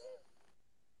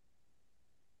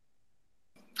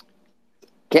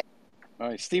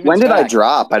 When did I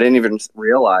drop? I didn't even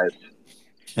realize.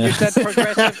 You said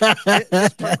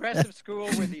progressive school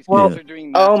where these kids are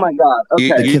doing nothing. Oh my God!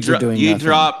 Okay, you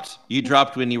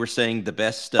dropped when you were saying the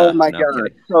best stuff. Oh my God!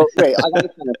 So wait, I got to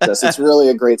finish this. It's really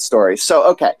a great story. So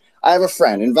okay, I have a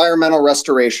friend, environmental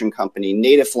restoration company,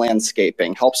 Native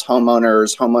Landscaping, helps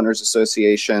homeowners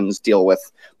associations deal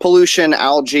with pollution,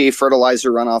 algae,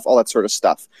 fertilizer runoff, all that sort of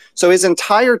stuff. So his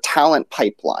entire talent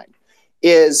pipeline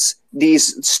is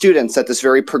these students at this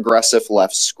very progressive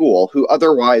left school who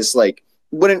otherwise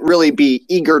wouldn't really be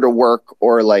eager to work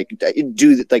or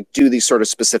do these sort of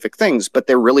specific things, but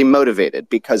they're really motivated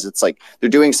because it's like they're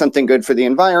doing something good for the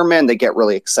environment. They get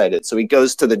really excited. So he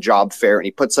goes to the job fair and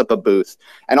he puts up a booth,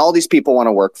 and all these people want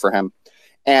to work for him.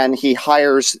 And he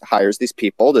hires these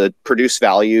people to produce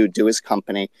value, do his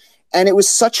company. And it was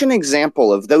such an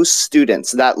example of those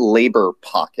students, that labor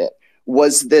pocket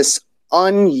was this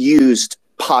unused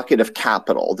pocket of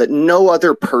capital that no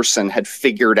other person had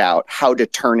figured out how to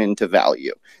turn into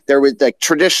value. There was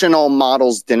traditional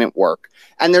models didn't work.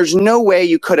 And there's no way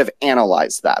you could have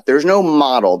analyzed that. There's no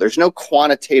model. There's no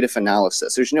quantitative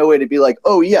analysis. There's no way to be like,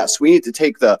 oh yes, we need to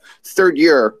take the third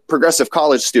year progressive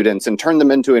college students and turn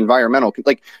them into environmental.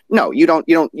 No, you don't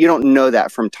know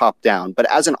that from top down. But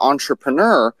as an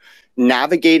entrepreneur,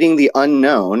 navigating the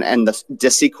unknown and the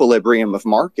disequilibrium of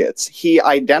markets, he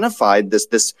identified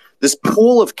this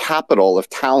pool of capital, of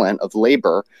talent, of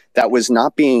labor that was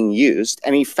not being used,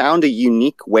 and he found a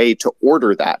unique way to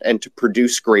order that and to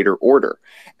produce greater order.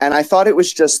 And I thought it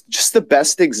was just the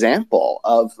best example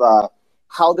of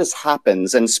how this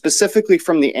happens, and specifically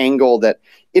from the angle that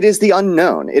it is the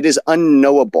unknown, it is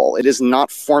unknowable, it is not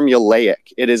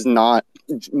formulaic, it is not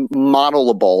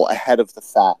modelable ahead of the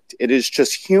fact. It is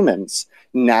just humans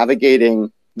navigating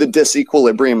the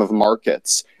disequilibrium of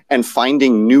markets and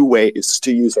finding new ways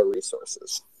to use our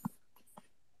resources.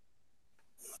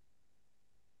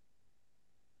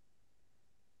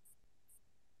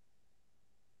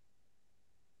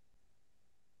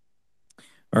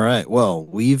 All right. Well,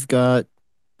 we've got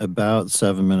about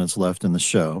 7 minutes left in the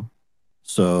show,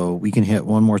 so we can hit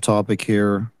one more topic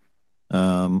here.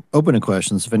 Open to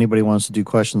questions. If anybody wants to do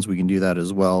questions, we can do that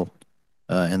as well.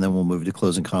 And then we'll move to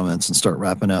closing comments and start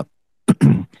wrapping up.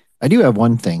 I do have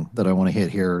one thing that I want to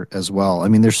hit here as well. I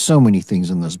mean, there's so many things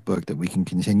in this book that we can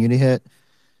continue to hit,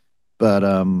 but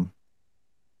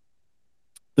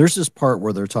there's this part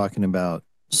where they're talking about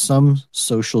some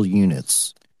social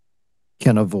units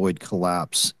can avoid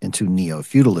collapse into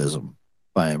neo-feudalism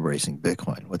by embracing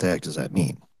Bitcoin. What the heck does that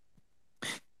mean?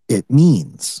 It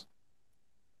means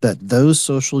that those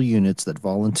social units that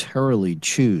voluntarily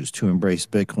choose to embrace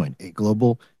Bitcoin, a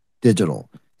global, digital,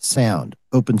 sound,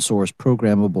 open source,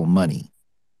 programmable money,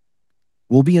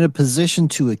 will be in a position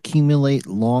to accumulate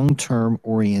long-term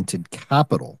oriented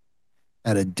capital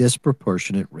at a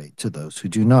disproportionate rate to those who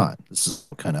do not. This is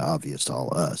kind of obvious to all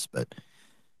of us, but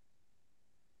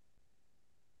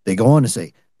they go on to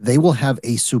say they will have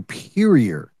a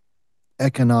superior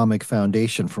economic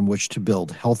foundation from which to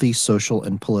build healthy social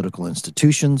and political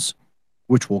institutions,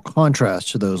 which will contrast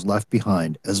to those left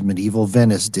behind as medieval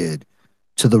Venice did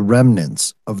to the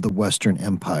remnants of the Western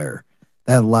Empire.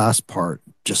 That last part,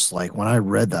 just like when I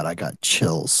read that, I got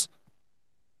chills.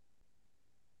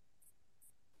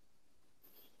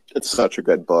 It's such a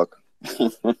good book.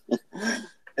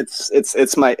 It's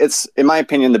in my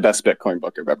opinion the best Bitcoin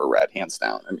book I've ever read, hands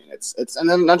down. I mean, it's and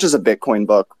then not just a Bitcoin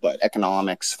book, but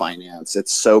economics, finance.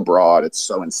 It's so broad, it's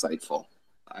so insightful.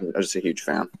 I'm just a huge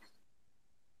fan.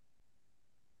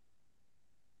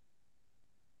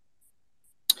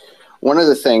 One of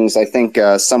the things I think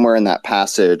somewhere in that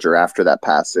passage or after that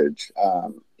passage,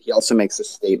 he also makes a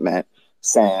statement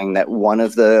saying that one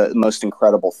of the most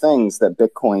incredible things that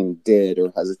Bitcoin did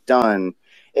or has done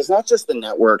is not just the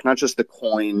network, not just the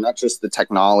coin, not just the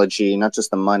technology, not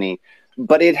just the money,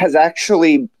 but it has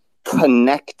actually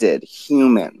connected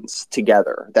humans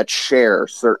together that share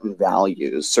certain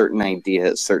values, certain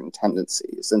ideas, certain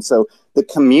tendencies. And so the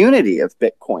community of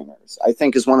Bitcoiners, I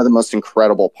think, is one of the most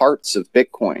incredible parts of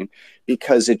Bitcoin,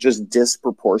 because it just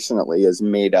disproportionately is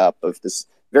made up of this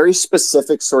very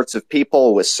specific sorts of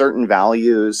people with certain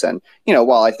values. And,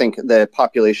 while I think the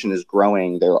population is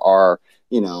growing, there are,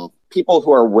 people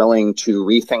who are willing to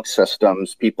rethink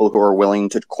systems, people who are willing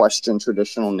to question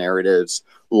traditional narratives,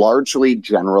 largely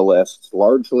generalists,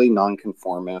 largely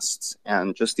nonconformists,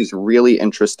 and just these really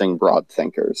interesting broad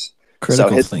thinkers.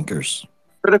 Critical thinkers.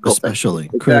 Especially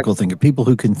critical thinker, people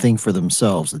who can think for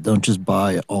themselves, that don't just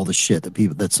buy all the shit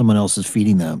that someone else is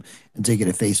feeding them and take it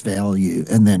at face value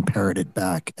and then parrot it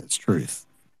back as truth.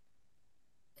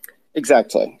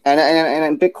 Exactly.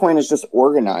 And Bitcoin has just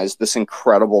organized this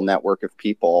incredible network of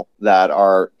people that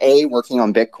are A, working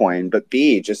on Bitcoin, but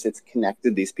B, just it's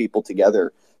connected these people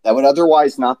together that would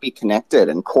otherwise not be connected.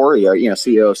 And Corey,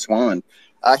 CEO of Swan,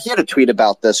 he had a tweet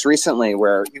about this recently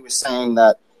where he was saying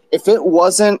that if it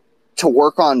wasn't to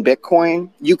work on Bitcoin,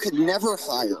 you could never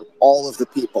hire all of the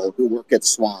people who work at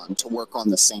Swan to work on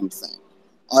the same thing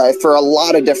for a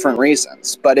lot of different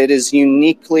reasons. But it is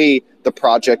uniquely the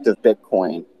project of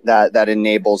Bitcoin that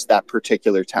enables that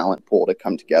particular talent pool to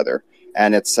come together.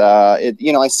 And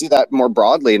I see that more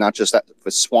broadly, not just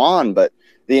with Swan, but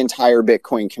the entire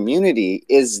Bitcoin community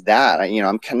is that.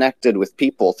 I'm connected with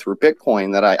people through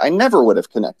Bitcoin that I never would have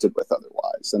connected with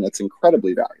otherwise. And it's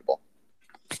incredibly valuable.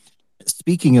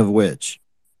 Speaking of which,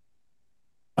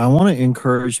 I want to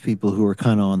encourage people who are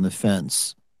kind of on the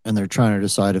fence and they're trying to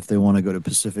decide if they want to go to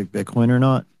Pacific Bitcoin or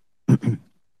not.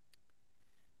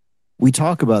 We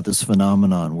talk about this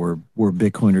phenomenon where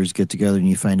Bitcoiners get together and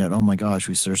you find out, oh my gosh,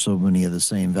 we share so many of the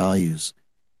same values.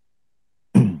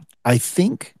 I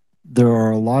think there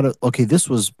are a lot of, this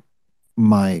was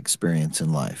my experience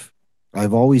in life.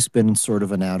 I've always been sort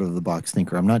of an out of the box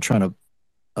thinker. I'm not trying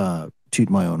to toot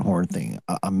my own horn thing.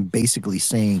 I'm basically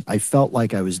saying I felt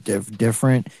like I was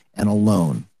different and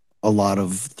alone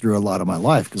through a lot of my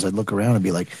life, because I'd look around and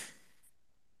be like,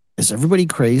 is everybody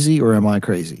crazy or am I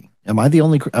crazy? Am I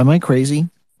crazy?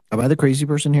 Am I the crazy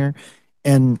person here?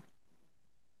 And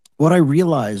what I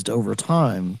realized over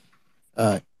time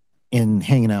in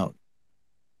hanging out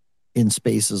in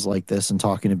spaces like this and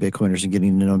talking to Bitcoiners and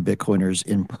getting to know Bitcoiners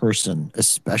in person,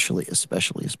 especially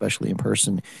in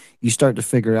person, you start to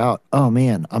figure out, oh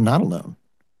man, I'm not alone.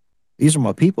 These are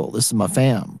my people. This is my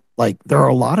fam. Like, there are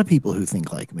a lot of people who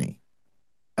think like me.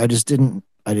 I didn't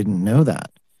know that.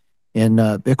 And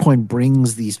Bitcoin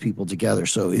brings these people together.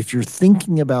 So if you're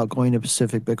thinking about going to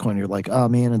Pacific Bitcoin, you're like, oh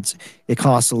man, it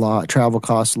costs a lot. Travel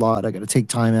costs a lot. I got to take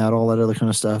time out, all that other kind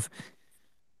of stuff.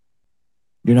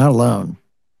 You're not alone.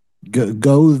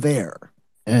 Go there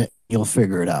and you'll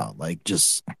figure it out. Like,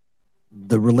 just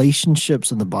the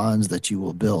relationships and the bonds that you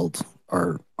will build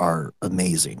are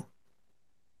amazing.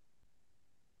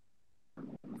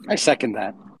 I second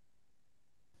that.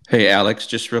 Hey, Alex,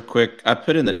 just real quick. I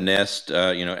put in the nest,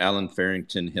 Alan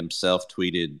Farrington himself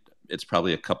tweeted, it's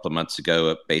probably a couple of months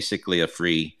ago, basically a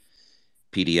free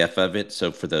PDF of it.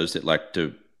 So for those that like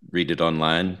to read it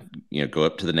online, go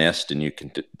up to the nest and you can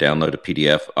download a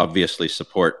PDF. Obviously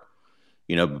support,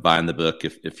 buying the book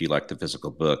if you like the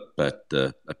physical book, but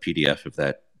a PDF of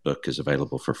that book is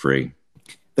available for free.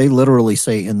 They literally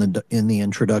say in the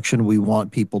introduction, we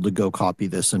want people to go copy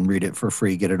this and read it for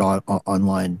free, get it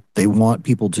online. They want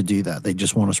people to do that. They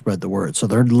just want to spread the word. So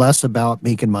they're less about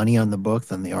making money on the book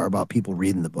than they are about people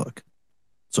reading the book.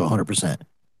 So 100%.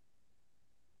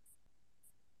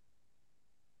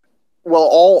 Well,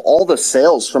 all the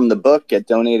sales from the book get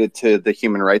donated to the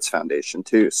Human Rights Foundation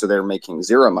too, so they're making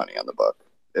zero money on the book.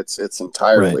 It's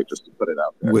entirely Right. just to put it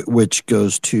out there. Which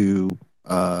goes to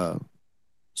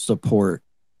support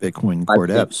Bitcoin core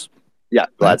devs. Yeah,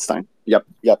 Gladstein. Yep.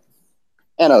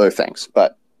 And other things,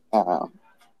 but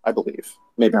I believe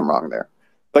maybe I'm wrong there.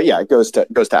 But yeah, it goes to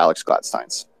Alex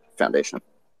Gladstein's foundation.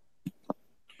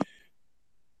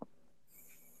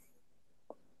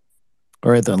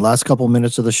 All right, then. Last couple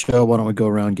minutes of the show. Why don't we go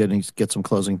around get some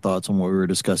closing thoughts on what we were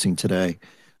discussing today?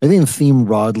 I think the theme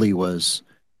broadly was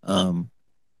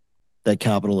that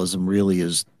capitalism really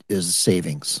is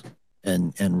savings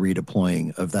and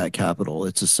redeploying of that capital.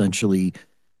 It's essentially,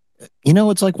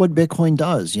 it's like what Bitcoin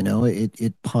does.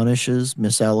 It punishes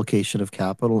misallocation of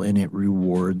capital and it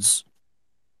rewards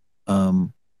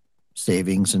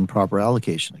savings and proper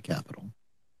allocation of capital.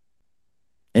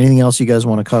 Anything else you guys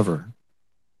want to cover?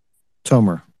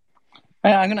 Tomer.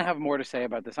 I'm going to have more to say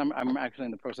about this. I'm actually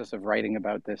in the process of writing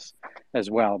about this as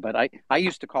well. But I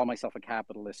used to call myself a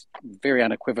capitalist very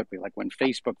unequivocally. Like when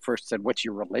Facebook first said, "What's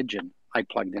your religion?" I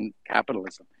plugged in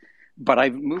capitalism. But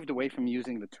I've moved away from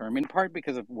using the term, in part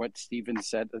because of what Stephen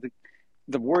said.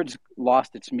 The word's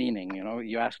lost its meaning.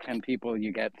 You ask 10 people,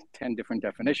 you get 10 different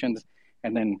definitions,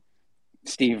 and then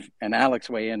Steve and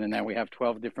Alex weigh in, and now we have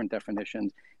 12 different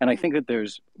definitions. And I think that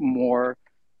there's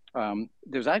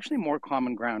actually more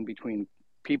common ground between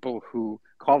people who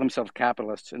call themselves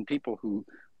capitalists and people who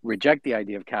reject the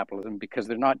idea of capitalism because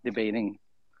they're not debating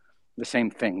the same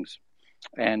things.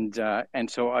 And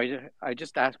so I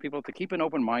just ask people to keep an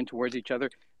open mind towards each other.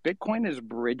 Bitcoin is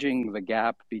bridging the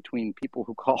gap between people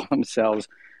who call themselves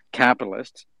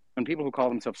capitalists and people who call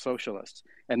themselves socialists.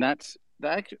 And that's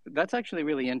actually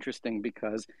really interesting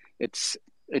because it's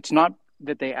not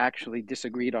that they actually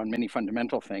disagreed on many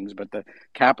fundamental things, but the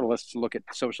capitalists look at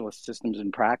socialist systems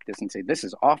in practice and say, "This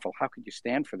is awful. How could you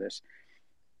stand for this?"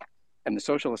 And the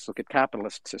socialists look at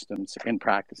capitalist systems in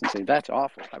practice and say, "That's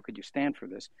awful. How could you stand for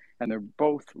this?" And they're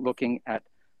both looking at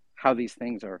how these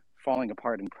things are falling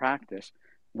apart in practice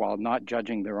while not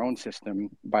judging their own system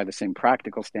by the same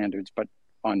practical standards, but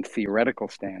on theoretical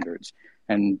standards.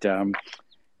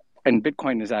 And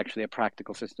Bitcoin is actually a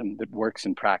practical system that works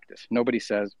in practice. Nobody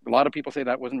says, a lot of people say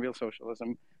that wasn't real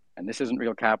socialism and this isn't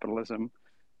real capitalism.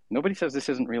 Nobody says this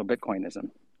isn't real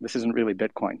Bitcoinism. This isn't really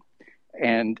Bitcoin.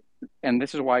 And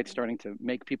this is why it's starting to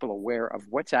make people aware of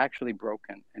what's actually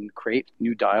broken and create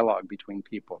new dialogue between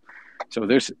people. So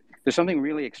there's something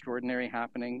really extraordinary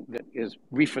happening that is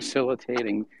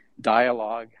refacilitating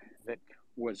dialogue that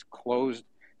was closed,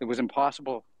 that was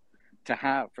impossible to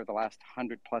have for the last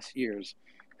 100+ years.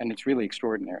 And it's really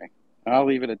extraordinary. I'll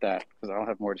leave it at that because I'll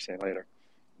have more to say later.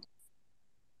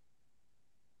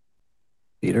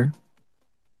 Peter?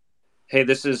 Hey,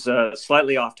 this is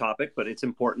slightly off topic, but it's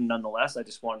important nonetheless. I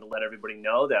just wanted to let everybody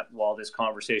know that while this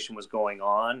conversation was going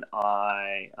on,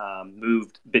 I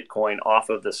moved Bitcoin off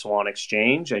of the Swan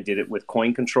exchange. I did it with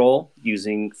Coin Control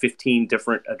using 15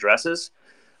 different addresses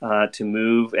to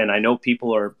move. And I know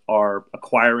people are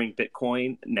acquiring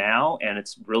Bitcoin now, and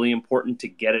it's really important to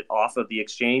get it off of the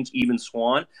exchange, even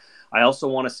Swan. I also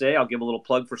want to say, I'll give a little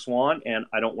plug for Swan, and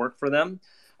I don't work for them.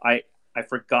 I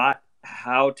forgot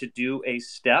how to do a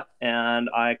step, and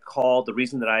I called. The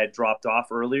reason that I had dropped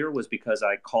off earlier was because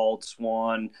I called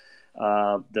Swan,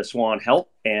 the Swan help,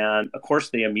 and of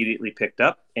course they immediately picked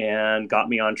up and got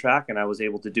me on track, and I was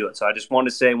able to do it. So I just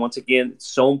wanted to say once again, it's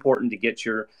so important to get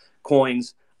your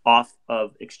coins off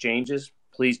of exchanges.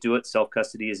 Please do it.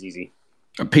 Self-custody is easy.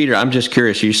 Peter, I'm just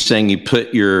curious. You're saying you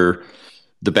put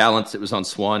the balance that was on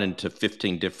Swan into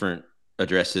 15 different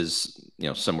addresses,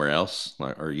 somewhere else,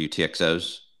 or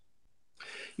UTXOs?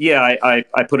 Yeah,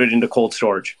 I put it into cold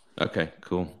storage. Okay,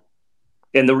 cool.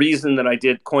 And the reason that I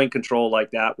did Coin Control like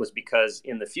that was because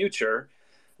in the future,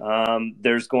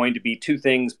 there's going to be two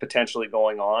things potentially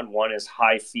going on. One is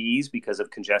high fees because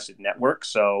of congested networks.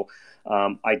 So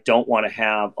I don't want to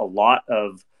have a lot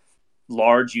of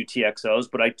large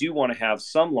UTXOs, but I do want to have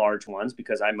some large ones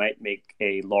because I might make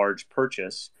a large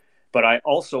purchase. But I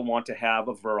also want to have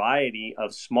a variety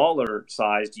of smaller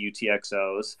sized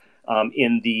UTXOs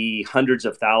in the hundreds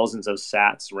of thousands of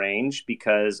sats range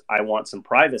because I want some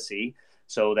privacy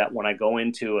so that when I go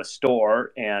into a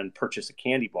store and purchase a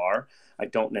candy bar, I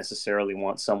don't necessarily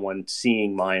want someone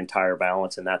seeing my entire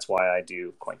balance, and that's why I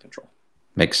do coin control.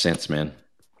 Makes sense, man.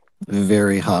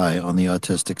 Very high on the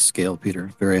autistic scale,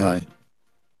 Peter. Very high.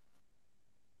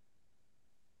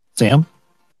 Sam?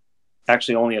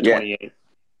 Actually, only a 28.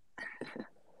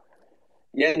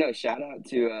 Yeah, no, shout out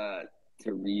to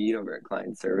Reed over at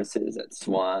Client Services at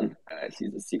Swan.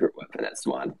 She's a secret weapon at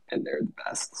Swan, and they're the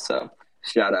best. So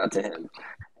shout out to him.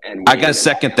 And I got to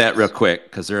second that real quick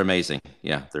because they're amazing.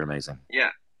 Yeah, they're amazing. Yeah.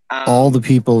 All the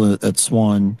people at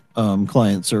Swan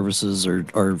Client Services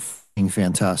are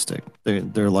fantastic.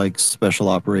 They're like special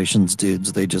operations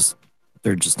dudes. They're just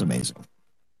amazing.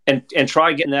 And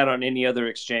try getting that on any other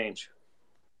exchange.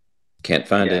 Can't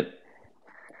find it.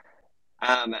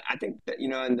 I think that,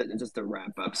 and just to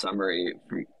wrap up summary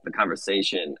from the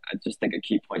conversation, I just think a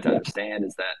key point to understand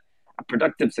is that a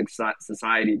productive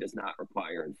society does not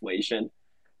require inflation.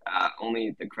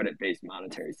 Only the credit-based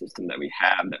monetary system that we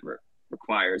have that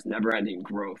requires never-ending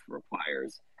growth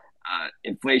requires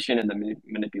inflation and the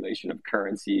manipulation of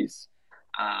currencies.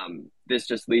 This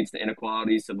just leads to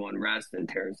inequality, civil unrest, and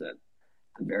tears at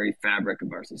the very fabric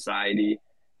of our society,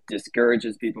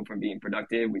 discourages people from being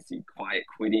productive. We see quiet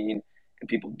quitting and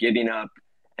people giving up,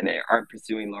 and they aren't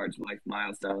pursuing large life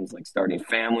milestones like starting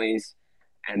families.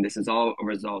 And this is all a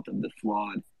result of the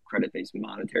flawed credit-based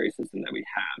monetary system that we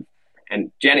have.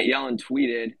 And Janet Yellen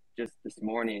tweeted just this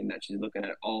morning that she's looking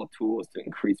at all tools to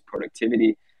increase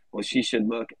productivity. Well, she should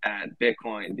look at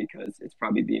Bitcoin because it's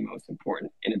probably the most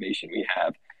important innovation we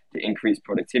have to increase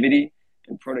productivity.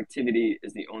 And productivity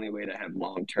is the only way to have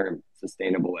long-term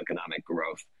sustainable economic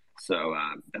growth. So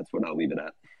that's what I'll leave it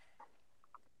at.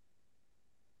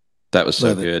 That was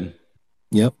so good.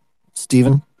 Yep.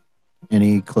 Stephen,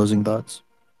 any closing thoughts?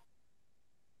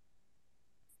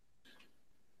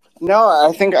 No,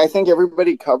 I think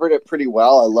everybody covered it pretty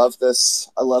well. I love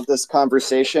this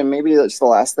conversation. Maybe that's the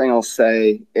last thing I'll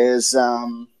say is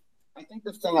I think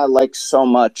the thing I like so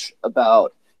much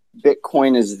about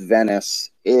Bitcoin as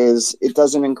Venice is it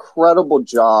does an incredible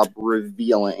job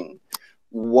revealing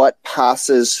what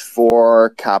passes for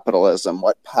capitalism,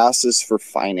 what passes for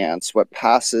finance, what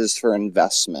passes for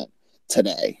investment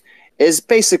today is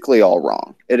basically all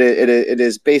wrong. It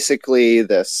is basically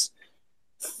this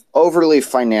overly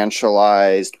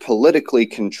financialized, politically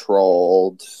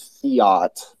controlled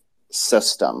fiat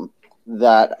system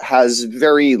that has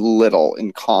very little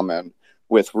in common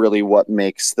with really what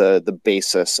makes the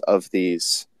basis of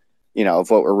these, of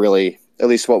what were really, at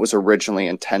least what was originally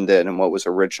intended and what was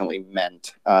originally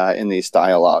meant in these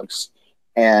dialogues.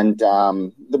 And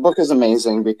the book is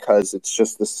amazing because it's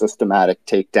just the systematic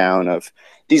takedown of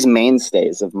these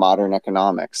mainstays of modern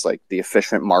economics, like the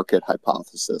efficient market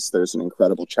hypothesis. There's an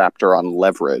incredible chapter on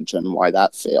leverage and why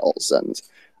that fails.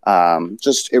 And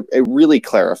just it really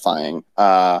clarifying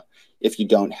if you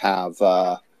don't have,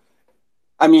 and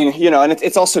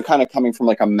it's also kind of coming from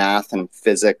like a math and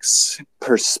physics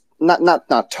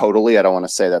not totally. I don't want to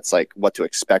say that's like what to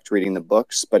expect reading the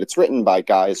books, but it's written by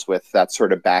guys with that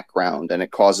sort of background, and it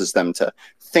causes them to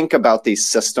think about these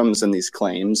systems and these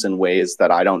claims in ways that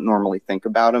I don't normally think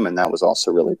about them, and that was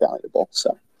also really valuable.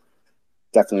 So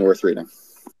definitely worth reading.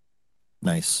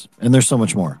 Nice. And there's so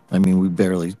much more. I mean, we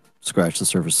barely scratched the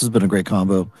surface. This has been a great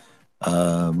combo.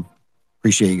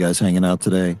 Appreciate you guys hanging out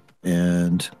today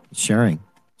and sharing.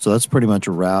 So that's pretty much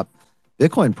a wrap.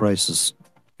 Bitcoin price is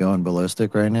going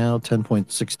ballistic right now,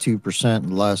 10.62% in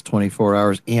the last 24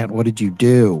 hours. Ant, what did you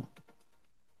do?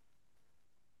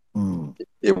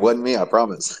 It wasn't me, I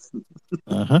promise.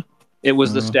 It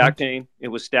was the stack chain. It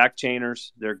was stack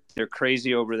chainers. They're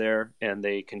crazy over there, and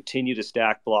they continue to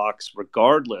stack blocks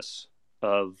regardless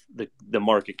of the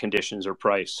market conditions or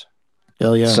price.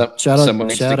 Hell yeah! Someone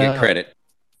needs to get credit.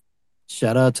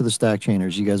 Shout out to the stack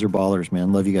chainers. You guys are ballers,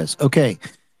 man. Love you guys. Okay,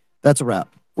 that's a wrap.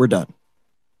 We're done.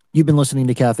 You've been listening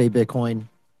to Cafe Bitcoin,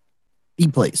 the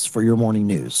place for your morning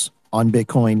news on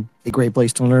Bitcoin, a great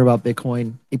place to learn about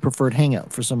Bitcoin, a preferred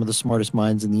hangout for some of the smartest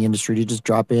minds in the industry to just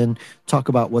drop in, talk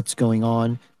about what's going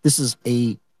on. This is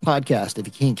a podcast. If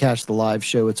you can't catch the live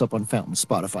show, it's up on Fountain,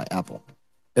 Spotify, Apple.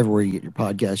 Everywhere you get your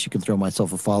podcasts, you can throw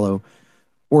myself a follow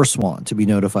or Swan to be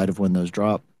notified of when those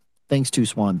drop. Thanks to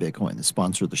Swan Bitcoin, the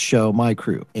sponsor of the show, my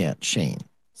crew, Ant, Shane,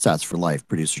 Sats for Life,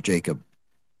 producer Jacob.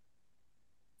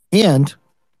 And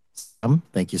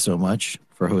thank you so much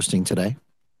for hosting today.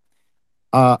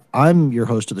 I'm your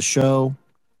host of the show,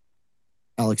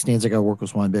 Alex Danzig. I work with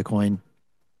Swan Bitcoin.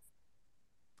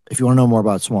 If you want to know more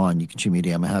about Swan, you can shoot me a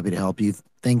DM. I'm happy to help you.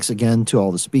 Thanks again to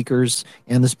all the speakers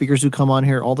and the speakers who come on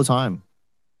here all the time.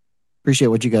 Appreciate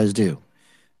what you guys do.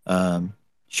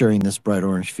 sharing this bright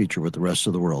orange future with the rest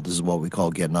of the world. This is what we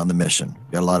call getting on the mission.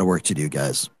 We got a lot of work to do,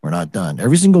 guys. We're not done.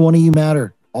 Every single one of you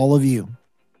matter. All of you.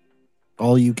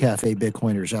 All you cafe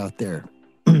Bitcoiners out there.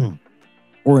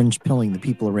 Orange pilling the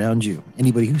people around you.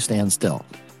 Anybody who stands still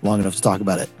long enough to talk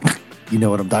about it. You know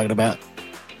what I'm talking about.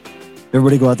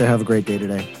 Everybody go out there, have a great day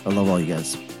today. I love all you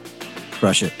guys.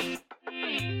 Crush it.